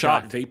Dinosaurs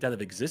shocked. got vaped out of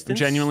I'm existence.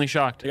 genuinely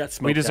shocked. They got We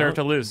smoked deserve out.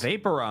 to lose.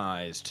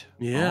 Vaporized.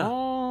 Yeah.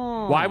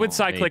 Oh. Why would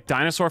Cy click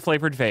dinosaur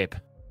flavored vape?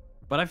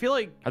 But I feel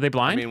like Are they I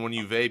blind? mean, when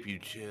you vape, you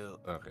chill.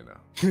 Okay,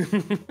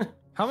 no.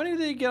 how many did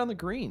they get on the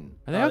green?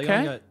 Are they only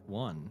okay? got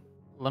one.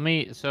 Let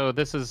me. So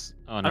this is.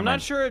 Oh, never I'm not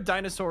mind. sure if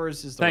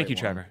dinosaurs is the Thank right you,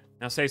 one, Trevor.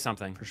 Now say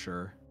something. for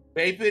sure.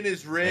 Vaping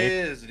is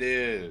Riz,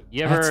 dude.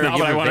 You ever? That's not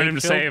you what I ever wanted vape, him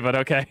to Chill? say, but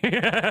okay.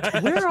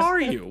 Where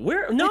are you?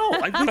 Where? No,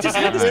 we just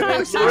had this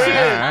Vaping is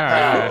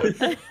conversation. Riz,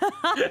 bro.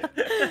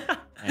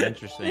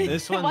 Interesting.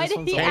 This one. Why this did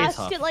one's he a little ask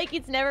tough. it like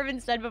it's never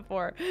been said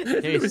before?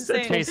 Chase,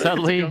 insane. Chase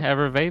Utley,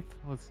 ever vape?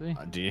 Let's see.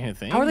 Do you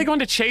think? How are they going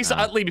to chase No.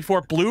 Utley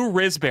before blue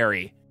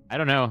raspberry? I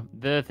don't know.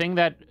 The thing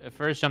that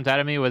first jumped out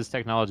at me was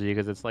technology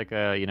because it's like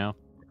a, you know,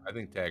 I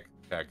think tech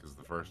is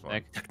the first one.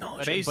 tech.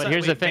 Technology. Based But on-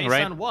 here's the wait, thing, based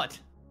right? On what?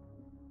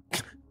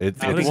 It's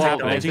I think Well,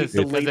 technology it's- is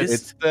the it's- it's-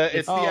 latest.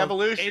 it's the Oh,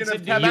 evolution it's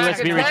of a tech.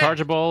 USB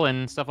rechargeable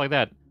and stuff like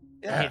that.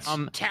 Yeah.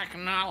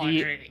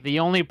 The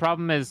only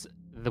problem is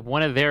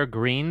one of their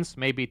greens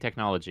may be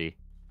technology.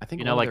 I think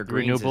You know, one like of their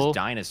greens renewable? is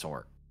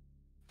dinosaur.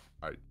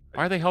 Why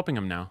are they helping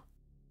him now?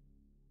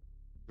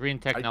 Green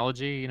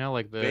technology, you know,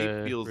 like the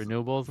Vape feels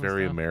renewables and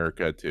Very stuff.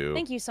 America too.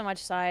 Thank you so much,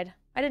 Side.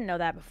 I didn't know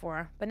that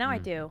before, but now I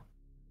do,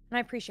 and I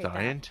appreciate that.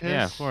 Scientists.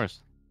 Yeah, of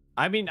course.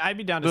 I mean, I'd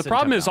be down to. The send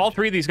problem is all technology.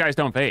 three of these guys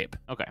don't vape.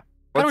 Okay.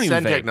 I don't Let's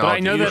even send vape, but I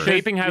know that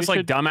technology vaping has You like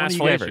should- one dumbass of you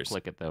guys should flavors.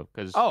 click it though,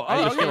 because Oh,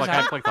 I just okay, feel like I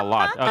sorry. clicked a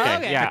lot. Okay,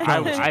 Okay.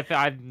 yeah,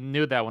 I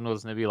knew that one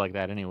was gonna be like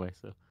that anyway.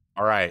 So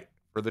All right,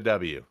 for the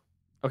W.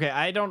 Okay,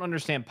 I don't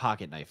understand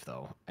pocket knife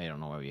though. I don't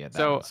know why we had that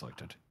So- one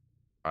selected.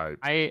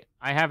 I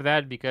have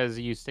that because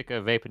you stick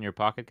a vape in your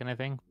pocket kind of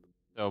thing.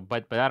 So,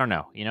 but I don't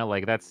know. You know,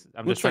 like that's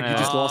I'm Looks just like trying you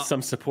to. just lost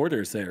some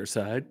supporters there,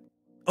 Side.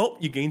 Oh,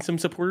 you gained some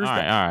supporters All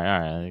right, back. all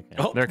right. Okay.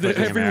 Oh, They're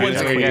clicking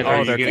everyone's America. clicking.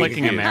 Oh, they're Are you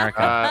clicking getting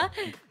America.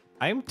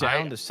 I'm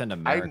down to send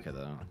America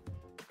though.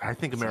 I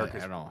think So,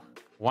 America's I don't know.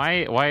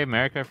 Why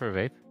America for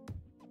vape?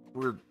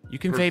 we're You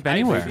can we're- vape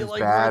anywhere. feel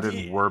like bad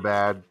we're- and we're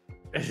bad.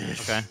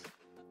 Okay.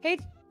 Hey,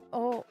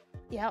 oh,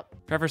 yep.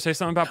 Trevor, say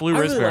something about blue I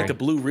really raspberry. like the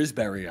blue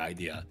raspberry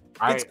idea.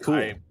 That's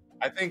cool.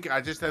 I think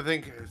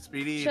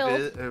Speedy Chill.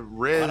 Riz.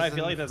 But I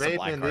feel like that's a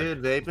black vaping,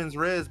 card. dude. Vaping's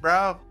Riz,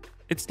 bro.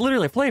 It's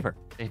literally a flavor.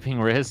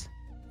 Vaping Riz.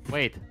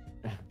 Wait.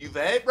 You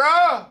vape,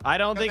 bro. I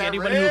don't think that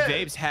anyone who Riz.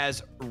 vapes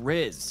has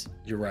Riz.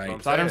 You're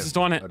right. Adams is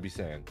doing it. I'd be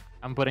saying.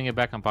 I'm putting it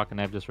back on pocket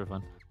knife just for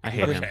fun. I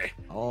hate him. Okay.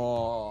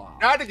 Oh.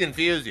 Not to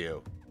confuse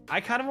you. I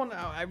kind of want.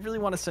 I really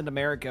want to send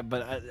America,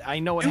 but I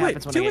know what Do it,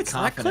 happens when do I get it,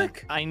 Slack, confident.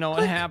 click. I know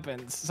Click. what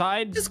happens.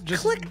 Side, Just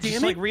click, damn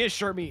just it. like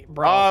reassure me,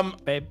 bro.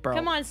 Babe, bro.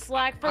 Come on,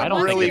 Slack. For I don't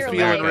once think in Really your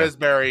feeling life,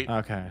 Rizberry.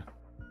 Okay.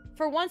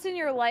 for once in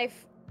your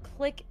life,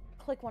 click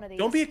one of these.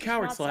 Don't be a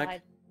coward, Not Slack.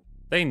 Side.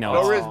 They know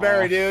No it.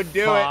 Rizberry, dude.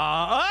 Do it.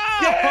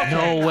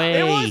 No way.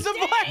 It was a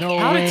black. No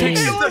How did it take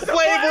way. so- It's the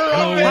flavor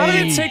No of it. How did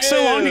it way. take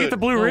so long to get the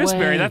blue No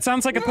raspberry? way. That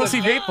sounds like a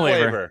pussy vape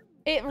flavor.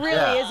 It really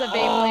Yeah. is a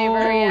vape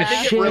flavor. Yeah. I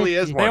think it really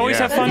is one. They always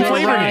yeah. have fun That's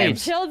flavor right.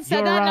 names. Chilled said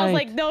You're that, and I was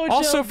right. like, no.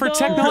 Also, Chilled, for no.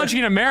 technology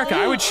in America,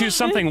 I would choose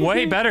something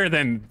way better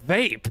than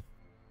vape.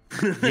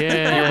 Yeah.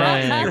 You're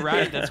right. You're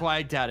right. That's why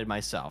I doubted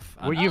myself.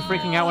 Were you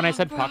freaking out when I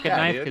said pocket Yeah,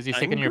 knife dude. because you I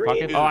stick it in your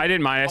agree. pocket? Oh, I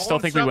didn't mind. I still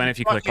think we win if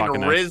you click pocket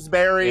knife.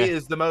 Rizberry Yeah.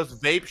 is the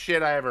most vape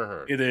shit I ever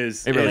heard. It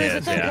is. It really Cruz, is,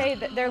 it's yeah.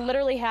 okay. They're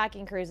literally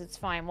hacking, Cruz. It's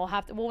fine. We'll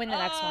win the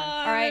next one.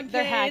 All right,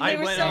 they're hacking. I They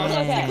were went so on-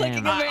 close to Okay.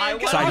 clicking I-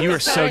 America. Side, you were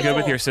so good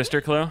with your sister,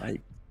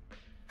 Chloe.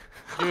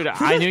 Dude,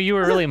 I knew you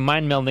were really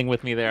mind melding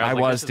with me there. I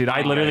like, was, this is dude. I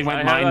fine. literally went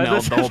I- mind I-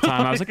 meld the whole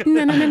time. I was like,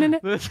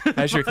 no.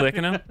 As you're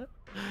clicking them.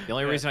 The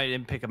only reason I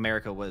didn't pick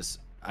America was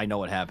I know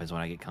what happens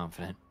when I get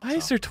confident. Why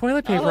is there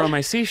toilet paper on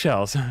my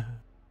seashells?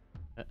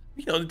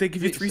 You know, they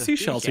give you 3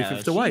 seashells if you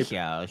have to wipe.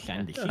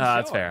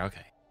 That's fair.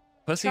 Okay.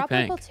 Pussy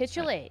Tropical pink.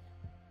 titulate.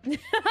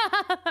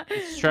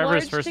 It's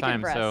Trevor's first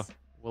time, so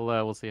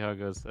we'll see how it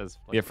goes. As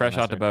Yeah, fresh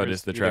out the boat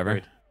is the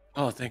Trevor.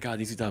 Oh, thank God.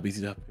 Easy dub,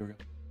 easy dub. Here we go.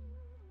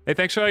 Hey,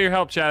 thanks for all your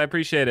help, Chad. I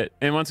appreciate it.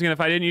 And once again, if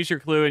I didn't use your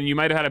clue, and you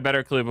might have had a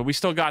better clue, but we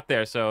still got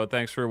there, so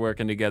thanks for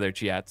working together,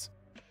 chats.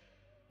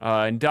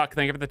 And Duck,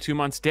 thank you for the 2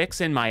 months.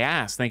 Dicks in my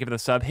ass, thank you for the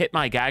sub. Hit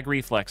my gag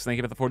reflex, thank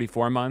you for the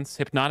 44 months.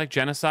 Hypnotic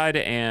Genocide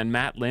and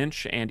Matt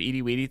Lynch and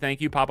Edie Weedy, thank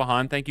you. Papa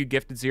Han, thank you.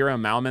 Gifted Zero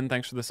and Malman,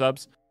 thanks for the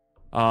subs.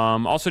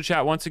 Also,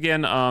 chat, once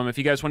again, if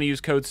you guys want to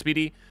use code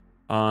SPEEDY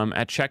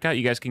at checkout,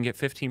 you guys can get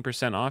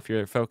 15% off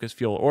your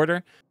FocusFuel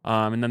order.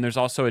 And then there's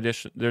also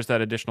there's that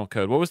additional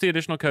code. What was the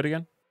additional code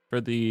again? For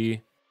the,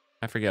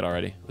 I forget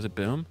already. Was it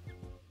Boom?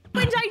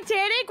 When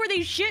Titanic, where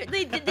they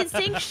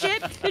sink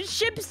ship, the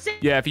ship sink.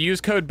 Yeah, if you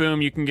use code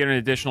BOOM, you can get an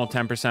additional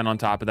 10% on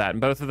top of that,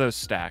 and both of those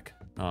stack.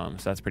 So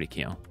that's pretty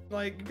key.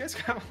 Like, you guys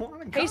got a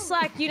lot of Hey,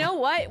 Slack, you know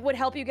what would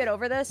help you get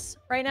over this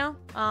right now?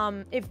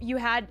 If you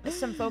had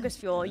some focus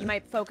fuel, you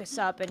might focus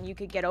up and you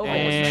could get over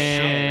this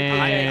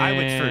right now. I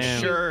would for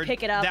sure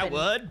pick it up. That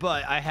would,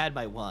 but I had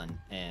my one,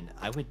 and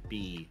I would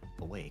be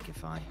awake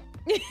if I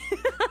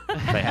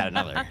had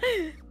another.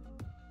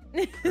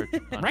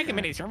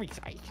 Recommended service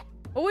site.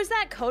 What was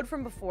that code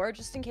from before,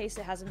 just in case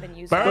it hasn't been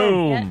used?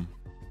 Boom.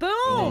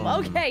 Boom.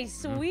 Okay,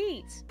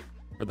 sweet.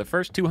 For the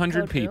first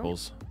 200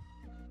 peoples.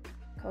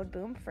 Code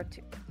BOOM for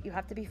you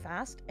have to be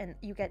fast, and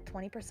you get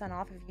 20%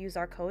 off if you use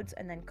our codes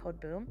and then code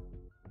BOOM.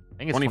 I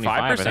think it's 25%.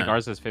 I think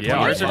ours is 15. Yeah,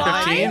 ours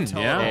are 15.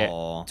 Yeah.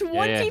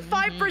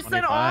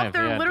 25% off.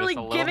 They're literally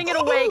giving it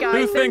away, guys.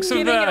 Who thinks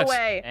of that? It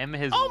away. Em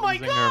is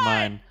losing her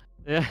mind.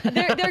 They're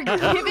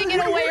giving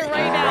it away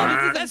right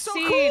now. This is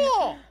insane.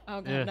 Oh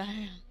god. Yeah.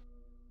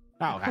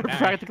 Oh, We're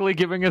practically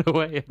giving it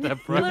away at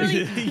that price.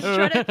 Literally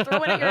trying to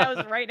throw it at your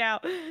house right now.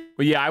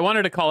 Well, yeah, I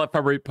wanted to call it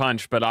Favorite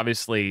Punch, but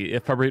obviously,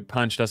 if Favorite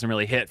Punch doesn't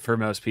really hit for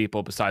most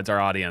people besides our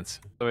audience.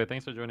 So,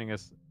 thanks for joining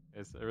us.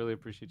 I really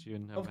appreciate you.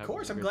 And Of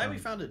course, I'm glad we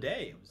found a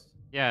day. It was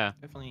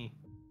definitely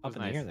up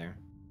in the air there.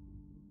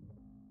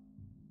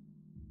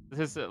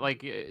 This is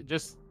like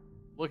just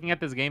looking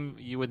at this game,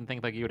 you wouldn't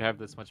think like you would have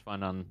this much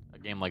fun on a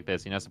game like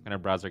this. You know, some kind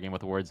of browser game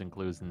with words and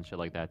clues and shit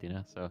like that. You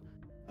know, so.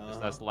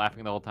 Just us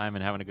laughing the whole time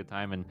and having a good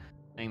time, and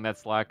saying that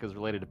Slack is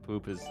related to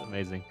poop is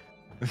amazing.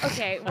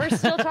 Okay, we're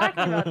still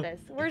talking about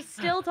this. We're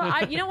still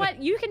talking. You know what?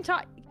 You can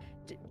talk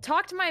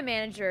to my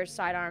manager,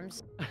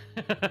 Sidearms.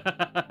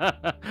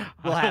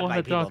 We'll have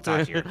my people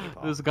talk to your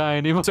people. This guy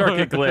anymore.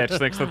 Circuit glitch.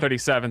 Thanks for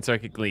 37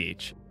 circuit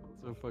glitch.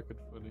 So fucking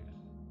funny.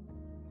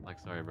 Like,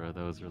 sorry, bro.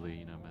 That was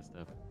really, messed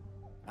up.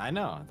 I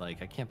know.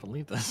 Like, I can't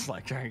believe this.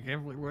 Like, I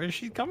can't believe where is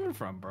she coming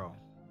from, bro?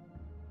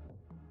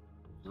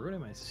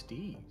 Ruining my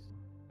steez.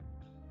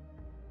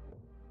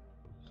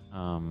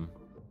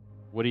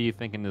 What are you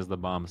thinking is the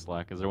bomb,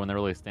 Slack? Is there one that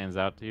really stands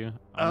out to you?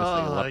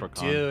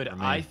 Leprechaun dude, for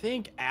me. I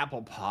think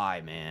apple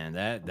pie, man.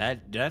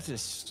 That's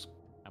just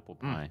apple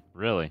pie.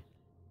 Really?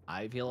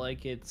 I feel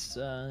like it's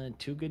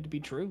too good to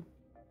be true.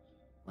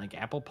 Like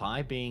apple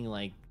pie being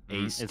like a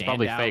standout, it's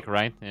probably fake,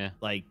 right? Yeah.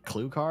 Like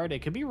clue card.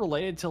 It could be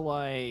related to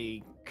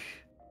like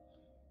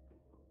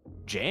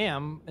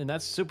jam, and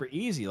that's super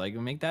easy. Like we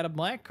make that a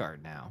black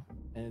card now,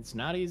 and it's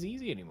not as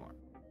easy anymore.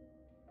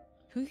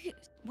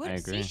 What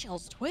is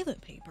seashells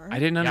toilet paper? I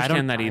didn't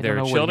understand that either.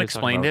 Chilled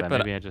explained it, but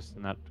maybe I just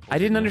not. I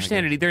didn't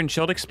understand it either, and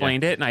Chilled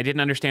explained it, and I didn't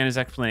understand his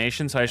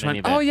explanation, so I just went,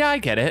 "Oh yeah, I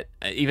get it,"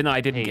 even though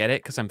I didn't get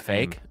it because I'm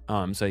fake.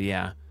 So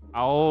yeah.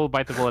 I'll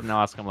bite the bullet and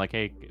I'll ask him like,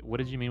 "Hey, what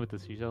did you mean with the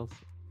seashells?"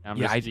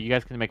 You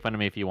guys can make fun of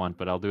me if you want,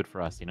 but I'll do it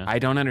for us. I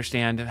don't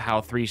understand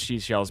how 3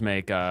 seashells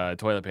make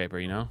toilet paper.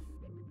 Yeah.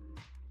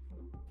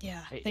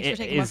 Thanks for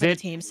taking one for the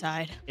team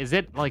side. Is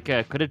it like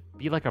could it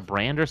be like a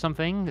brand or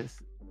something?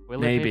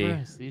 Maybe. I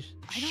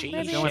don't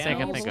know. There's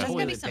gotta be some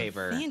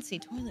fancy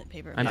toilet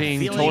paper. I'm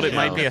being told it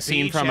might be a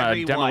scene from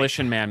a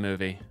Demolition Man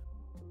movie.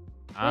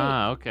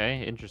 Ah,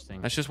 okay,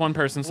 interesting. That's just one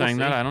person saying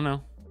that. I don't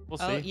know. We'll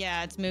see. Oh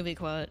yeah, it's movie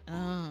quote.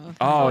 Oh. Okay.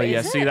 Oh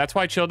yeah, see, that's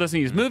why Chill doesn't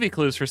use movie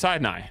clues for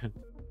Side Eye.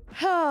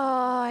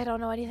 Oh, I don't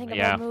know anything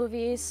about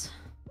movies.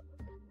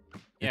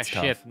 Yeah, It's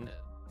shit. tough.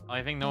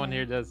 I think no one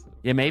here does.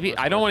 Yeah, maybe.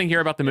 I don't want to hear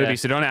about the movie,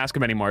 so don't ask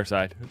him anymore,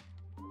 Side.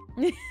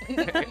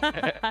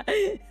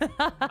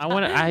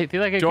 I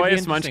feel like it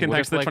Joyous could be Munchkin,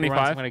 thanks for the 25.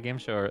 I'm going to game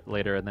show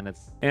later, and then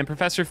it's. And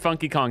Professor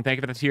Funky Kong, thank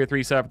you for the tier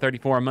 3 sub for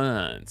 34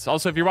 months.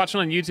 Also, if you're watching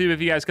on YouTube, if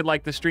you guys could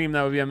like the stream,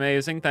 that would be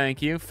amazing.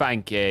 Thank you.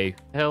 Thank you.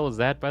 The hell is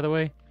that, by the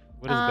way?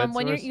 What is bed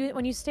sores?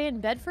 when you stay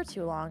in bed for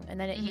too long, and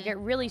then you get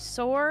really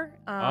sore.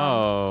 Okay.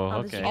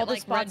 All the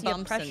like spots red you have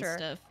bumps pressure. and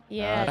stuff.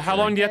 Yeah. How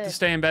long do you have to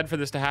stay in bed for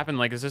this to happen?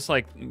 Like, is this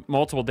like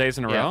multiple days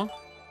in a row?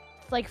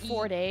 Like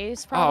 4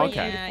 days, probably.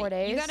 okay. 3 to 4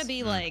 days. You gotta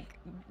be like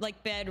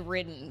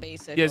bedridden,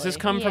 basically. Yeah, does this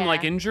come from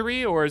like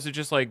injury, or is it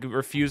just like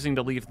refusing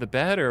to leave the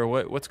bed, or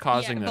what's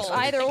causing this?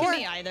 Either or.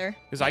 Either.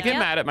 Because I get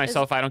mad at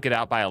myself if I don't get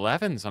out by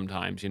 11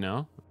 sometimes,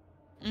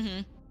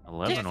 Mm-hmm.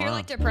 11. If you're Wow.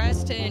 like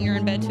depressed and you're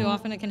in bed too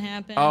often, it can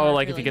happen. Oh, or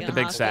like you're, if you get in the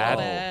big hospital sad?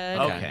 bed.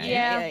 Okay.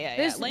 Yeah.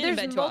 There's Laying in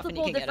bed too often, you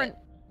multiple can get different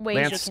it. ways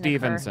Lance it can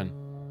occur. Stevenson.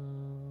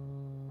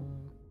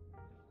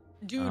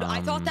 Dude,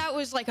 I thought that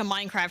was like a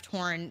Minecraft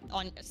horn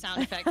on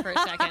sound effect for a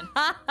second.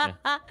 All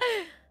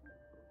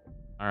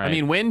right. I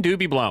mean, wind do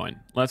be blowing.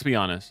 Let's be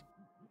honest.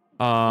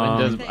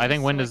 I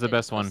think wind is the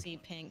best one.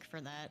 Pink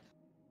for that.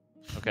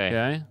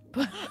 Okay.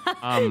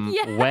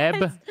 Yes. Web.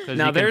 'cause Now you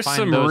can there's find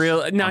some those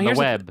real. Now on here's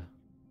the a- web.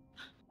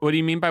 What do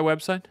you mean by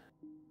website?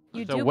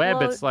 You The do web,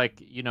 blow- it's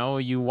like, you know,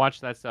 you watch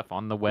that stuff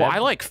on the web. Well, I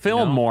like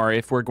film know? more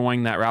if we're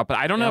going that route, but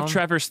I don't know if Film?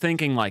 Trevor's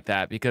thinking like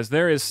that because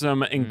there is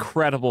some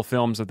incredible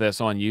films of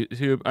this on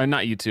YouTube,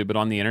 not YouTube, but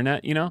on the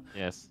internet. You know.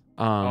 Yes.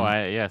 Oh,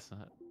 yes.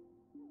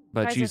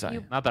 But Guys, geez, if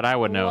you Not that I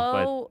would know,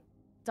 but blow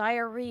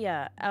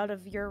diarrhea out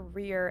of your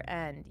rear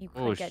end, you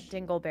could get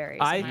dingleberries.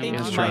 I Am think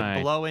wrong? you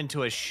might blow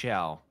into a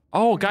shell.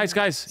 Oh, guys,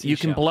 you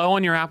can Seashell. blow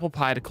on your apple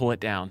pie to cool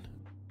it down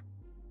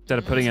instead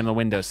of putting it in the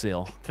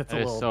windowsill. That's That a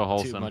is little so too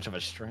wholesome. much of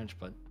a stretch,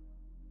 but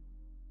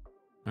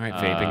All right,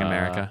 vaping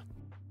America.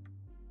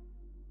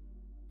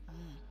 Mm.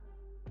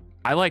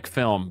 I like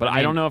film, but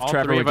I don't know if all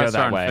Trevor three would of go us are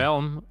that in way.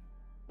 Film.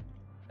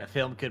 a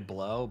film could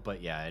blow.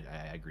 But yeah,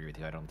 I agree with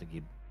you. I don't think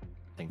you'd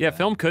think. Yeah, that.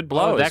 film could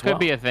blow. that as could well.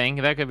 be a thing.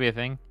 That could be a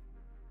thing.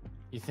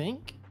 You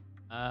think?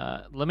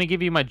 Let me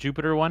give you my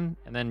Jupiter one,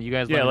 and then you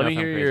guys. Yeah, let know me if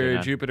I'm hear crazy or your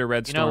not. Jupiter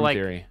red You know, storm like,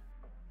 theory.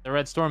 The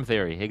red storm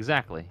theory,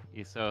 exactly.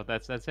 So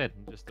that's it. Just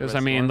the Because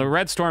red I mean, storm. the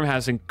red storm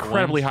has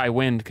incredibly winds. high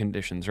wind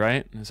conditions,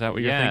 right? Is that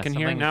what you're Yeah, thinking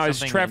here? something- Now, is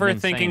something Trevor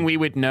insane. thinking we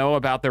would know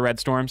about the red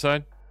storm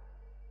side?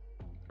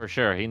 For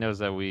sure, he knows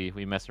that we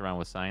mess around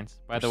with science.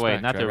 By the way,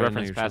 Respect, not to Trevor, I know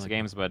reference you're past trying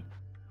games,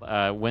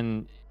 but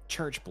when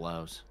Church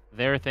blows.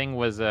 their thing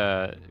was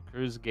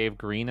Cruz gave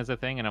green as a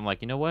thing, and I'm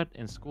like, you know what?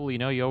 In school, you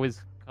know, you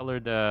always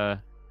colored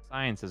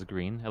science as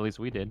green. At least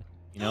we did.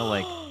 You know,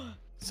 like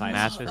Science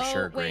math is for is Oh,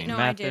 sure wait, green. no,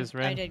 Math I did. is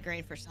red. I did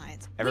green for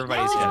science.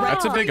 Everybody's Wait, got- red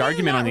That's a or big green?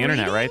 argument on the Not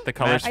internet, right? The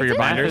colors I for your did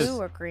binders.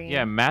 blue or green.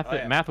 yeah, math. Oh,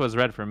 yeah. Math was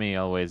red for me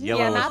always.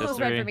 Yellow Yeah, was math was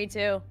history. red for me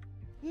too.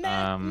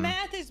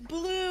 Math is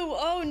blue.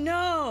 Oh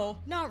no,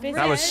 not red.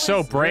 That was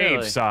so brave,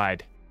 Really?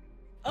 side.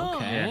 Oh.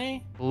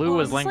 Okay. Blue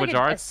was Is this like language a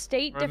arts.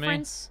 state for me.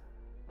 difference.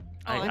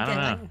 Oh, I I'm don't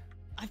getting- know.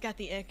 I've got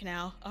the ick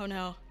now. Oh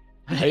no.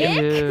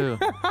 Ew.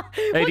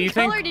 What do you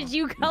color think- did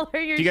you color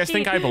your Do you guys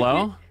think sheet? I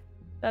blow?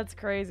 That's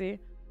crazy.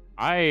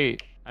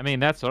 I mean,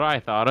 that's what I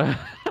thought of.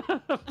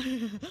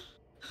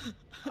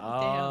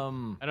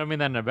 Um. I don't mean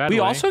that in a bad We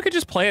way. also could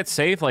just play it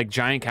safe like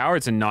giant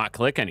cowards and not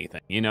click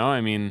anything. You know, I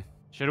mean,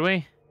 Should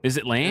we? is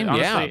it lame? Yeah,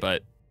 Honestly,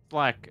 but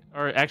Slack,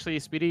 or actually,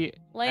 Speedy,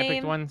 I picked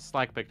Lame. one.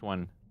 Slack picked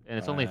one, and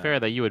it's only fair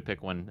that you would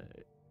pick one.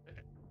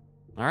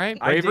 all right.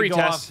 I did Bravery go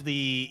test. off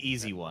the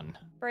easy one.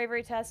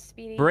 Bravery test,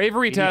 Speedy.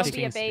 Bravery Speedy test. Don't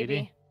be a Speedy.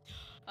 baby.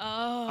 Oh.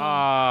 Oh, It's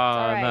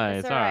all right.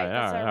 nice. That's All all right. right.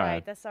 That's all right.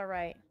 right. That's all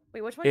right.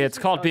 Wait, which one? did It's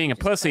you- called oh, being you a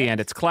just pussy, and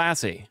clicked? it's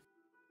classy.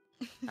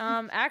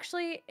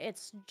 Actually,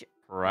 it's.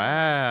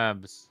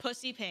 Crabs.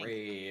 Pussy pink.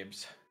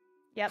 Rabes.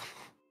 Yep.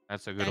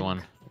 That's a good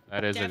one.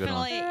 That is a good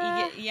one. Definitely.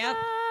 You get, yep.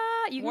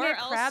 You can Where get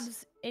else?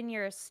 crabs in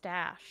your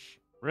stash.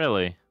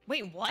 Really?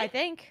 Wait, what? I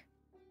think.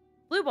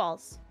 Blue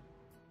balls.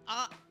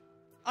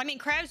 I mean,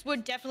 crabs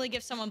would definitely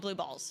give someone blue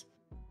balls.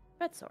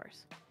 Red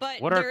sores.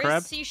 But What are there is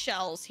crabs?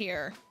 seashells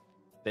here.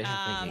 They're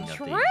thinking of the.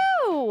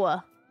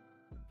 True.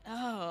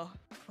 Oh,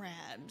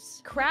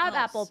 crabs. Crab What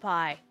else? apple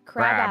pie.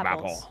 Crab Crab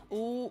apples. apple.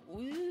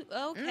 Ooh,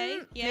 okay.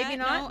 Yeah, maybe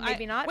not. no,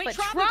 maybe not. Wait, but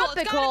tropical.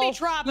 It's gotta be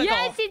tropical.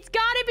 Yes, it's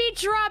gotta be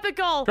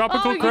tropical.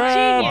 Tropical oh, you crabs.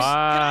 genius.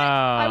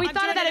 Wow. We I'm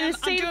thought of doing that it. at the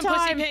I'm same doing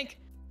time. Pussy pink.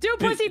 Do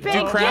pussy Do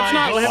pink. crabs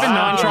not live in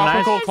Wow.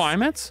 non-tropical Yes.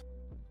 climates?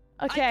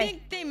 Okay. I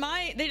think they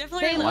might. They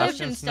definitely They are live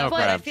ocean in stuff, snow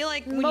but I crabs. feel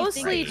like when you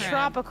Mostly think of crab,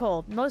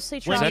 tropical.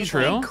 Mostly When that you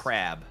tropical. true? think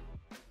crab.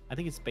 I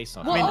think it's based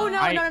on. Well, mean, oh no,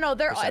 I- no, no, no!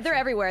 They're Perception.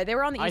 everywhere. They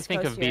were on the I East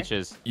think Coast of here.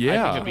 beaches. Yeah.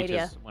 I think of Canada.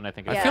 beaches when I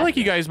think of I Yeah. feel like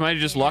you guys might have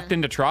just lucked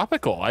into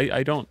tropical.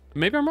 I don't.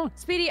 Maybe I'm wrong.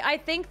 Speedy, I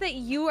think that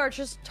you are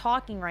just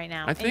talking right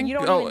now. I and think. you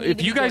don't Oh, even need if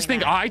to you be guys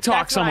doing think that. I talk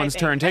That's what I someone's think.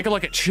 turn, take a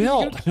look at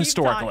Chilled keep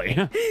historically.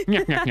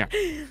 Yeah, yeah,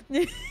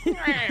 yeah.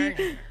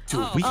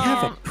 Do we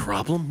have a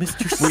problem,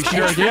 Mr. We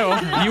sure Seth? do.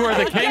 You are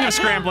the king of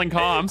scrambling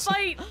comms.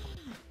 Fight!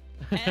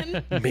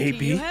 M, Maybe.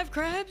 do you have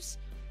crabs?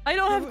 I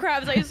don't have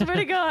crabs. I swear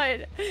to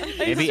God.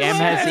 Maybe M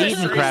has swear.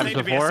 eaten crabs Need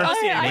to be before.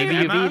 associated Maybe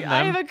with you've Emma. eaten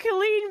I have them. a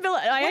clean bill.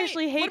 I Wait,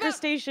 actually what hate about-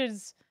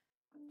 crustaceans.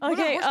 What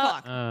Okay.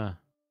 about horsecock?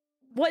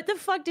 What the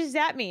fuck does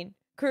that mean,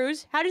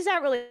 Cruz? How does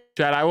that really?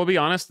 Chad, I will be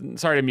honest.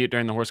 Sorry to mute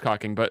during the horse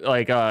cocking, but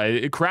like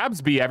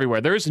crabs be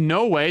everywhere. There's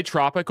no way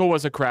tropical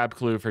was a crab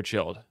clue for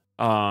Chilled.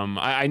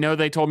 I know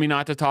they told me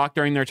not to talk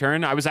during their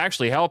turn. I was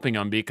actually helping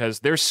them because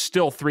there's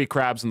still 3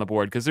 crabs on the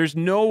board because there's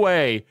no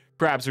way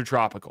crabs are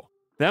tropical.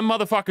 Them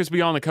motherfuckers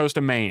be on the coast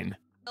of Maine.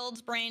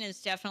 Chilled's brain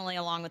is definitely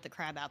along with the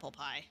crab apple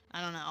pie.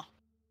 I don't know.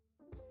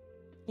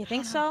 You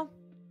think so?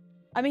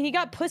 I mean, he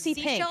got pussy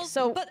pink, Seashells?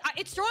 so. But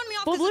it's throwing me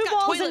off Blue because it's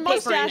got balls toilet and paper in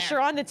mustache there.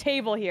 are on the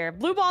table here.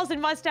 Blue balls and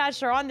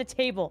mustache are on the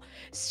table.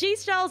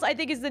 Seashells, I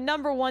think, is the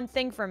 #1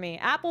 thing for me.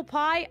 Apple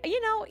pie,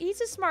 you know, he's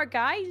a smart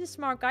guy. He's a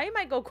smart guy. He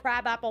might go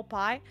crab apple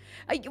pie.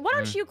 Why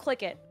don't you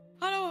click it?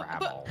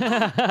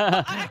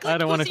 I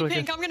don't want to Pussy click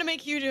Pink. it. I'm gonna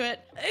make you do it.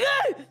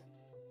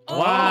 Oh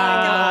Wow.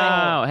 my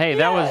God. Hey,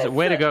 that was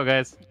way to go,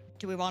 guys.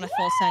 Do we want to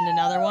full send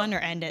another one or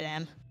end it,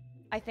 Em?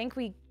 I think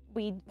we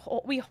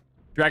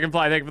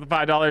Dragonfly, thank you for the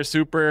 $5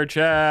 super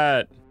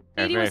chat.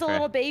 Speedy Very was a fair.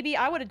 little baby.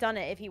 I would have done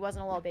it if he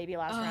wasn't a little baby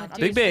last round.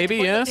 Big baby,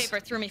 Toilet yes. paper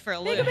threw me for a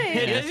loop. Big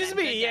baby. This is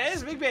me,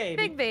 yes, big baby.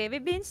 Big baby,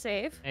 being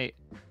safe. Hey,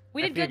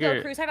 We I did good though,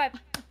 figure- Cruz. High five.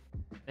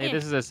 hey,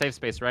 this is a safe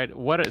space, right?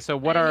 What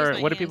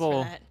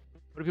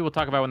do people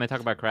talk about when they talk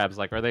about crabs?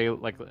 Like, are they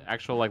like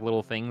actual like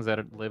little things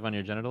that live on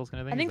your genitals, kind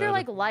of thing? I think Is they're that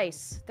like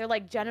lice. They're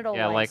like genital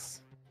Yeah, like-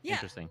 lice. Yeah.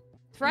 interesting?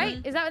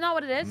 Right? Is that not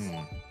what it is?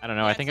 I don't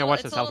know. I think I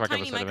watched the South Park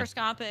tiny episode of it.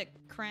 microscopic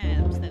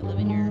crabs that live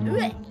in your.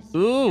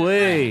 Ooh,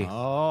 wait.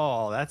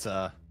 Oh, that's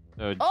a.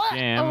 So Oh,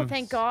 Jam.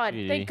 thank God.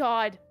 Speedy. Thank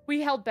God.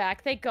 We held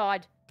back. Thank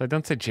God. I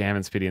don't say Jam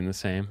and Speedy in the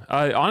same.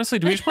 Honestly,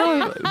 do you just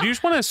want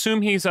to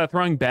assume he's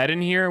throwing bed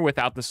in here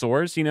without the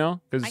sores? You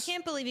know, because I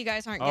can't believe you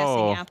guys aren't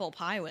Oh. guessing apple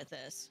pie with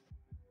this.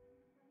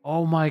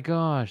 Oh my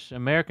gosh,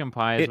 American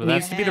Pie. Is it what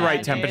needs to be the right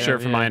Yeah, temperature,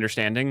 dude. from my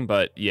understanding.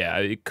 But yeah,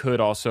 it could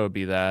also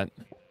be that.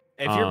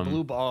 If you're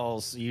blue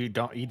balls, you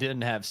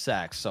didn't have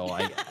sex, so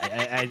I'm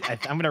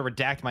gonna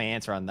redact my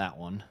answer on that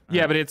one.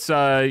 Yeah, but it's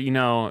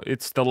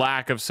it's the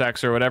lack of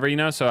sex or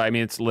whatever, So I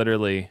mean, it's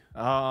literally.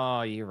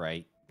 Oh, you're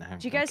right.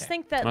 Do you guys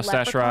think that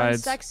Mustache leprechaun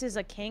rides. sex is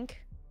a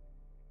kink?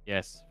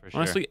 Yes, for sure.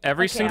 Honestly,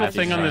 every Okay. single That's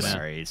thing on this,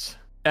 Strawberries.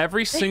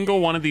 every single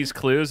one of these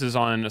clues is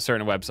on a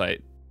certain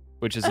website,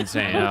 which is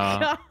insane.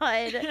 Oh,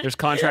 God. There's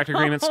contract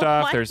agreement Oh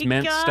stuff. my There's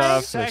mint gosh.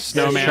 stuff. There's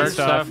snowman Church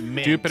stuff.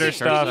 stuff, Jupiter Church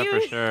stuff. stuff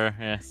for sure.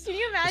 Yeah. Can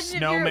you imagine if your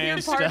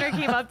Snowman partner stuff.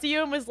 came up to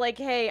you and was like,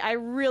 "Hey, I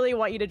really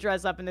want you to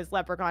dress up in this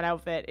leprechaun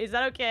outfit. Is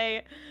that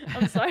okay?"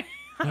 I'm sorry.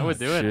 I would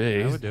do it. I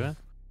Jeez. would do it.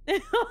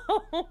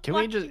 Oh Can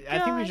my we just? I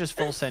think we God. just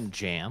full send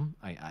jam.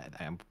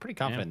 I'm pretty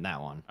confident in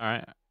that one. All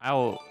right. I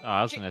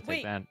was gonna take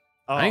Wait. that.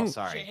 Oh, think-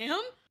 sorry. Jam?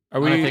 Are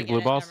I'm gonna we? take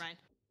blue balls. Never mind.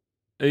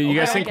 You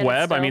guys Okay. think Get it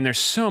web? I still. mean, there's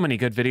so many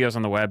good videos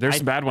on the web. There's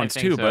some bad ones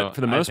think too, so. but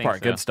for the I most think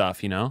part, good so.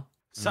 stuff.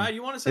 Sai,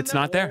 you want to send It's that?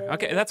 not there.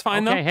 Okay, that's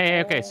fine Okay.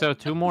 though. Okay. So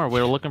 2 more.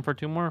 We're looking for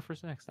 2 more for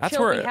sex. That's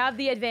Chill, we where. have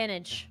the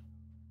advantage.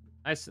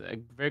 Nice.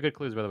 Very good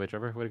clues, by the way,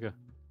 Trevor. Way to go.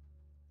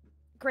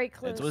 Great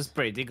clues. It was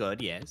pretty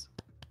good, yes.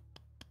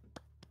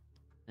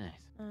 Nice.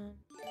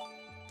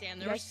 Damn,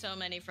 there were so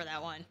many for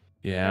that one.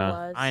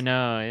 Yeah. I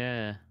know.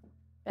 Yeah.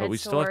 But we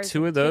still have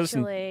 2 of those.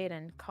 And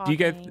And do you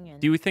guys?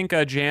 Do you think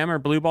Jam or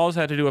blue balls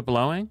had to do with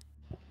blowing?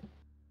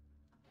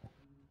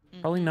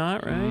 Probably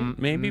not, right?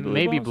 Maybe blue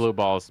Maybe balls? blue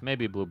balls.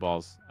 Maybe blue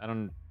balls. I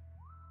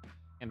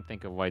can't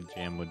think of why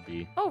Jam would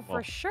be. Oh, well,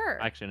 for sure.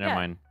 Actually, never Yeah.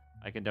 mind.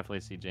 I can definitely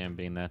see Jam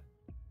being that.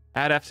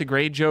 Add F to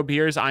grade Joe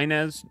Beers,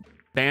 Inez,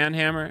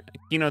 Banhammer,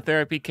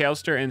 Chemotherapy,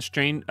 Kalester,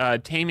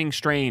 and Taming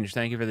Strange.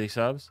 Thank you for these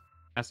subs.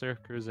 Master,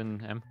 Cruz,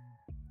 and M.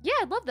 Yeah,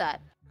 I'd love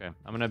that. Okay.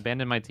 I'm gonna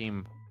abandon my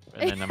team,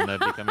 and then I'm gonna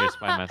become your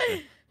spy master.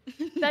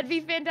 That'd be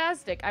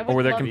fantastic. I would Or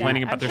were they love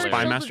complaining that. about I'm their sure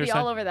spy Chills master would be set?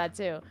 all over that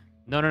too.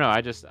 No.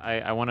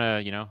 I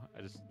wanna,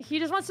 He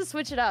just wants to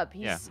switch it up.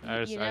 He's, yeah. I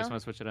just you know? want to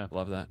switch it up.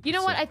 Love that. You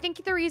know what? I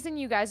think the reason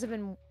you guys have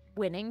been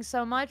winning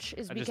so much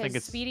is I just because think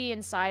it's- Speedy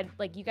inside,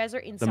 like you guys are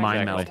inside mind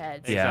people's meld.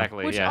 heads. Yeah.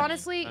 Exactly. Which yeah.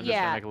 honestly, I'm just trying to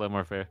yeah, make it a little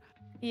more fair.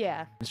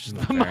 yeah. It's just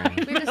not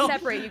fair. We have to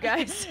separate you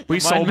guys. We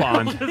soul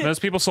Mind bond.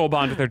 Most people soul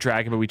bond with their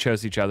dragon, but we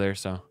chose each other,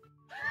 so.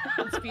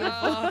 It's beautiful.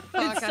 Oh,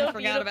 fuck, It's so I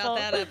forgot about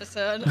that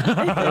episode.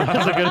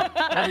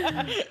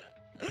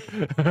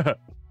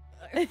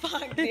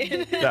 Fuck,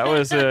 dude. That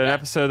was an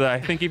episode that I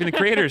think even the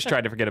creators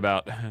tried to forget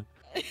about.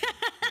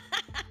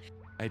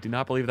 I do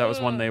not believe that was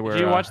one they were,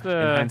 you watch in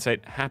the-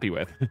 hindsight, happy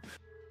with.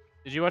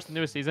 Did you watch the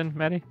newest season,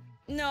 Maddie?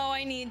 No,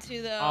 I need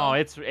to though. Oh,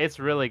 it's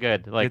really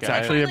good. Like It's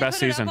actually Will their they best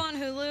put it season. Up on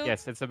Hulu?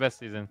 yes, it's the best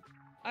season.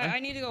 I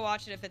need to go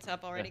watch it if it's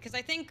up already, because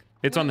I think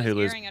It's when on the it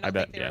was Hulu's, airing, I I don't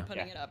bet, think they yeah. were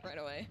putting it up right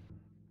away.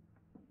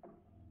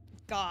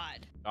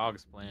 God.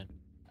 Dogs playing.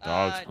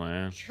 Dogs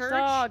playing. Church.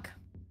 Dog.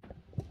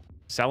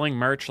 Selling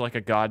merch like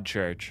a god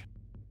church.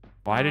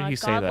 Why did he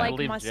say God that? I like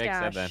believe Jake said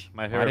that. mustache.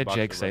 My Why favorite did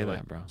boxer, Jake by say the way.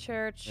 that, bro?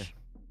 Church.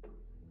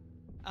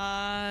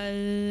 Uh,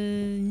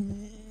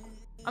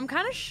 I'm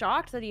kind of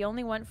shocked that he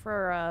only went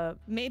for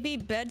maybe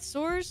bed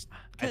sores.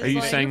 Are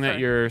you saying that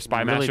your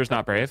spy Really master's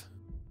not brave?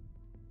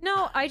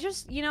 No, I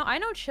just, I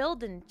know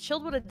Chilled, and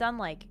Chilled would have done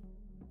like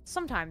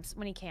sometimes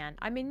when he can.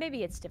 I mean,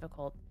 maybe it's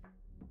difficult.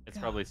 It's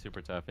probably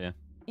super tough, yeah.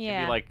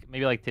 Yeah.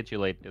 Maybe like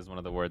titulate is one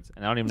of the words,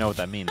 and I don't even know what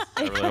that means.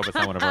 I really hope it's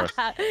not one of ours.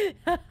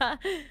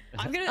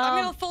 I'm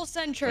gonna full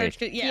send church.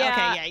 'cause-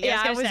 Yeah, okay,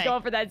 yeah. I was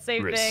going for that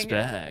same thing.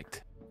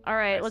 Respect. All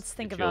right, Yes, let's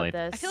think titulate.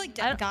 about this. I feel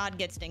like God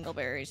gets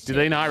dingleberries. Do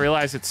they not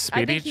realize it's I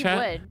Speedy think he chat?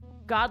 would.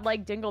 God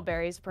like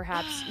dingleberries,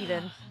 perhaps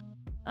even.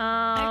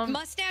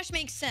 Mustache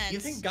makes sense. You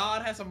think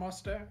God has a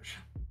mustache?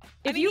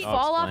 If I mean, you he-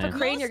 fall off a Most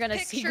crane, you're gonna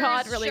see pictures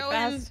God really show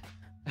him- fast.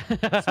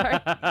 Sorry.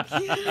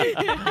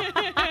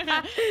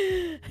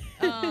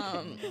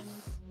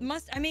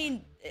 I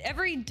mean,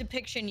 every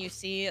depiction you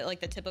see, like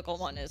the typical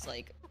one, is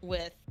like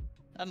with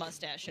a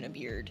mustache and a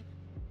beard.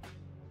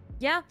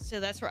 Yeah. So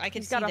that's where I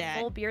can He's see got a that.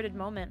 full bearded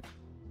moment.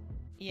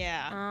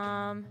 Yeah.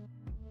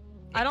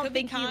 I don't Could be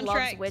think he loves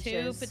contract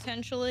witches. too,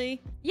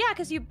 potentially. Yeah,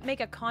 because you make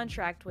a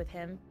contract with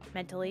him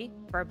mentally,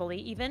 verbally,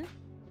 even.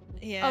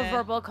 Yeah. A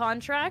verbal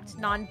contract,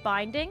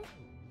 non-binding.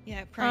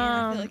 Yeah, praying.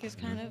 I feel like it's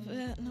kind of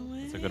in a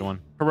way. It's a good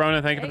one.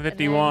 Corona, thank you for the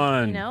Okay, and then,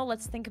 51. you know,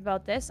 let's think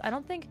about this. I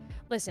don't think.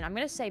 Listen, I'm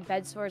gonna say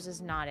bed sores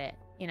is not it.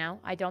 You know,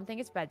 I don't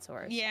think it's bed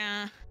sores.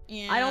 Yeah.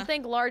 Yeah. I don't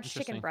think large chicken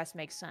Interesting. breast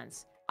makes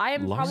sense. I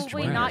am Large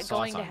probably breast. not Sauce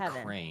going to on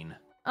heaven. Crane.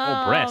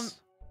 Oh, breasts.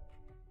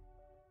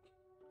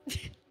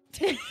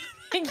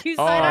 Thank you,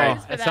 Oh,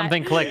 Sidearms, for that.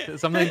 Something clicked.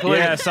 Something clicked.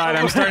 Yeah, side.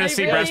 I'm starting to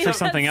see Really? breast for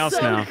something else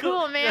so now.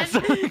 Cool, man.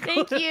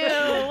 Thank you.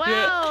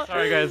 Wow.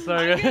 Sorry, guys.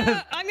 Sorry,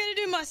 guys. I'm gonna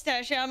do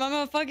mustache. Yeah, I'm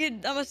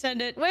gonna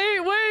send it. Wait.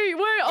 Oh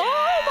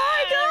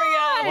my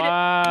God.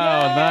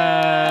 Wow,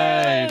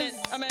 nice.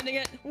 I'm ending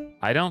it.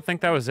 I don't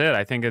think that was it.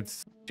 I think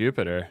it's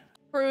Jupiter.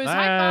 Bruce, Nice.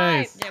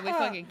 high five. Yeah, we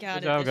fucking got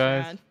Good it. job, this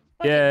guys. round.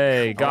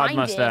 Yay, God grinding.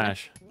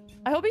 mustache.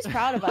 I hope he's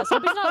proud of us. I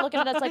hope he's not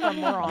looking at us like we're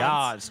morons.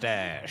 God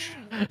stash.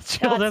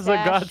 Chill, that's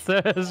what God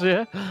says,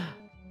 yeah.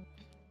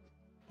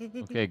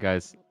 Okay,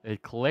 guys.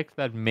 It clicked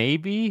that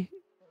maybe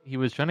he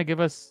was trying to give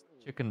us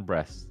chicken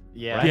breast.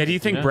 Yeah. Right? Yeah, do you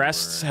think Yeah.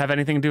 breasts have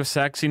anything to do with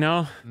sex, you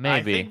know?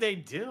 Maybe. I think they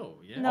do.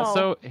 Yeah. No.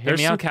 Also, hear There's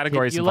me some out,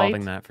 categories titulate.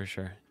 involving that for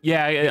sure.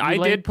 Yeah, I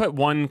Titulate? did put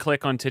one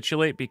click on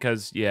titulate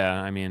because,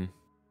 yeah, I mean...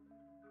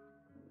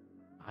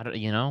 I don't,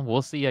 you know,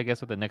 we'll see, I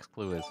guess, what the next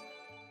clue is.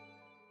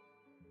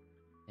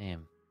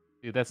 Damn.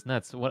 Dude, that's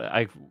nuts. What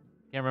I can't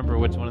remember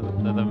which one of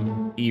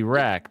them.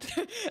 Erect.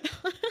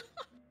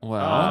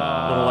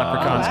 Well, little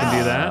leprechauns can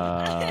do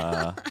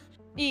that.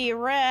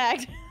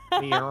 Erect.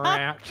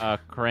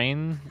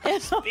 Crane.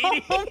 Oh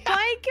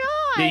my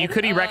God. Yeah, you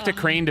could erect a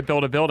crane to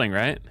build a building,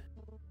 right?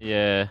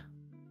 Yeah.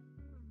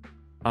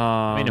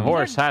 I mean,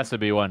 horse has to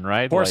be one,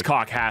 right? Horse Like-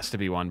 cock has to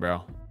be one,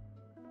 bro.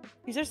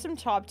 These are some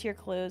top tier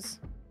clues.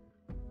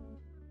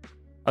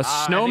 A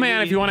I snowman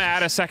think if you want to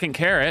add a second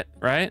carrot,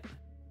 right?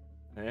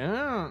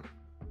 Yeah.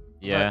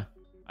 Yeah,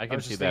 I I can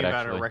was see just that thinking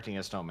about actually. erecting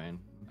a snowman.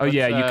 Oh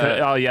yeah, you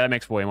could. uh, Oh yeah, that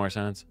makes way more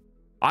sense.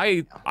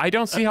 I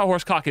don't see how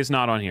horse cock is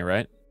not on here,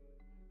 right?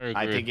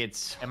 I think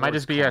it's. It might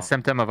just be a horse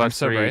symptom of I'm us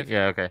so three. brave.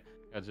 Yeah, okay.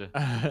 Gotcha.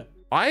 cock.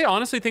 I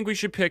honestly think we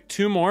should pick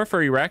 2 more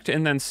for erect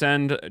and then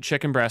send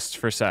chicken breasts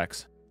for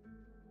sex.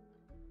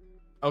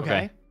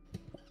 Okay.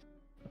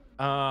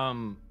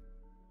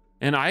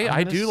 And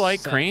I do gonna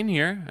like send- crane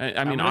here. I mean,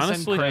 gonna send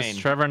honestly, crane. Does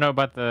Trevor know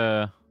about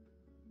the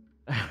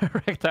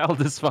erectile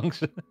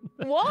dysfunction?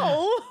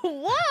 Whoa.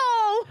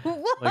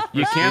 Like,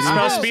 you can't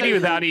spell Whoa. speedy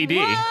without ed.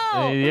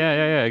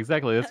 Yeah,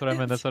 exactly. That's what I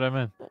meant. That's what I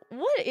meant.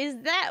 What is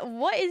that?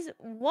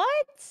 What?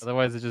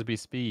 Otherwise, it'd just be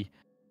spee.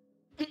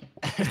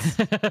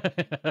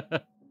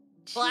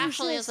 Well,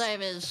 actually, his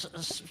name is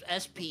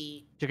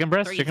SP. Chicken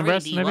breast? Chicken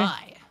breast, maybe?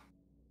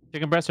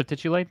 Chicken breast or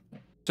titulate?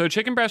 So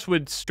chicken breast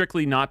would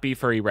strictly not be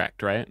for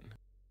erect, right?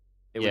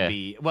 It Yeah. would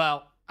be.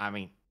 Well, I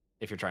mean,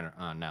 if you're trying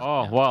to. No.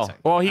 Oh, no, well. sorry.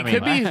 Well, he I mean,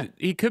 could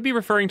be he could be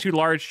referring to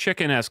large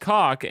chicken as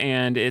cock,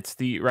 and it's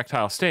the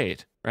erectile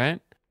state, right?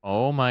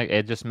 Oh my!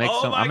 It just makes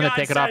Oh some. my I'm gonna God,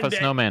 take it off a send it.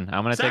 snowman.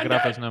 I'm gonna take Send it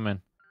off a it.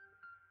 snowman.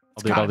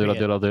 It's I'll do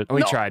gotta it. be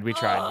We tried, you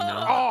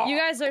know. You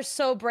guys are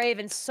so brave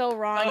and so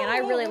wrong, and I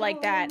really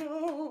like that.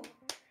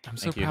 I'm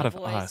so Thank you. proud of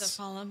Boys have us.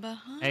 fallen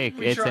behind. Hey,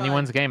 We it's tried.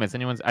 anyone's game. It's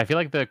anyone's. I feel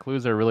like the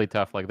clues are really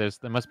tough. Like there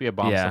must be a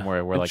bomb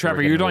somewhere where like Trevor,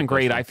 we're you're getting doing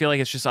really great. close I to. feel like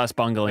it's just us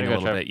bungling There a you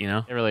go, little Trev. bit, you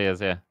know? It really is.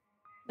 Yeah.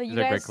 But These you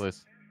are great guys,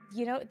 clues.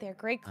 you know, they're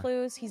great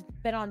clues. He's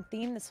been on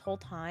theme this whole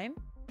time.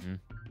 Mhm.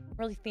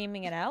 Really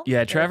theming it out. Yeah,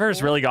 Very Trevor's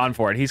cool. really gone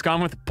for it. He's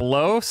gone with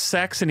blow,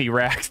 sex, and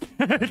erect.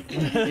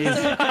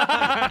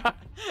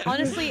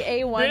 Honestly,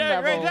 A1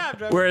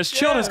 level. Whereas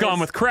Chilled has gone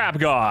with crab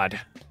god.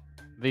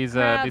 These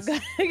Crab, these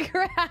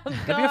crab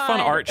That'd be a fun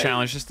god. art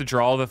challenge just to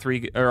draw all the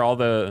 3 or all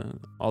the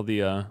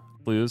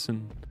clues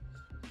and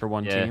for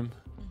one Yeah. team.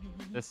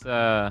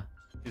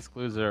 these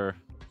clues are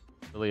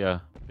really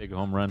a big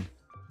home run.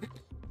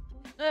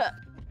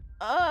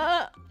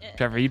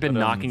 Trevor, you've been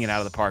But, knocking it out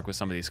of the park with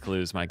some of these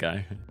clues, my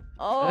guy.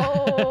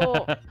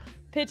 Oh,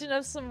 pitching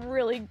up some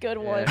really good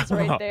ones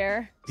right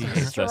there. Some He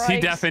strikes.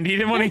 deafened. He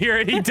didn't want to hear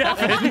it. He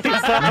deafened.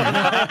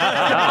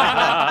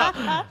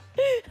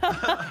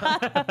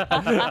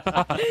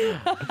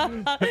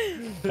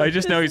 I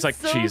just know he's like,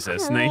 So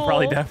Jesus, and then he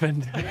probably cruel.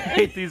 deafened. I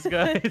hate these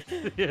guys.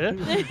 Yeah.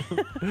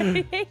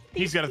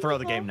 He's got to throw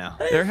the game now.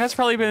 There has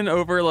probably been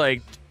over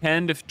like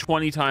 10 to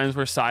 20 times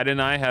where Side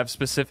and I have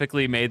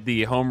specifically made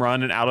the home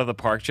run and out of the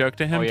park joke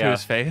to him Oh, to yeah.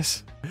 his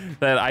face.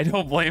 That I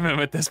don't blame him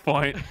at this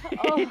point.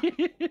 Oh.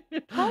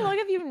 How long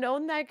have you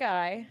known that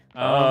guy?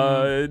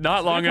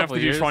 Not long a enough couple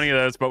to do years. 20 of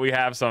those, but we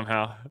have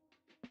somehow.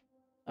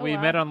 Oh, We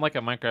wow. met on like a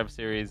Minecraft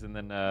series, and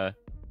then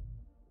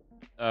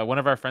one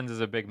of our friends is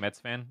a big Mets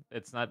fan.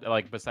 It's not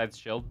like besides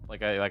Chilled.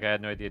 Like I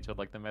had no idea Chilled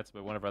liked the Mets,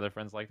 but one of our other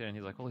friends liked it, and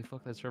he's like, "Holy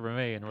fuck, that's Trevor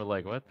May!" And we're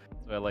like, "What?"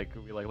 So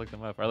we looked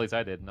him up, or at least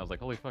I did, and I was like,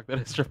 "Holy fuck, that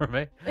is Trevor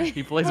May."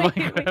 He plays Wait,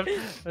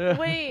 Minecraft. Yeah.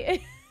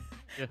 Wait,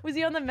 Yeah. was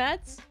he on the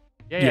Mets?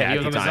 Yeah, at he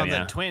the was time, on yeah.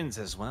 the Twins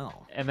as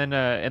well. and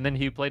then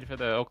he played for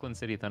the Oakland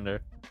City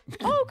Thunder.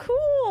 Oh,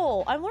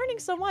 cool! I'm learning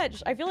so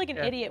much. I feel like an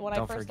Yeah. idiot when I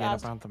Don't first forget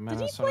asked. about the Did he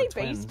Minnesota play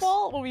Twins.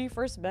 baseball when we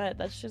first met?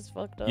 That's just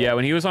fucked up. Yeah,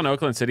 when he was on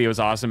Oakland City, it was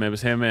awesome. It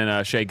was him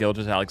and Shea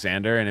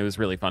Gilgeous-Alexander, and it was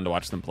really fun to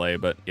watch them play.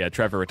 But yeah,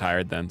 Trevor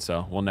retired then,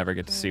 so we'll never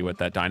get to see what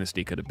that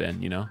dynasty could have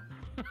been, you know?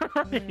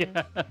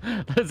 Yeah,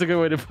 that's a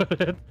good way to put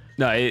it.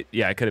 No, it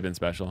could have been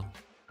special.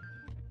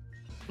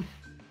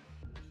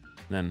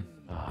 Then,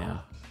 yeah.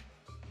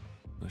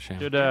 No shame.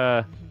 Should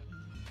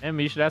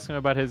you should ask him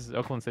about his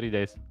Oakland City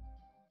days.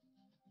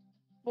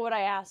 What would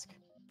I ask?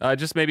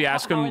 Just maybe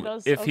ask How are him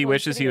those if he Oakland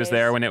wishes City he was days?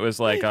 there when it was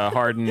like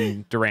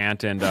Harden,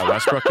 Durant, and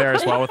Westbrook there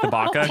as well with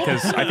Ibaka,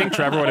 because I think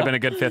Trevor would have been a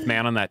good fifth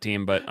man on that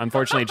team, but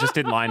unfortunately it just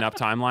didn't line up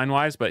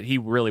timeline-wise, but he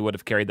really would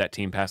have carried that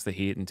team past the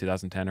Heat in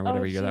 2010 or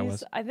whatever year that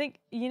was. I think,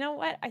 you know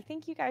what? I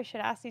think you guys should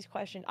ask these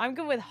questions. I'm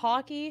good with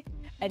hockey,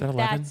 and That 11?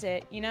 that's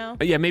it, you know?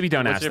 But yeah, maybe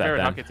don't What's ask your that favorite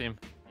then. hockey team?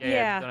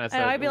 Yeah, don't ask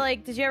and that. I'd be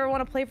like, did you ever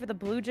want to play for the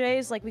Blue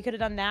Jays? Like, we could have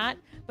done that,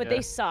 but Yeah.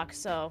 they suck,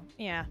 so,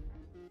 yeah.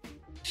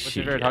 What's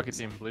your favorite hockey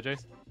team? Blue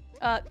Jays?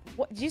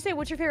 What did you say?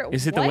 What's your favorite?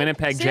 Is it the what?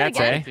 Winnipeg Say that Jets,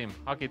 again. eh? Hockey team.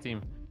 Hockey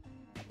team.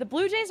 The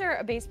Blue Jays are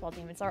a baseball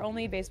team. It's our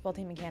only baseball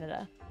team in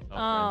Canada.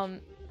 Oh,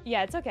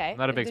 Yeah, it's okay. I'm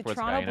not a big the sports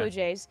Toronto guy, you know? Blue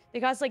Jays. They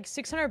cost like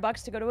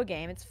 $600 to go to a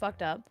game. It's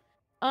fucked up.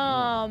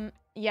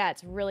 Yeah,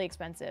 it's really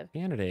expensive.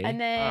 Canada. eh? And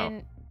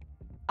then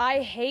I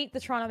hate the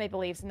Toronto Maple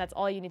Leafs, and that's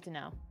all you need to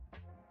know.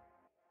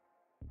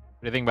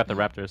 What do you think about the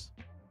Raptors?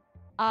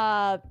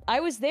 I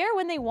was there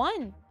when they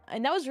won,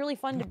 and that was really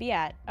fun to be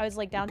at. I was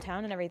like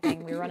downtown and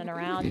everything. We were running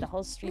around. The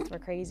whole streets were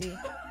crazy.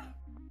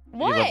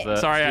 What?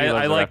 Sorry, Steve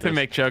loves I the like to Raptors.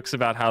 make jokes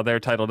about how their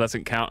title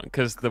doesn't count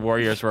because the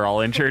Warriors were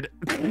all injured.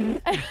 But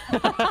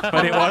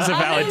it was a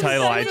valid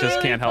title. I just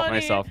really can't help funny.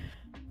 myself.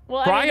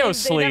 Well, Cryo I mean, they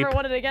sleep. never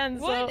won it again.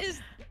 So. What is?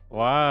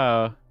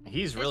 Wow.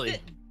 He's really.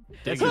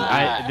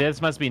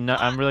 This must be.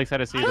 I'm really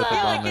excited to see what the I feel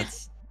bomb like is.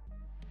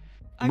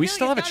 it's. We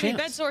still have a Bed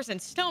chance. Source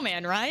and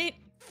Snowman, right?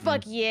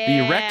 Fuck yeah.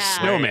 The erect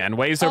snowman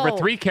weighs over Oh,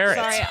 3 carats.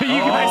 sorry. You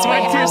guys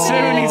went How too could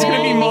soon. it He's have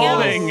gonna be been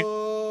molding.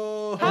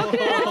 How could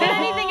it have been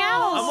anything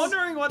else? I'm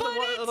wondering what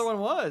the other one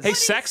was. Hey,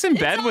 sex in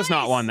bed was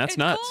not one. That's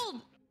nuts.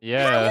 How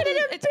Yeah. could it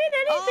have been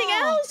anything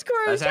else,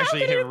 Cruz? That's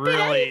actually How could it have been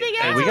really- anything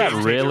Hey, else? We got Take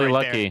it really right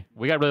lucky. there.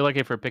 We got really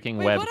lucky for picking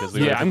Wait, web what because else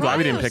we Yeah, were. I'm glad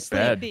we didn't pick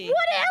bed. Sleepy.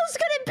 What else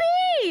could it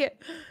be?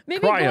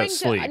 Maybe Cryo going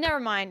sleep. to. Never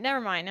mind.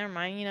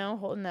 You know,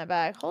 holding that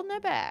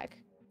back.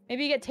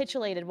 Maybe you get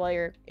titulated while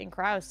you're in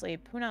cryo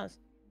sleep. Who knows?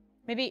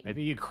 Maybe.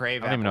 Maybe you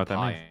crave I don't even know apple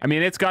what that pie. means. I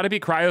mean, it's got to be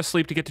cryo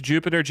sleep to get to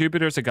Jupiter.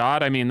 Jupiter's a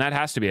god. I mean, that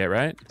has to be it,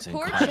 right? It's in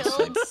Poor cryo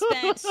sleep. Chilled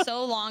spent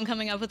so long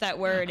coming up with that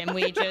word, and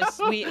we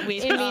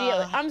Immediately.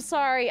 I'm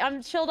sorry.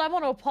 I'm chilled. I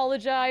want to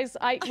apologize.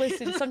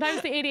 Listen.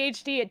 Sometimes the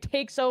ADHD it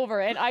takes over,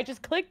 and I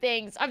just click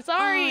things. I'm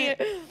sorry.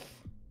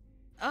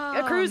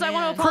 Cruz, I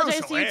want to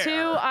apologize to you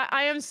too.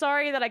 I am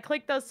sorry that I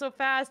clicked those so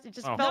fast. It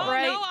just felt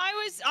right. No,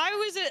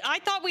 I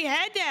thought we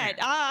had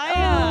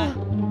that.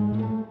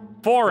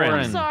 Foreign.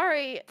 Foreign.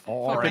 Sorry.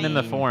 Fucking in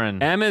the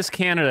foreign. M is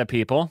Canada,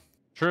 people.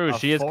 True, A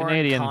she is foreign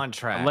Canadian.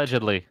 contract.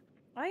 Allegedly.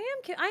 I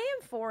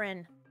am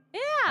foreign.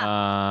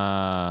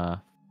 Yeah.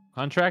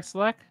 Contract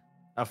select?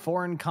 A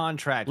foreign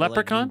contract.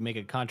 Leprechaun? Like you make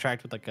a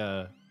contract with like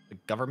the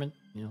government,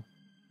 you know?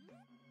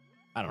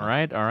 I don't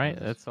know. All right.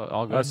 That's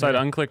all good. Outside,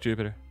 unclick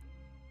Jupiter.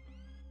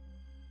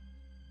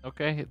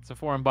 Okay, it's a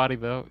foreign body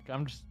though.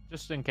 I'm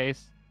just in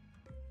case.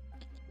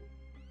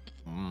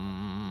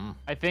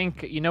 I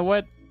think you know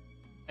what?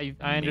 I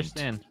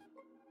understand.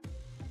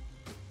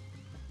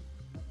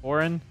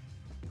 Foreign?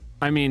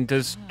 I mean,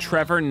 does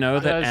Trevor know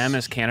that Does- M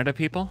is Canada,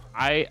 people?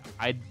 I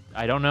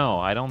don't know.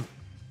 I don't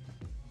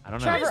know.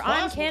 Trevor,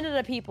 I'm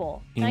Canada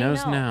people. He Now you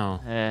knows know.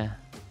 now.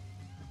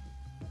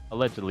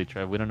 Allegedly,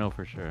 Trev. We don't know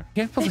for sure.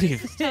 Can't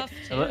believe it.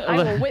 I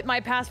will whip my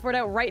passport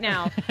out right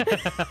now.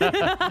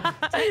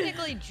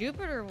 Technically,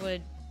 Jupiter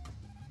would.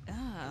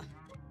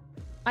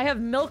 I have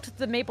milked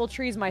the maple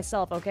trees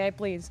myself. Okay,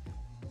 please.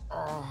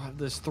 Oh,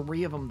 there's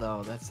 3 of them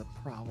though. That's the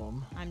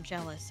problem. I'm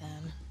jealous,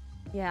 Em.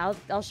 Yeah,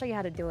 I'll show you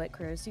how to do it,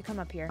 Cruz. You come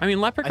up here. I mean,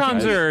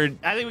 leprechauns are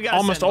I think we gotta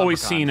almost send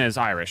always leprechaun. seen as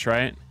Irish,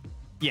 right?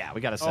 Yeah,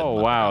 we gotta send. Oh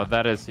wow,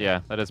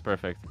 leprechaun. that is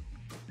perfect.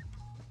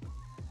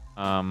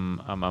 I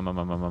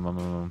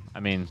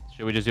mean,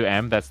 should we just do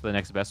M? That's the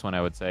next best one,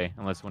 I would say,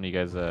 unless one of you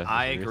guys.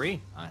 I disagrees.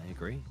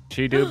 agree.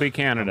 She do be I'm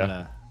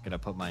Canada. gonna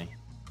put my.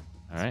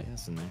 All right.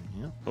 Yes in there.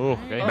 Yeah. Oh,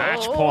 okay.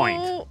 Match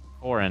point.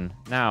 Foreign.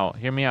 Now,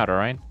 hear me out, all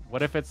right?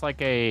 What if it's like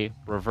a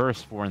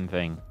reverse foreign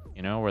thing?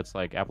 You know, where it's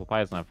like apple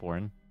pie is not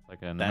foreign. It's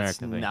like an That's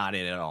American thing. not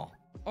it at all.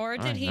 Or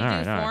did Alright, he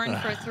alright, do alright.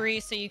 foreign for 3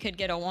 so you could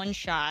get a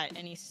 1-shot,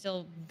 and he's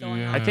still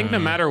going on? I think no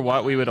matter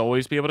what, we would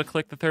always be able to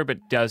click the third,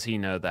 but does he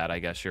know that? I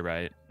guess you're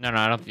right. No,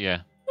 I don't.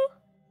 Yeah.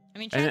 I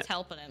mean, And Chad's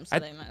helping him, so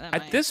at, they might. That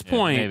at might. this Yeah,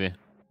 point, maybe.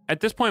 at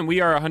this point, we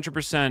are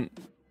 100%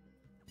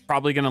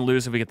 probably going to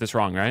lose if we get this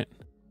wrong, right?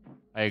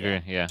 I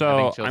agree. Yeah. So,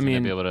 I think Chill's I gonna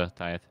mean- be able to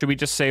tie it. Should we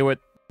just say what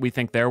we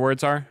think their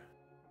words are?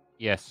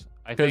 Yes.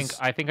 I 'Cause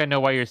think I know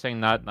why you're saying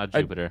not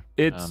Jupiter.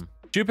 It's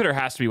Jupiter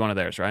has to be one of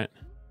theirs, right?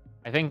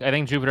 I think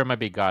Jupiter might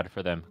be God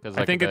for them because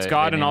I think it's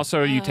God, and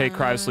also you take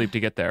cryo sleep to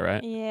get there,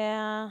 right?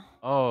 Yeah.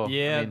 Oh,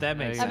 Yeah, I mean, that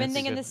makes I've been sense.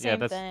 thinking the Yeah, same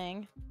that's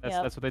thing.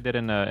 that's what they did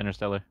in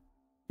Interstellar.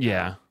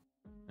 Yeah.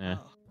 Yeah.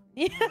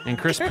 Yeah. And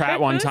Chris Pratt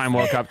one time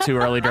woke up too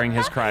early during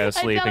his cryo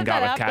sleep thought and of got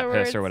that with cat piss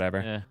afterwards. or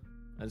whatever. Yeah.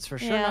 It's for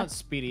sure Yeah. not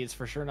Speedy. It's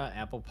for sure not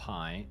Apple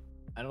Pie.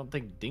 I don't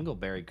think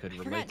Dingleberry could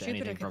relate to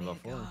anything from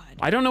before.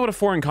 I don't know what a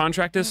foreign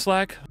contract is,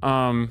 Slack.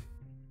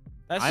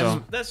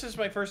 That's just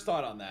my first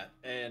thought on that,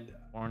 and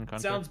Foreign it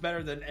contract? sounds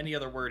better than any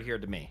other word here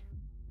to me.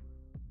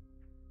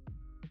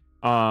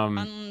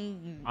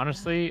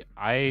 Honestly,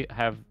 I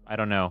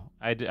don't know.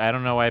 I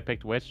don't know why I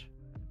picked which.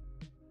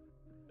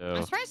 So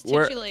I'm surprised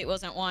titulate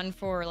wasn't one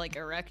for like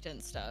erect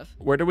and stuff.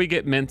 Where do we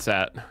get mints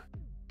at?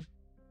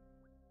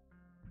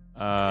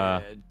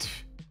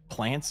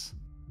 Plants?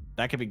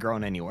 That could be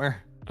grown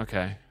anywhere.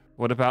 Okay.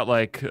 What about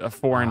like a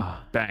foreign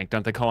bank?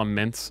 Don't they call them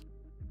mints?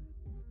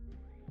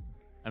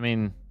 I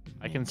mean,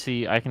 I can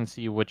see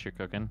what you're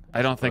cooking.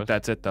 I don't think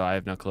that's it though. I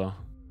have no clue.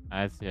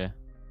 Yeah.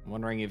 I'm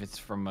wondering if it's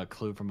from a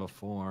clue from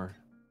before.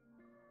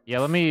 Yeah,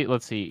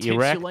 let's see.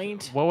 Erect.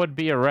 Titulate? What would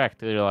be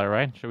erect?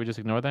 Right? Should we just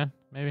ignore that?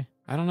 Maybe.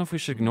 I don't know if we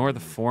should ignore the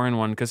foreign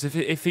one, because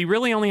if he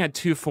really only had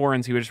 2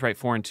 foreigns, he would just write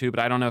 4 and 2. But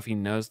I don't know if he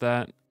knows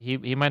that.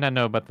 He might not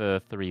know about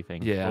the 3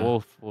 thing. Yeah.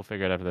 But we'll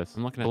figure it out after this.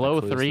 I'm looking at below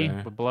the clues 3.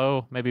 there. But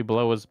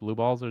below was blue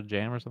balls or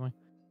jam or something.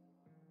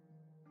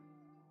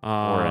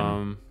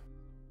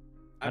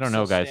 I don't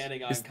know, guys.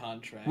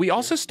 We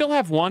also still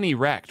have 1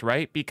 erect,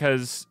 right?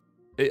 Because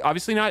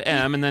obviously not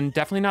M, and then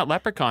definitely not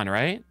leprechaun,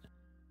 right?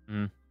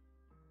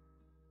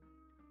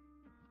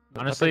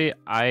 Honestly,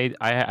 I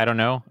don't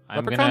know.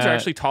 Leprechauns are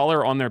actually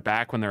taller on their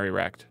back when they're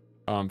erect.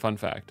 Fun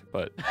fact,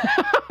 but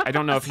I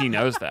don't know if he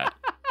knows that.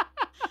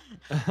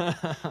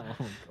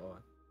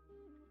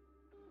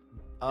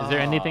 Oh god. Is there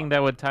anything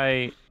that would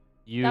tie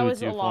you That was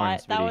to a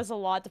lot. foreign, That was a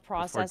lot to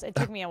process. It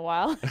took me a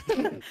while.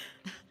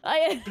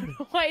 I don't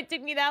know why it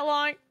took me that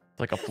long. It's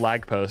like a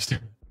flag post.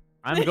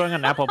 I'm going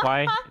on apple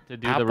pie to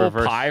do Apple the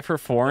reverse pie for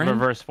foreign? The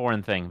reverse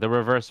foreign thing. The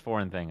reverse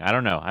foreign thing. I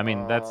don't know. I mean,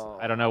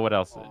 I don't know what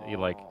else you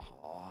like.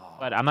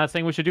 But I'm not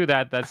saying we should do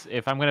that. That's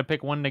if I'm gonna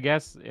pick one to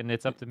guess, and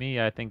it's up to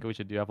me. I think we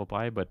should do apple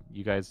pie. But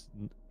you guys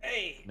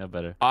know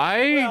better. Well,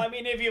 I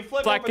mean, if you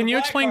flip Like, over can the you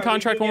black explain card, we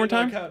contract do one more get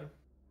another time? code.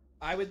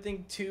 I would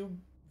think 2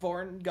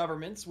 foreign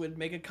governments would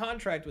make a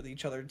contract with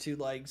each other to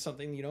like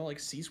something, like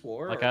cease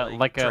war, Like or, a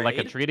like a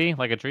trade. treaty,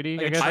 Like I a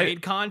guess.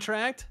 trade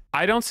contract.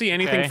 I don't see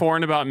anything Okay.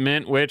 foreign about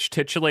mint, witch,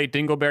 titulate,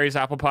 dingleberries,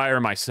 apple pie, or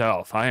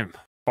myself. I am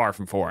far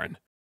from foreign.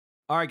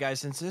 All right, guys.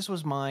 Since this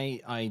was my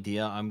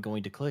idea, I'm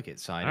going to click it.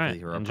 Sign All right, with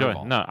your enjoy.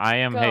 approval. No, I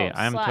am. Go, Hey,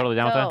 I am Slack, totally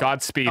down with go. that.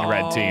 Godspeed,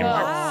 red team.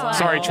 Wow.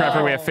 Sorry,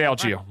 Trevor, we have Oh.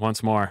 failed you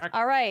once more.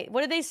 All right.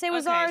 What did they say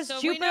was Okay, ours? so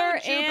Jupiter we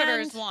know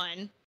Jupiter's and...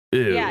 one.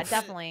 Ew. Yeah,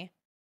 definitely.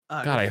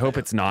 God, I hope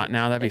it's not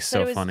now. That'd They be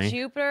said it so was funny.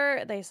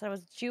 Jupiter. They said it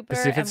was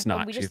Jupiter. if it's and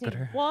not we just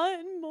Jupiter. Need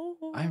one more.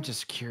 I'm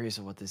just curious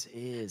of what this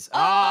is.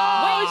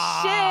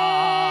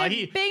 Oh,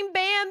 shit! Bing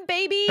bam,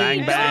 baby.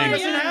 Bang, bang.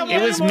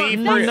 It was me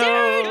for Good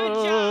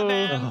job,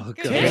 man. Oh,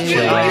 Good God.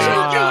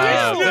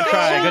 job. Good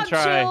try. Good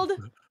try. Chilled.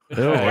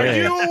 Are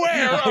you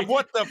aware of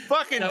what the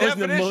fucking That was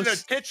the definition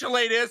most- of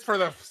titulate is for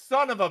the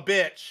son of a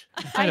bitch?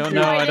 I don't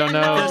know. I don't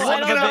know.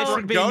 Son of a bitch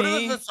would be Go to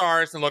me. the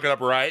thesaurus and look it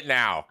up right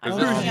now. 'cause Oh,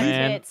 this is-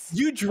 man. Tits.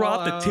 You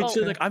dropped the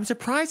titulate. Oh. Like, I'm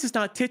surprised it's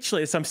not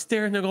titulate. So I'm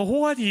staring there, go,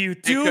 what are you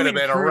It doing? could have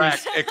been Cruz?"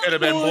 erect. It could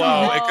have been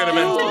blow. It could have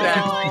been Oh. sex.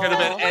 It could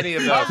have been any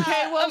of those.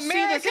 Okay, well, see, the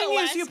America thing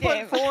is, you last put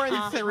game. 4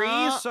 and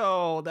 3,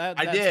 so I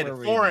that's did. where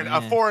we- A yeah.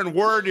 foreign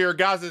word to your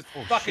guys'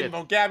 fucking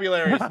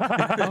vocabulary.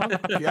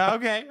 Yeah,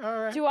 okay, all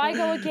right. Do I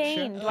go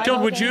again? Do I Jill,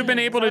 go would you have been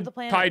again? able Is that to the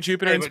plan? tie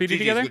Jupiter and Speedy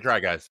together? Good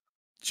try, guys.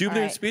 Jupiter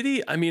and Alright.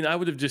 Speedy? I mean, I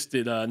would have just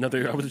did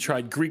another. I would have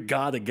tried Greek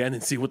god again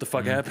and see what the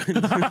fuck happened.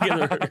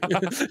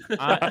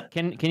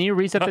 Can you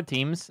reset the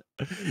teams?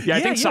 Yeah, I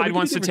Yeah, think yeah, Side we can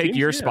wants do to different take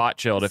your teams, yeah. spot,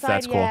 Chilled, if Side,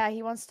 that's cool. Yeah,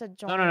 he wants to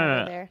join No.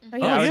 over there. Oh,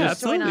 He yeah, wants to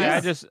absolutely. join Yeah,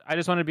 us. I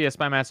just want to be a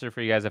spy master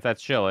for you guys if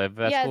that's chill. If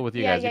that's cool with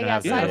you guys, you don't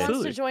have to. Side wants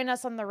absolutely. to join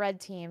us on the red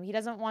team. He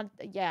doesn't want.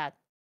 Yeah.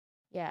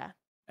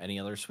 Any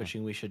other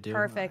switching we should do?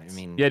 Perfect. I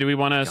mean, Yeah, do we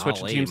want to switch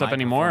the golly, teams up my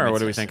anymore, or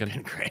what are we performances have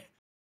thinking? been great.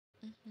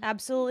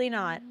 Absolutely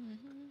not.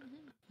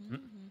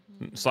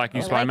 Slack,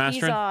 you I spy like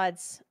these mastering?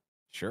 odds.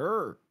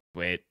 Sure.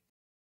 Wait.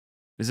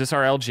 Is this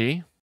our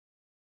LG?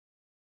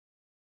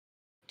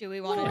 Do we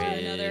want to do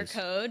another Yes.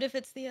 code if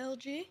it's the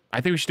LG?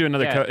 I think we should do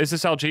another Yeah. code. Is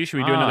this LG? Should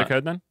we do another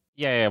code then?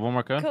 Yeah, one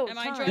more code. Cool. Am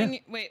I time.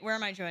 joining? Wait, where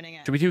am I joining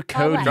at? Should we do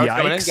code left. Code's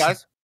coming in, yikes?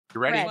 guys. You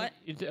ready? Red. What?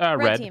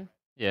 Red. team.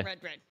 Yeah. Red.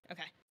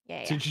 Okay.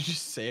 Yeah. Did you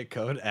just say a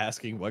code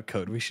asking what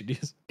code we should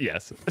use?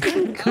 Yes. Oh. I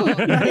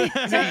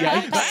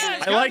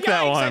like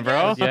that one,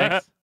 bro.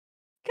 Yikes.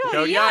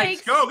 Go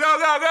yikes! Go, go, go,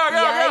 go, go,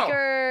 go!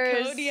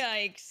 Yikers. Code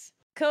yikes.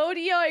 Code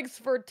yikes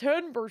for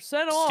 10%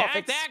 off. Stack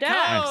It's that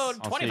stacked. code.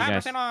 I'll see you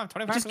guys. 25% off.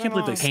 25% I just can't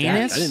believe they off. stacked.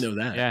 Anus? I didn't know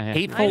that. Yeah.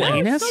 Hateful I know,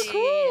 anus? it's so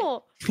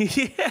cool.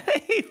 Yeah,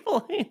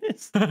 hateful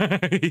anus.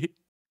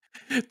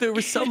 There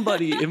was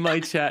somebody in my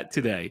chat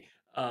today.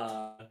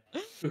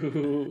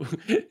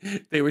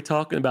 They were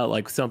talking about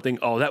like something.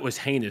 Oh, that was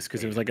heinous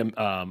because it was like a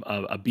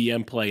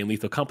BM play in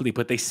Lethal Company,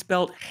 but they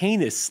spelled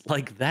heinous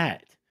like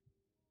that.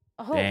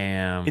 Oh,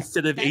 Damn.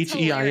 Instead of That's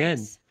HEIN.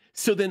 hilarious.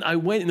 So then I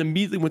went and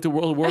immediately went to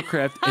World of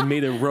Warcraft and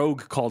made a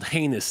rogue called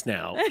Heinous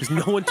now because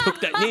no one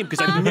took that name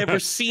because I've never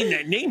seen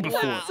that name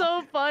before. Wow.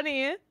 so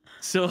funny.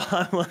 So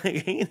I'm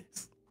like,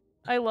 Heinous.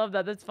 I love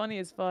that. That's funny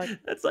as fuck.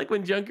 That's like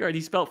when Junkyard,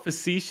 he spelled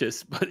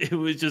facetious, but it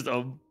was just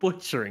a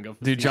butchering of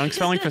Dude, Junk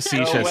spelling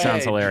facetious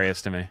sounds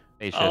hilarious to me.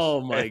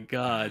 Oh my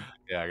god.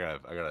 Yeah, I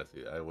gotta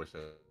see. I wish.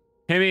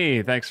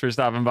 Kimmy, thanks for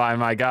stopping by,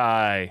 my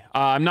guy.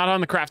 I'm not on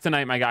the craft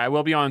tonight, my guy. I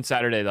will be on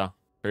Saturday, though.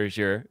 For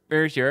sure.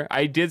 For sure.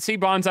 I did see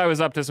Bonsai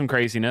was up to some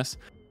craziness.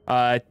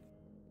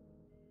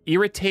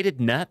 Irritated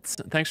Nuts,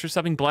 thanks for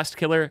subbing. Blessed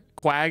Killer,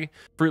 Quag,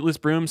 Fruitless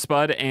Broom,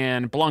 Spud,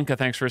 and Blanca,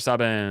 thanks for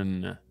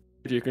subbing.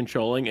 You're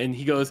controlling, and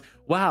he goes,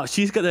 wow,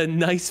 she's got a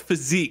nice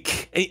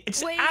physique. And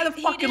it's out of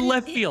fucking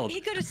left field. He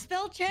could have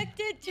spell checked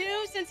it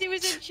too, since he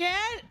was in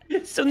chat.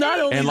 So not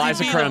only And is he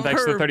Liza being Crone,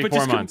 thanks for her, 34 but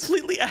just months.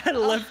 completely out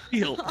of left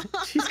field.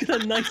 She's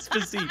got a nice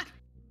physique.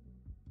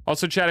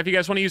 Also, chat, if you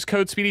guys want to use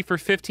code SPEEDY for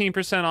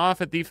 15%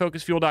 off at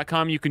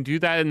thefocusfuel.com, you can do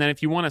that. And then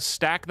if you want to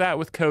stack that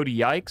with code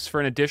YIKES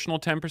for an additional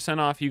 10%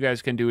 off, you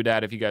guys can do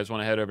that if you guys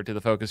want to head over to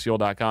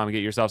thefocusfuel.com and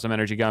get yourself some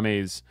energy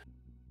gummies.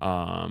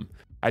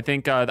 I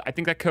think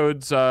that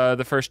code's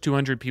the first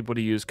 200 people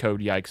to use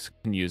code YIKES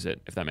can use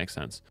it, if that makes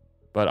sense.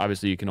 But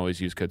obviously, you can always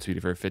use code SPEEDY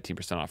for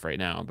 15% off right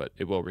now, but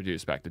it will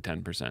reduce back to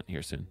 10%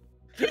 here soon.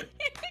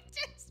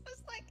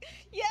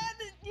 Yeah,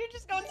 you're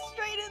just going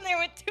straight in there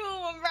with two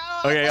of them,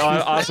 bro. Okay,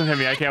 awesome,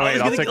 Hemi. I can't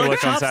wait. I'll take a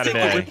look on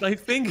Saturday. With my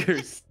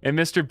fingers. And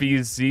Mr.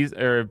 BZ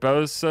or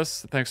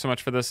Bosus, thanks so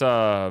much for this.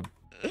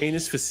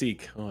 Heinous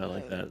physique. Oh, I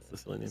like that. That's the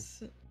silly name.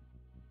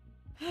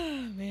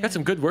 Oh, man. Got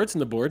some good words on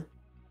the board.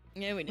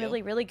 Yeah, we do.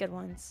 Really, really good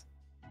ones.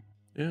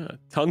 Yeah,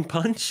 tongue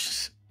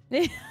punch.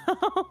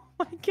 Oh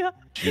my god.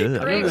 Good.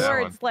 Great that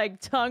words one.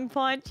 like tongue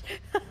punch.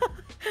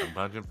 I'm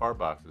punching fart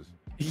boxes.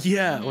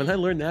 Yeah, when I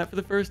learned that for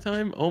the first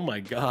time, oh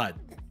my god.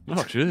 Oh,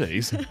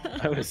 jeez.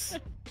 I was.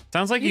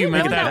 Sounds like You you didn't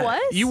meant know that. what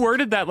that was? You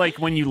worded that like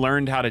when you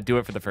learned how to do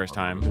it for the first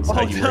time. That's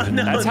how Oh, you worded,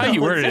 no, that's how no,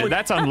 you worded it's it. like-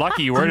 That's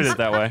unlucky you worded it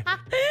that way.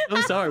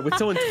 I'm sorry. When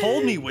someone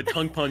told me what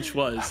tongue punch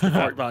was, the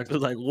fart box, I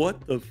was like,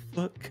 what the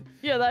fuck?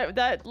 Yeah,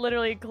 that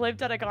literally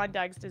clipped out of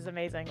context is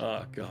amazing.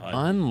 Oh god.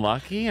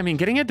 Unlucky? I mean,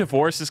 getting a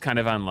divorce is kind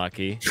of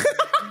unlucky.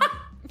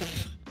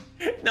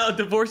 No,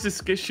 divorce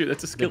is issue.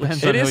 That's a skill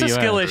Depends issue. It on is who a you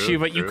skill have. issue,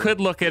 but you could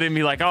look at it and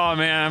be like, oh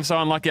man, I'm so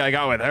unlucky I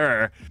got with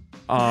her.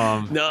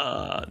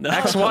 No.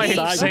 Ex-wife,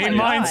 Side same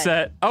by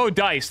side. mindset. Oh,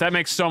 dice. That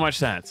makes so much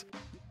sense.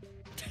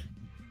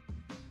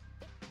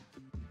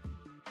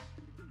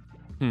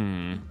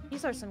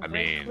 These are some I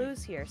great mean-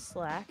 clues here,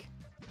 Slack.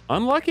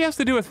 Unlucky has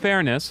to do with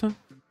fairness.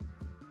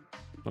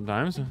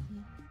 Sometimes.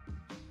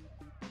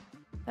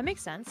 That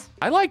makes sense.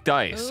 I like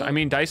dice. Ooh. I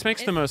mean, dice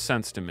makes the If- most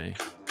sense to me.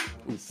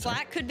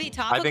 Slack could be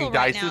topical think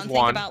right dice now is and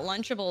one. think about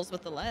Lunchables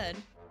with the lead.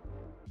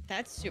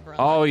 That's super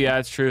Oh, unlucky. yeah,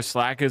 it's true.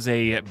 Slack is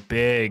a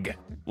big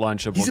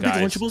Lunchable He's a big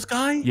guy. Lunchables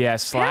guy? Yeah,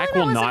 Slack that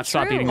will wasn't not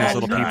stop true. eating those Oh,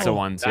 little no. pizza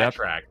ones. That Yep.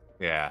 track.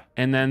 Yeah.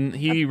 And then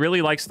he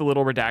really likes the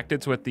little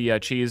redacteds with the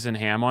cheese and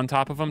ham on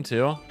top of them,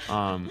 too.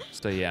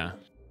 So, yeah.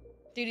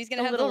 Dude, he's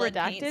gonna A have the little lead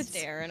paint redacted?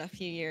 stare in a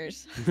few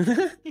years.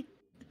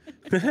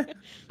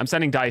 I'm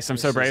sending dice. I'm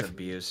so This is brave.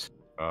 Abuse.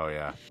 Oh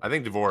yeah. I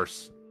think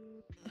divorce.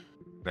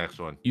 Next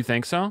one. You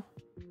think so?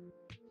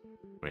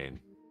 I mean,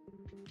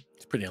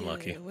 It's pretty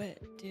unlucky. Do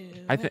it, do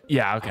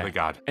Yeah, oh okay. my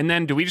god. And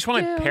then do we just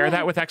want to Do pair it.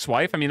 that with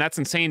ex-wife? I mean, that's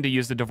insane to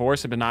use the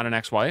divorce but not an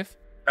ex-wife.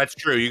 That's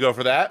true. You go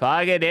for that.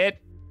 Fuck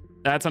it.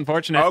 That's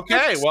unfortunate.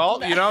 Okay.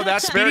 Well, you know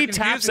that's very Speedy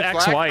taps confusing, Slack.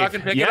 ex-wife.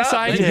 Fucking pick it Yes, up.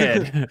 I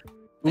did.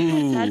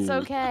 Ooh. That's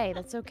okay.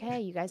 That's okay.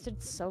 You guys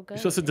did so good. You're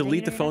supposed to And then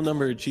delete the you're phone next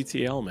number one. at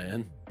GTL,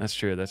 man. That's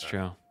true. That's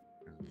true.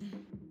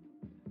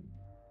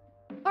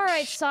 All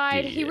right,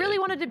 side. He Shit. really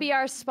wanted to be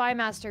our spy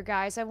master,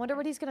 guys. I wonder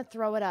what he's gonna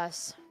throw at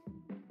us.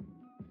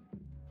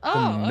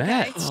 Oh, okay.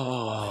 Mets.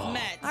 Oh,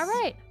 Mets. All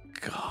right.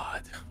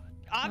 God.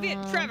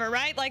 Obvious. Trevor,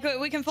 right? Like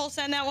we can full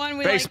send that one.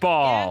 We like,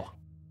 Baseball.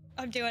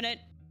 yeah, I'm doing it.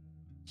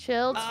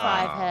 Chilled Ah.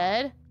 five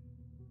head.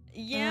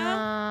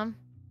 Yeah.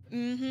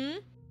 Mm-hmm.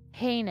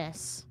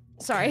 Heinous.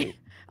 Sorry.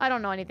 I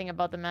don't know anything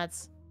about the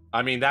Mets.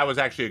 I mean, that was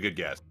actually a good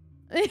guess.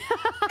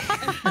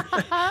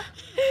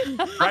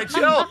 Right,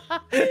 Chill?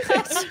 It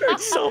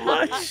hurts so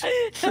much.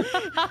 It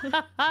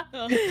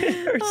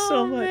hurts so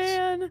Oh, much.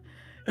 man.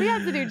 We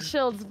have to do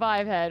Chilled's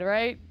five head,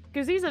 right?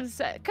 Because he's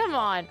upset. Come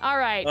on. All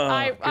right. Oh,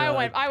 I God.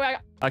 went.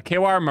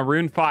 KWR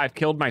Maroon 5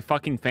 killed my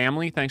fucking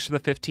family. Thanks for the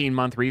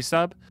 15-month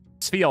resub.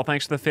 Sfeel,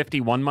 thanks for the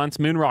 51 months.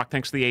 Moonrock,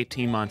 thanks for the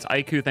 18 months.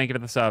 Aiku, thank you for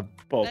the sub.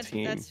 Ball That's,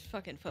 team. that's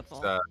fucking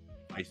football.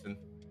 Bison.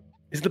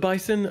 Is the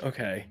Bison?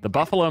 Okay. The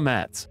Buffalo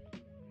Mets.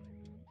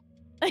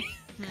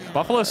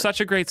 Buffalo's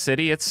such a great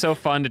city. It's so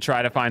fun to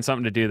try to find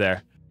something to do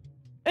there.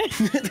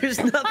 There's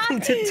nothing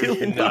to do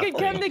in You Nothing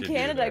can come to to do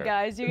Canada, there.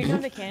 guys. You can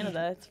come to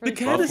Canada. It's pretty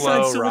Canada cool.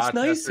 side's Buffalo, so much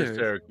Rochester, nicer.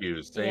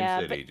 Syracuse, same Yeah,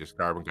 city, just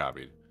carbon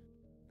copied.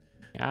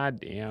 God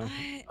damn.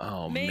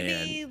 Oh,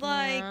 Maybe man.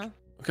 like Yeah.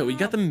 Okay, well, you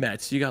got the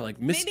Mets. You got like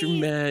Mr.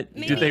 Met.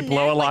 Did they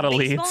blow a lot of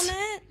leads?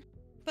 Net?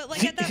 But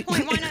like at that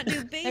point, why not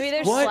do baseball? Maybe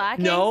they're What?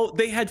 slacking. No,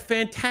 they had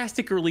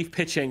fantastic relief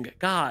pitching.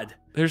 God.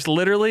 There's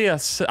literally a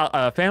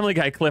Family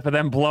Guy clip of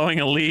them blowing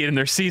a lead and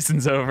their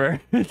season's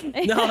over. No,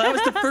 that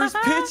was the first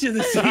pitch of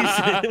the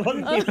season.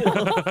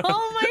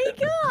 Oh my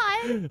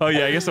god. Oh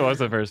yeah, I guess it was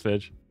the first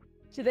pitch.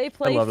 Do they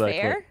play love that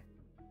fair?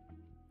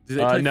 Do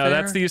they play no, fair?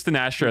 that's the Houston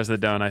Astros that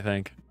don't, I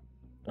think.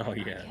 Oh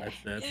yeah,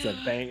 that's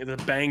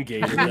the bang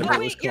gate or whatever it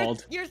was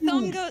called. Your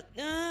thumb goes.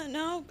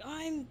 No,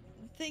 I'm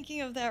thinking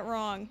of that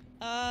wrong.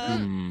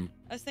 I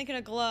was thinking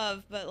of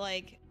glove, but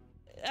like,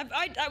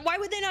 why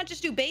would they not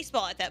just do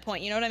baseball at that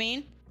point? You know what I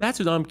mean? That's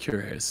what I'm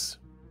curious.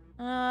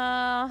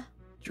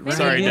 Maybe,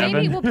 Sorry,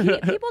 maybe, Devin. well,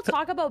 people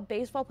talk about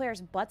baseball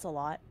players' butts a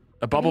lot.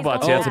 Bubble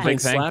butts, Maybe yeah, it's it's a all big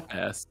that. thing. Slap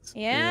ass.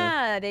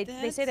 Yeah,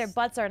 they say their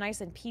butts are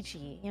nice and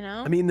peachy, you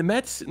know? I mean, the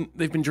Mets,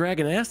 they've been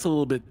dragging ass a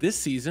little bit this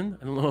season.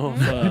 I don't know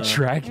if...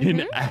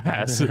 Dragging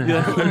ass.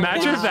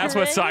 Imagine if that's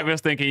what Sai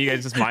was thinking. You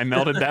guys just mind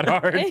melded that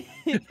hard.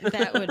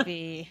 That would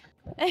be...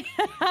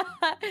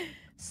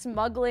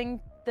 Smuggling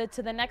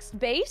to the next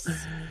base?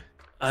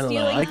 I don't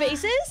know. Stealing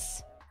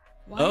bases?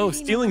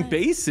 Stealing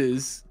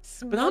bases?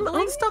 But I'm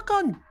Smuggling? stuck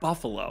on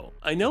Buffalo.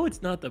 I know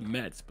it's not the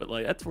Mets, but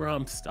like that's where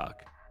I'm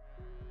stuck.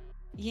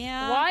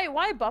 Yeah.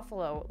 Why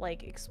Buffalo?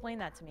 Like, explain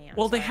that to me. I'm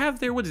Well, they sorry. have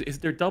their, what is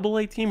their double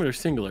A team or their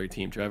single A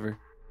team, Trevor?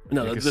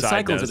 No, Yeah, the 'cause Sai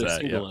Cycles knows are their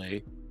that, single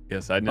A.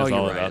 Yes, I know you're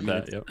all right. about I mean,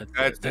 that.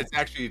 Yep. It's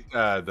actually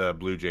the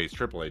Blue Jays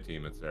AAA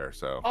team that's there.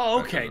 So. Oh,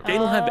 okay. They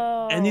don't have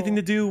anything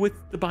to do with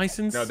the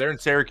Bisons? No, they're in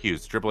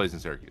Syracuse. AAA's in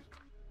Syracuse.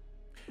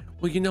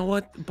 Well, you know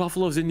what?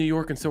 Buffalo's in New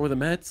York, and so are the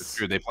Mets. It's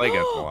true. They play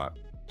against them a lot.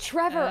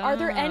 Trevor, are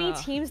there any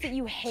teams that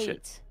you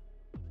hate?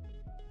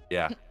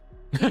 Yeah.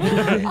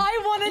 I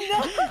want to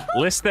know.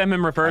 List them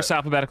in reverse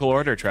alphabetical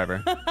order,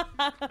 Trevor.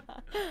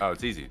 Oh,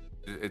 it's easy.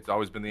 It's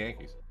always been the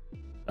Yankees.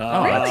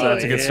 Oh,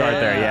 that's a good start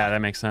there. Yeah, that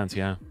makes sense.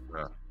 Yeah.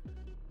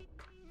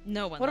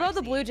 No one. What about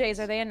the Blue Jays?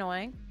 Are they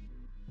annoying?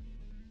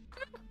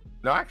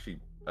 No, actually,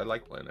 I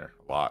like playing there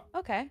a lot.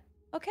 Okay.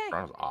 Okay.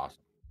 Toronto's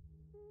awesome.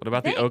 What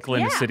about the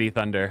Oakland City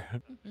Thunder?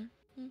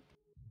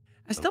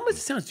 As dumb as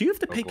it sounds, do you have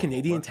to pay Oklahoma.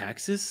 Canadian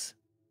taxes?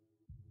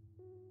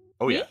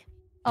 Oh yeah.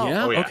 Oh.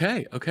 Yeah. Oh, yeah.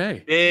 Okay.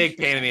 Okay. Big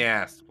pain in the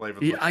ass to play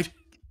for the Yeah,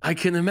 I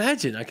can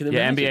imagine. I can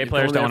imagine. Yeah, NBA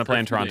players don't want to play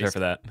in Toronto for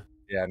that.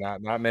 Yeah,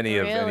 not many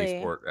of any Really?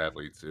 sport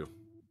athletes do.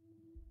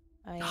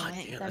 Oh, yeah, God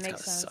damn, that that's makes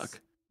gotta sense. suck.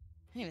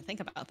 I didn't even think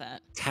about that.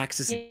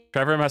 Taxes.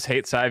 Trevor must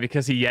hate Sai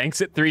because he yanks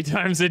it 3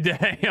 times a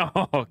day.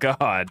 Oh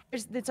God.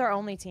 It's our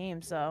only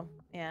team, so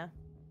yeah.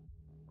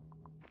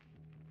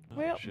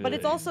 Well, shit. but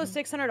it's also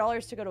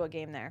 $600 to go to a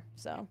game there,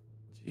 so.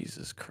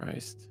 Jesus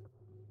Christ.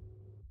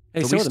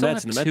 Hey, So so we are the still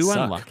Mets, have and the 2 Mets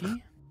suck.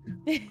 unlucky.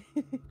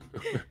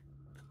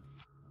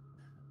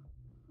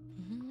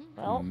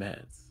 Well,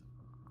 Mets.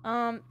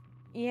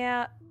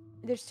 yeah,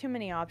 there's too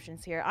many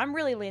options here. I'm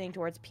really leaning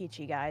towards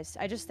peachy, guys.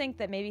 I just think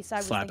that maybe Sai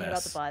was Slap thinking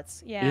about the ass.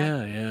 butts.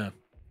 Yeah. Yeah.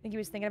 I think he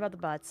was thinking about the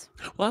butts.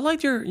 Well, I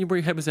liked where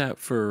your head was at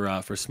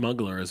for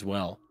Smuggler as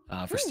well,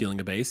 for stealing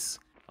a base.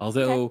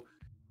 Although,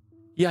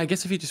 yeah, I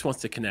guess if he just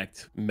wants to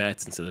connect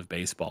Mets instead of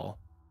baseball,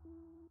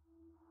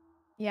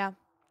 Yeah.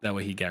 that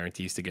way he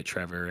guarantees to get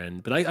Trevor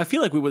in. But I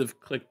feel like we would have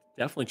clicked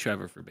definitely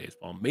Trevor for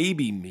baseball,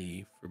 maybe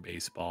me for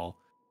baseball.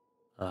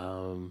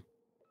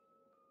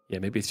 Yeah,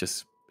 maybe it's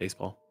just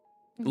baseball.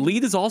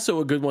 Lead is also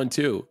a good one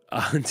too,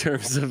 in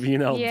terms of blowing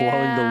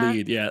the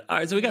lead. Yeah. All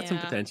right, so we got some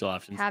potential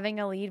options. Having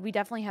a lead, we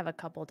definitely have a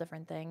couple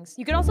different things.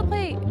 You could also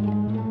play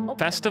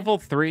Festival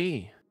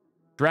 3,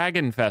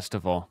 Dragon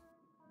Festival.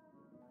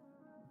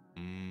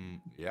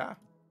 Yeah.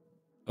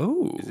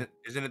 Oh.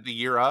 Isn't it the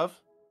year of?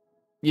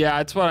 Yeah,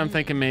 it's what I'm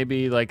thinking.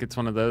 Maybe like it's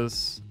one of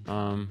those.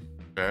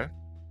 Okay.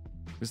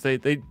 Because they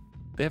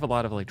have a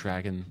lot of like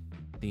dragon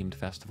themed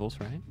festivals,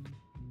 right?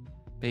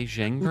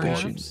 Beijing,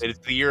 perhaps. It's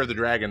the year of the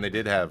dragon. They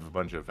did have a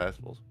bunch of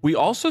festivals. We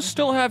also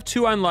still have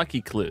 2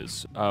 unlucky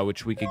clues,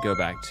 which we could go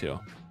back to.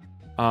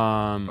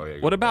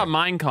 What about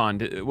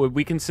Minecon? Would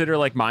we consider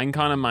like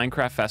Minecon a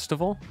Minecraft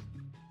festival?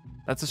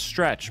 That's a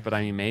stretch, but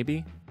I mean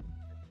maybe.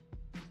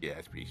 Yeah,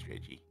 it's pretty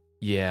stretchy.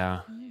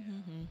 Yeah.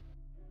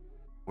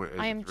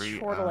 I am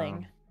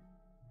chortling.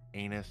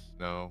 Anus,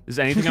 no. Does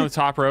anything on the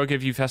top row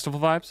give you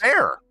festival vibes?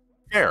 Fair.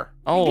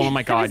 Oh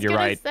my God, you're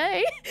gonna right.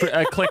 say.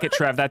 Click it,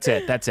 Trev. That's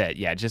it.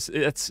 Yeah,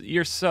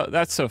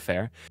 that's so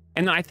fair.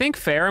 And I think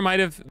fair might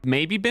have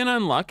maybe been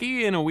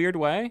unlucky in a weird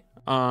way.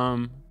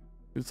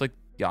 It's like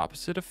the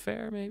opposite of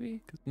fair,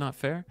 maybe. Not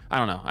fair. I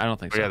don't know. I don't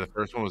think so. Yeah, the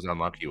first one was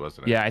unlucky,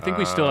 wasn't it? Yeah, I think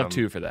we still have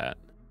 2 for that.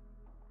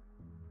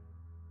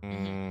 I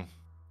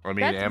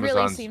mean, That Amazon's,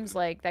 really seems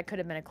like that could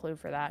have been a clue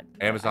for that.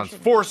 but I Amazon's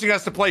shouldn't- forcing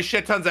us to play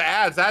shit tons of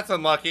ads. That's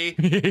unlucky.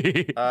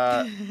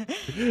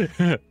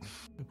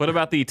 What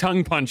about the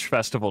Tongue Punch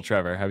Festival,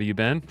 Trevor? Have you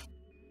been?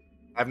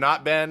 I've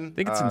not been. I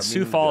think it's in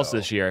Sioux Falls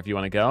this year if you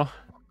want to go.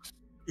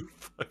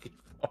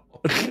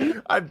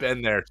 I've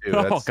been there too.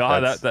 Oh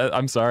God,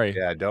 I'm sorry.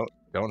 Yeah, don't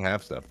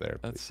have stuff there.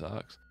 That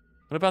sucks.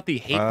 What about the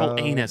Hateful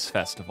Anus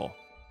Festival?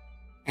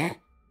 I'd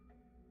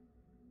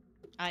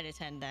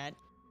attend that.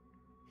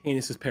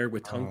 Anus is paired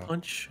with tongue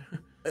punch.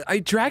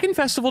 Dragon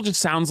Festival just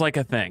sounds like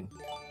a thing.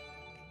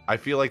 I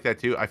feel like that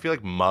too. I feel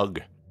like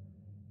mug.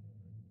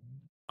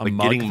 Like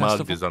getting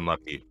mugged is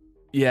unlucky.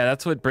 Yeah,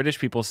 that's what British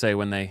people say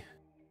when they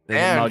get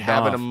And mugged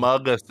having off. a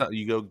mug of something,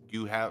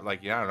 you have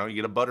like, I don't know, you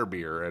get a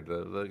butterbeer at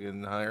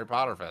the Harry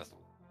Potter festival.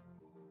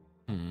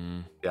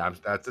 Yeah,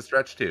 that's a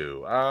stretch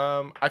too.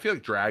 I feel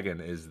like dragon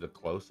is the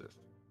closest.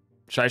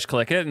 Should I just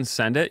click it and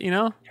send it? You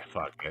know? Yeah,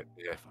 fuck it.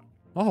 Yeah.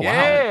 Oh wow.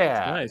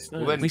 Yeah. Nice.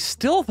 Well, then- We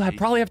still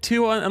probably have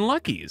 2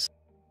 unluckies.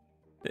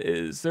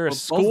 Is there a Well, both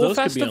school those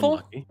could be festival?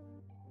 unlucky.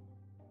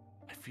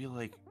 I feel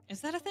like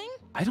Is that a thing?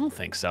 I don't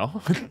think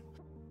so.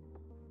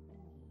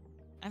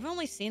 I've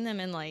only seen them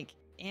in like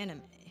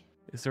anime.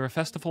 Is there a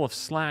festival of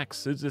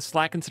slacks? Does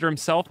Slack consider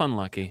himself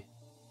unlucky?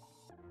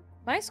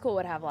 My school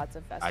would have lots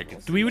of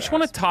festivals. Do we just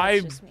want to tie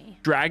That's just me.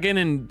 Dragon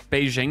and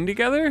Beijing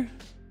together?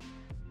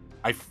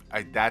 I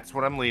that's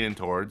what I'm leaning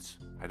towards.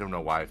 I don't know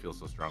why I feel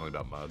so strongly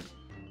about mug.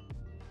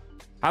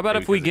 How about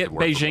Maybe if we because it get could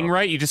work for Beijing both.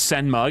 right? You just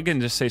send Mug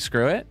and just say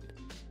screw it.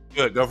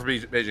 Good, go for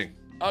Beijing.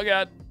 Oh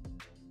god.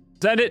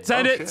 Send it,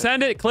 send Oh, it, shit.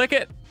 send it, click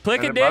it,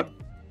 click Send it, it, Dick.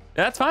 Mug.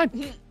 That's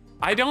fine.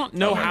 I don't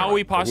know how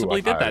we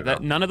possibly did that.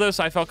 don't know. None of those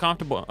I felt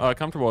comfortable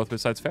with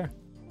besides fair.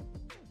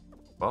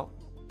 Well,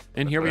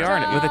 And here we Great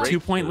are with a clue.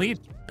 2-point lead.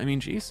 I mean,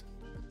 geez.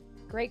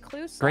 Great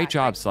clue. Slack. Great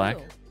job, Great Slack.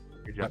 clue.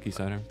 good job. Lucky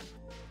Cider.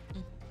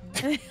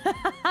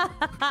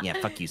 Yeah,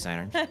 fuck you,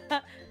 Saturn.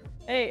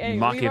 Hey,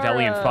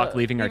 Machiavellian fuck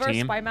leaving our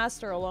team. Spy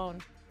master alone.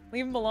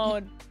 Leave him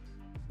alone.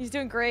 He's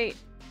doing great.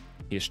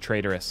 He is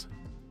traitorous.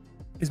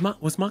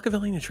 Was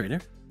Machiavellian a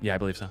traitor? Yeah, I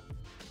believe so.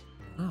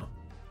 Oh.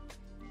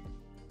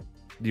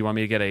 Do you want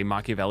me to get a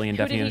Machiavellian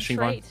Who did he definition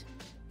going? trait?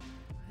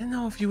 I don't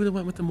know if you would have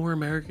went with the more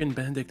American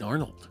Benedict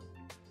Arnold.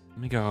 Let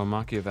me go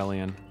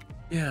Machiavellian.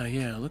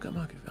 Yeah, look at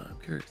Machiavellian. I'm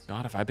curious.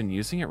 God, if I've been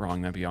using it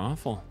wrong, that'd be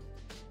awful.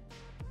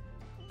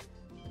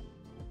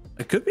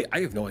 It could be. I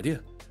have no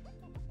idea.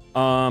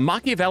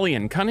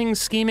 Machiavellian, cunning,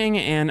 scheming,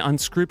 and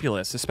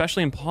unscrupulous,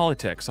 especially in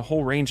politics. A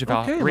whole range of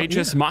Okay,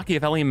 outrageous yeah.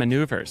 Machiavellian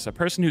maneuvers. A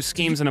person who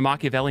schemes in a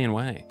Machiavellian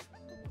way.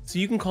 So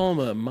you can call him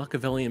a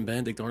Machiavellian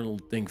Benedict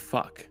Arnold thing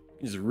fuck.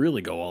 You just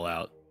really go all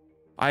out.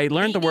 I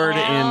learned the word in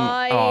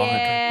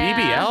yeah.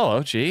 BBL.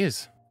 Oh,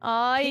 jeez.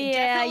 Oh yeah,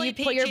 Definitely you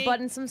put your peachy. butt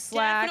in some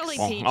slacks.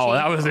 Definitely Oh, peachy.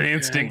 that was an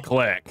instant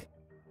click.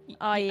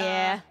 Oh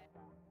yeah.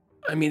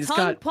 I mean, it's Tongue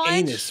got punch?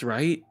 anus,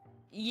 right?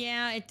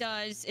 Yeah, it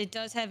does. It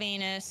does have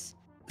anus.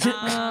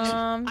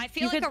 I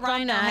feel you like could a thumb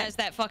rhino that. has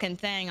that fucking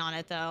thing on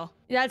it, though.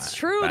 That's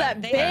true.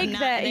 That They big. have not-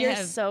 That they you're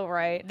have- so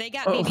right. They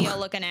got Oh. BBL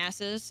looking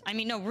asses. I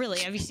mean, no, really.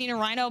 Have you seen a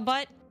rhino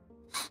butt?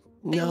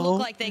 They No.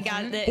 look like they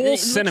got. It Full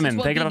looks just cinnamon.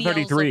 what Take it out of BBLs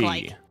look 33.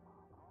 like.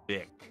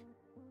 Dick.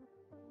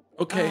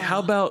 Okay, how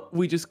about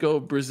we just go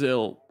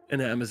Brazil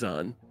and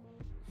Amazon?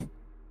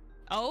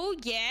 Oh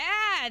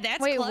yeah,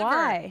 that's Wait, clever.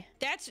 why?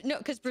 That's no,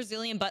 because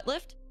Brazilian butt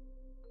lift.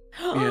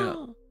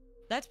 Yeah.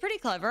 That's pretty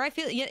clever. I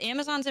feel yeah,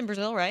 Amazon's in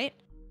Brazil, right?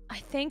 I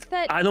think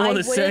that I don't wanna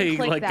wouldn't say,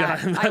 click like,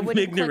 that. I'm I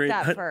wouldn't ignorant.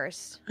 click that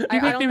first. I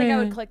make don't me think I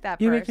would mad. click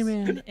that You first. make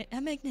me mad.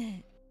 I'm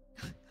ignorant.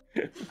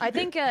 I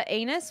think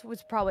anus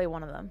was probably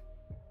one of them.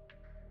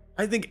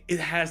 I think it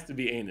has to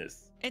be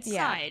anus. It's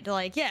Yeah. side,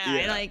 like yeah,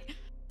 Yeah. like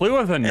Blue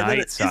with a And then night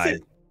is side.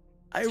 it-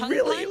 I tongue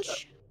really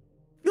punch.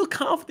 feel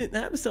confident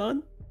in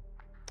Amazon.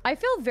 I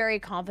feel very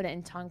confident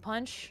in tongue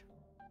punch.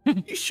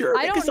 You sure?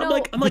 I don't Because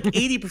know. I'm like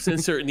 80%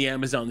 certain the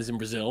Amazon is in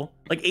Brazil.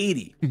 Like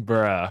 80.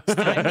 Bruh.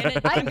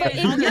 I'm but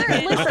if I'll you're- click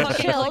it, I'll listen, fucking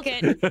chill. click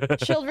it.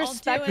 Chilled do it.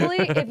 respectfully,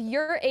 if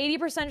you're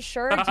 80%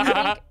 sure, do you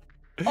think?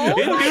 Oh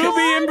It my do be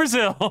God. in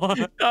Brazil. Oh,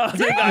 thank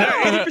God.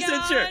 Oh my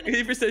 80% sure. God.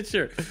 80%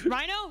 sure.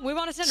 Rhino, we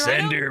want to send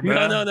Send Rhino. her, No,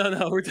 bruh.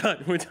 no. We're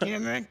done. We're done.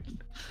 Damn it.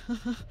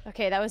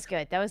 Okay, that was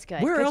good. That was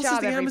good. Where good else job, is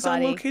the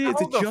Amazon everybody. located?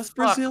 Is How it the just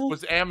fuck Brazil?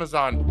 was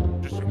Amazon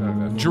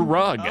just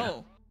Drug.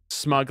 Oh.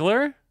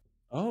 Smuggler.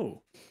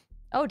 Oh,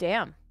 Oh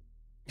damn!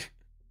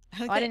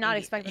 I, I did not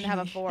expect them to have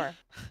a 4.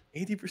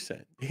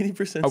 80%.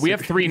 80%. Oh, we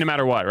have sure. 3 no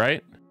matter what,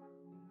 right?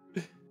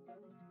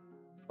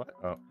 What?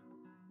 Oh.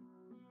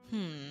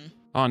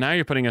 Oh, now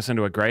you're putting us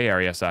into a gray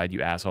area side,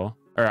 you asshole.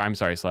 Or I'm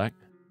sorry, Slack.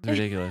 It's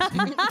ridiculous.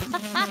 Poor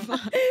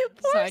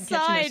Side catching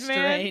side, a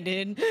man. stray,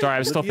 dude. Sorry, I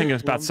was still thinking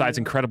about Side's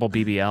incredible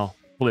BBL.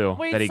 Blue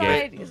Wait, that he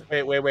gave.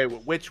 side. Wait.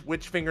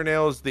 Which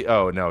fingernail is the?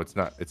 Oh no, it's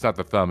not. It's not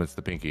the thumb. It's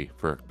the pinky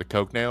for the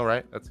coke nail,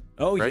 right? That's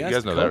Oh, right. yes. You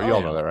guys know that. You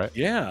all know that, right?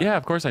 Yeah. Yeah,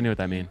 of course I knew what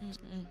that means.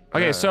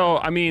 Okay, so,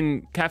 I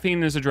mean,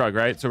 caffeine is a drug,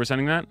 right? So we're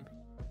sending that?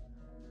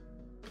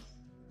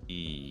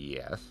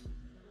 Yes.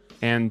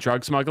 And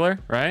drug smuggler,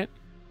 right?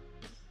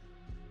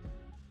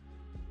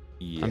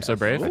 Yes. I'm so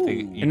brave. I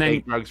think you And then-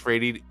 take drugs for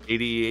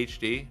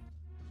ADHD.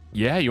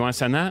 Yeah, you want to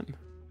send that?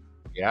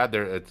 Yeah,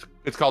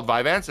 it's called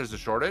Vyvanse. There's a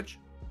shortage.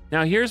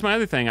 Now, here's my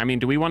other thing. I mean,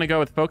 do we want to go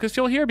with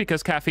FocusFuel here?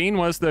 Because caffeine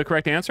was the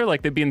correct answer? Like,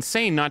 it'd be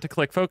insane not to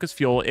click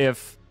FocusFuel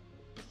if...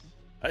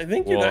 I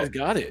think you guys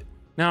got it.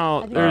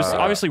 Now, there's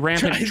obviously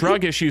rampant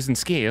drug issues in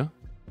Skiu,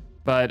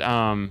 but,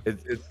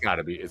 It's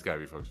gotta be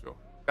FocusFuel.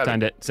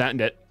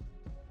 Send it.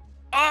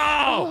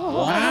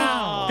 Oh!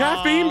 Wow.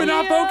 Caffeine, but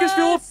not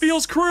FocusFuel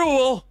feels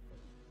cruel.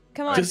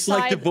 Come on, Just side.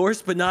 like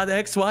divorce, but not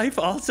ex-wife.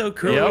 Also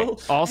cruel.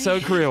 Yep, also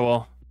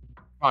cruel.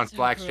 Come on,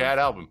 Slacks, Chad,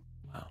 help him.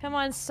 Come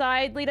on,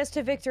 side, lead us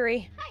to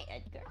victory. Hi,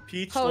 Edgar.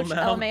 Peach, Poach,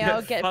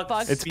 LMAO, get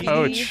fucked. It's Speedy.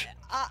 Poach.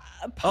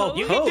 Oh,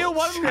 You can do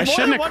one. I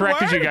shouldn't have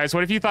corrected you guys.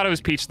 What if you thought it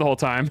was Peach the whole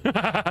time?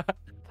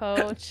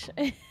 Poach.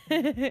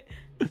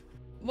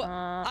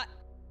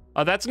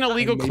 Oh, that's an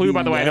illegal clue,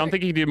 by the way. I don't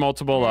think you can do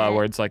multiple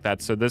words like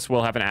that. So this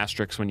will have an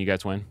asterisk when you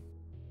guys win.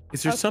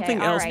 Is there something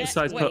else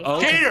besides Cheater!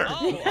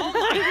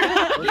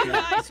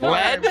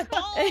 Lead?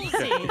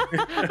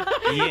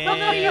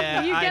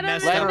 Yeah, I get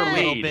messed him up a in.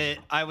 little bit.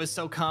 I was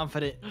so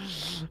confident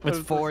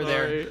with 4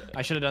 there.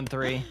 I should have done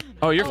 3.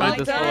 Oh, you're fine.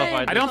 God.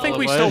 I don't think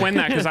we still win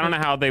that because I don't know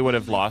how they would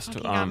have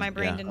lost. My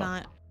brain did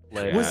not.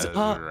 Was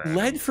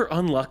lead for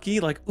unlucky?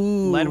 Like,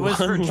 ooh, Lead was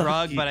for unlucky.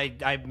 drug, but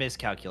I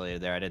miscalculated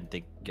there. I didn't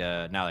think.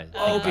 Now I think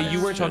Okay, about you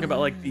it. weren't talking about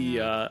like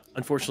the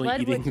unfortunately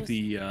Lead eating was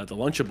the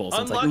Lunchables.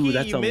 It's like, Unlucky, ooh,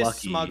 that's you missed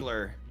unlucky.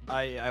 smuggler.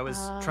 I was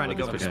trying to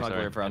go for Okay, smuggler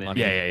sorry. for unlucky.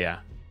 Yeah.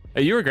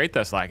 You were great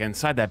though, Slack.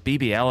 Inside that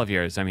BBL of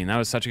yours. I mean, that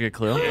was such a good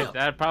clue.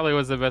 That probably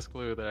was the best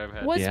clue that I've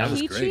had. Was Yeah, it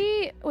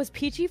was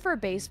Peachy Peachy for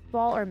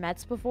baseball or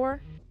Mets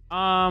before?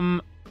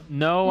 No,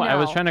 I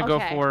was trying to go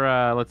okay.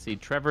 for let's see,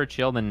 Trevor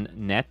Chilled and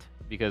Net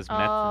because Mets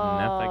and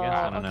Nets, I guess.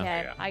 I don't know.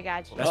 Okay, I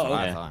got you. That's what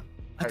I okay. thought.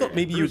 I thought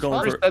maybe you were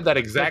going Bruce for. said that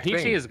exact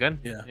Peachy thing. is good.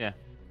 Yeah. Yeah.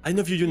 I don't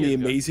know if you're doing He the is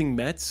good. Amazing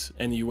Mets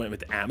and you went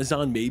with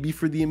Amazon maybe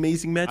for the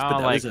Amazing Mets, but Oh,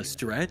 that like- was a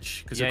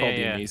stretch because they're Yeah, called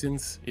yeah, the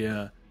Amazins.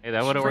 Yeah. Hey,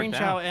 that would have worked Strange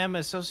how out. M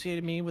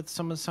associated me with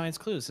some of the science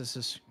clues. This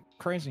is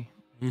crazy.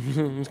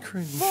 It's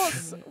crazy. Well,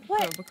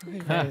 what?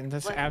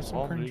 That's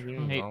absolutely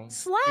cringe. Hey,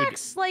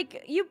 Slacks,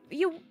 like you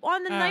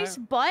on the nice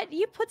butt.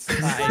 You put some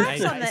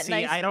slacks on that see,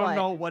 nice I don't butt.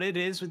 know what it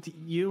is with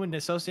you and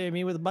associating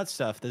me with butt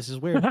stuff. This is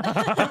weird.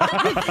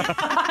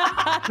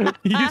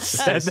 You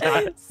said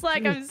that.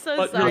 Slack, I'm so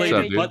Butt sorry. related,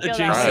 to make you butt feel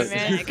that way,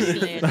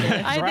 adjacent.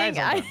 man. I Try think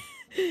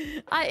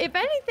something. if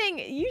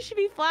anything, you should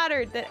be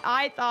flattered that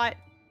I thought.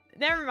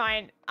 Never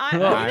mind. Oh, you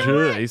know what?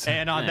 jeez.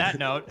 And on that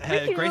note,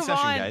 can great move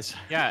session, on. guys.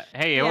 Yeah.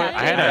 Hey, Yeah,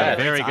 I had yeah. a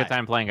very Great good time.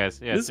 time playing, guys.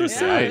 Yeah, This was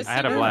seriously, sick. I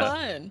had a blast.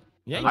 Fun.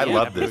 Yeah, I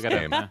love this we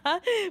got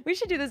game. We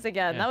should do this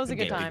again. That was a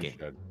good time.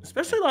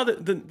 Especially a lot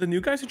of the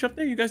new guys who jumped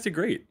there. You guys did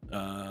great.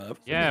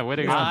 Yeah, way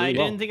to go. I really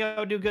well. didn't think I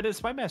would do good at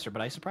Spy Master,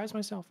 but I surprised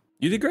myself.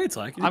 You did great,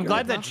 Slack. You did I'm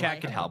glad great. that chat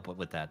could help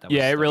with that.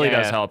 Yeah, it really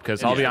Yeah. does help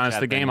because I'll be Yeah, honest,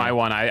 chat the game thing, I yeah.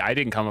 won, I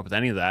didn't come up with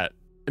any of that.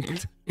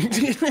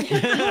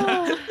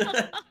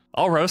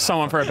 I'll roast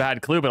someone for a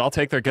bad clue, but I'll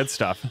take their good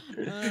stuff.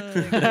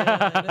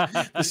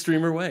 The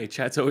streamer way.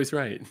 Chat's always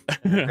right.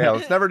 Yeah,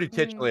 let's never do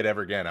titulate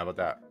ever again. How about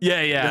that?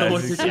 Yeah. Yeah,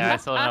 I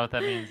still don't know what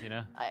that means, you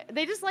know?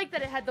 They just like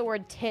that it had the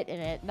word tit in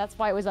it. And that's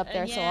why it was up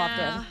there so Yeah.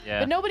 often.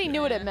 Yeah. But nobody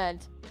knew what it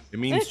meant. It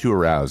means to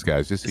arouse,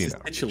 guys. Just so you know.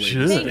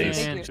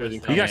 Thank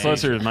you. You got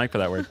closer to the mic for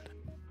that word.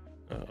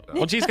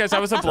 Well, geez, guys, that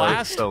was a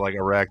blast. So like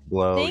a wreck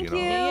blow. Thank you.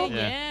 you. Know.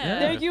 Yeah.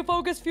 Thank you,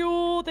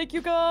 FocusFuel. Thank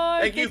you,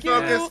 guys. Thank you,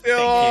 FocusFuel.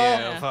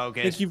 Thank you,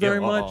 Focus. Thank you very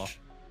much.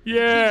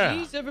 Yeah.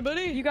 Jeez,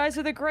 everybody. You guys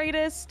are the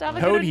greatest. Have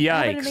a Code good,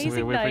 have an yikes.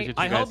 amazing We night. appreciate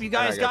I you hope you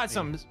guys Alright, got guys.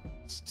 some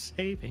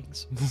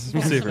savings.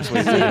 Super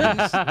sweet.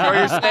 Enjoy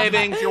your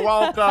savings. You're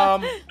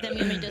welcome. Them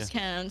give me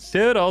discounts.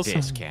 Toodles.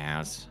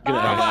 Discounts.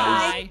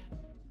 Bye.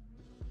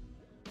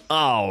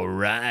 All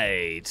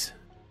right.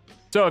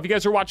 So if you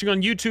guys are watching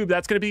on YouTube,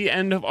 that's going to be the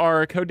end of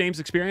our Codenames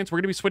experience. We're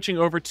going to be switching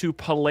over to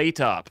Palate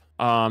Up.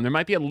 There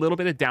might be a little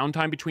bit of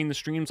downtime between the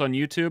streams on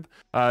YouTube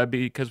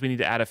because we need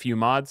to add a few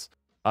mods.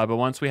 But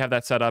once we have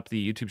that set up,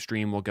 the YouTube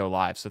stream will go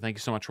live. So thank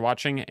you so much for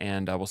watching,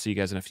 and we'll see you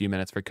guys in a few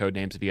minutes for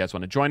Codenames if you guys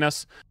want to join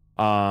us.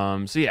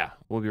 So yeah,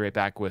 we'll be right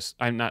back with...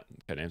 I'm not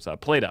Codenames,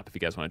 Palate Up if you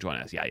guys want to join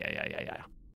us. Yeah.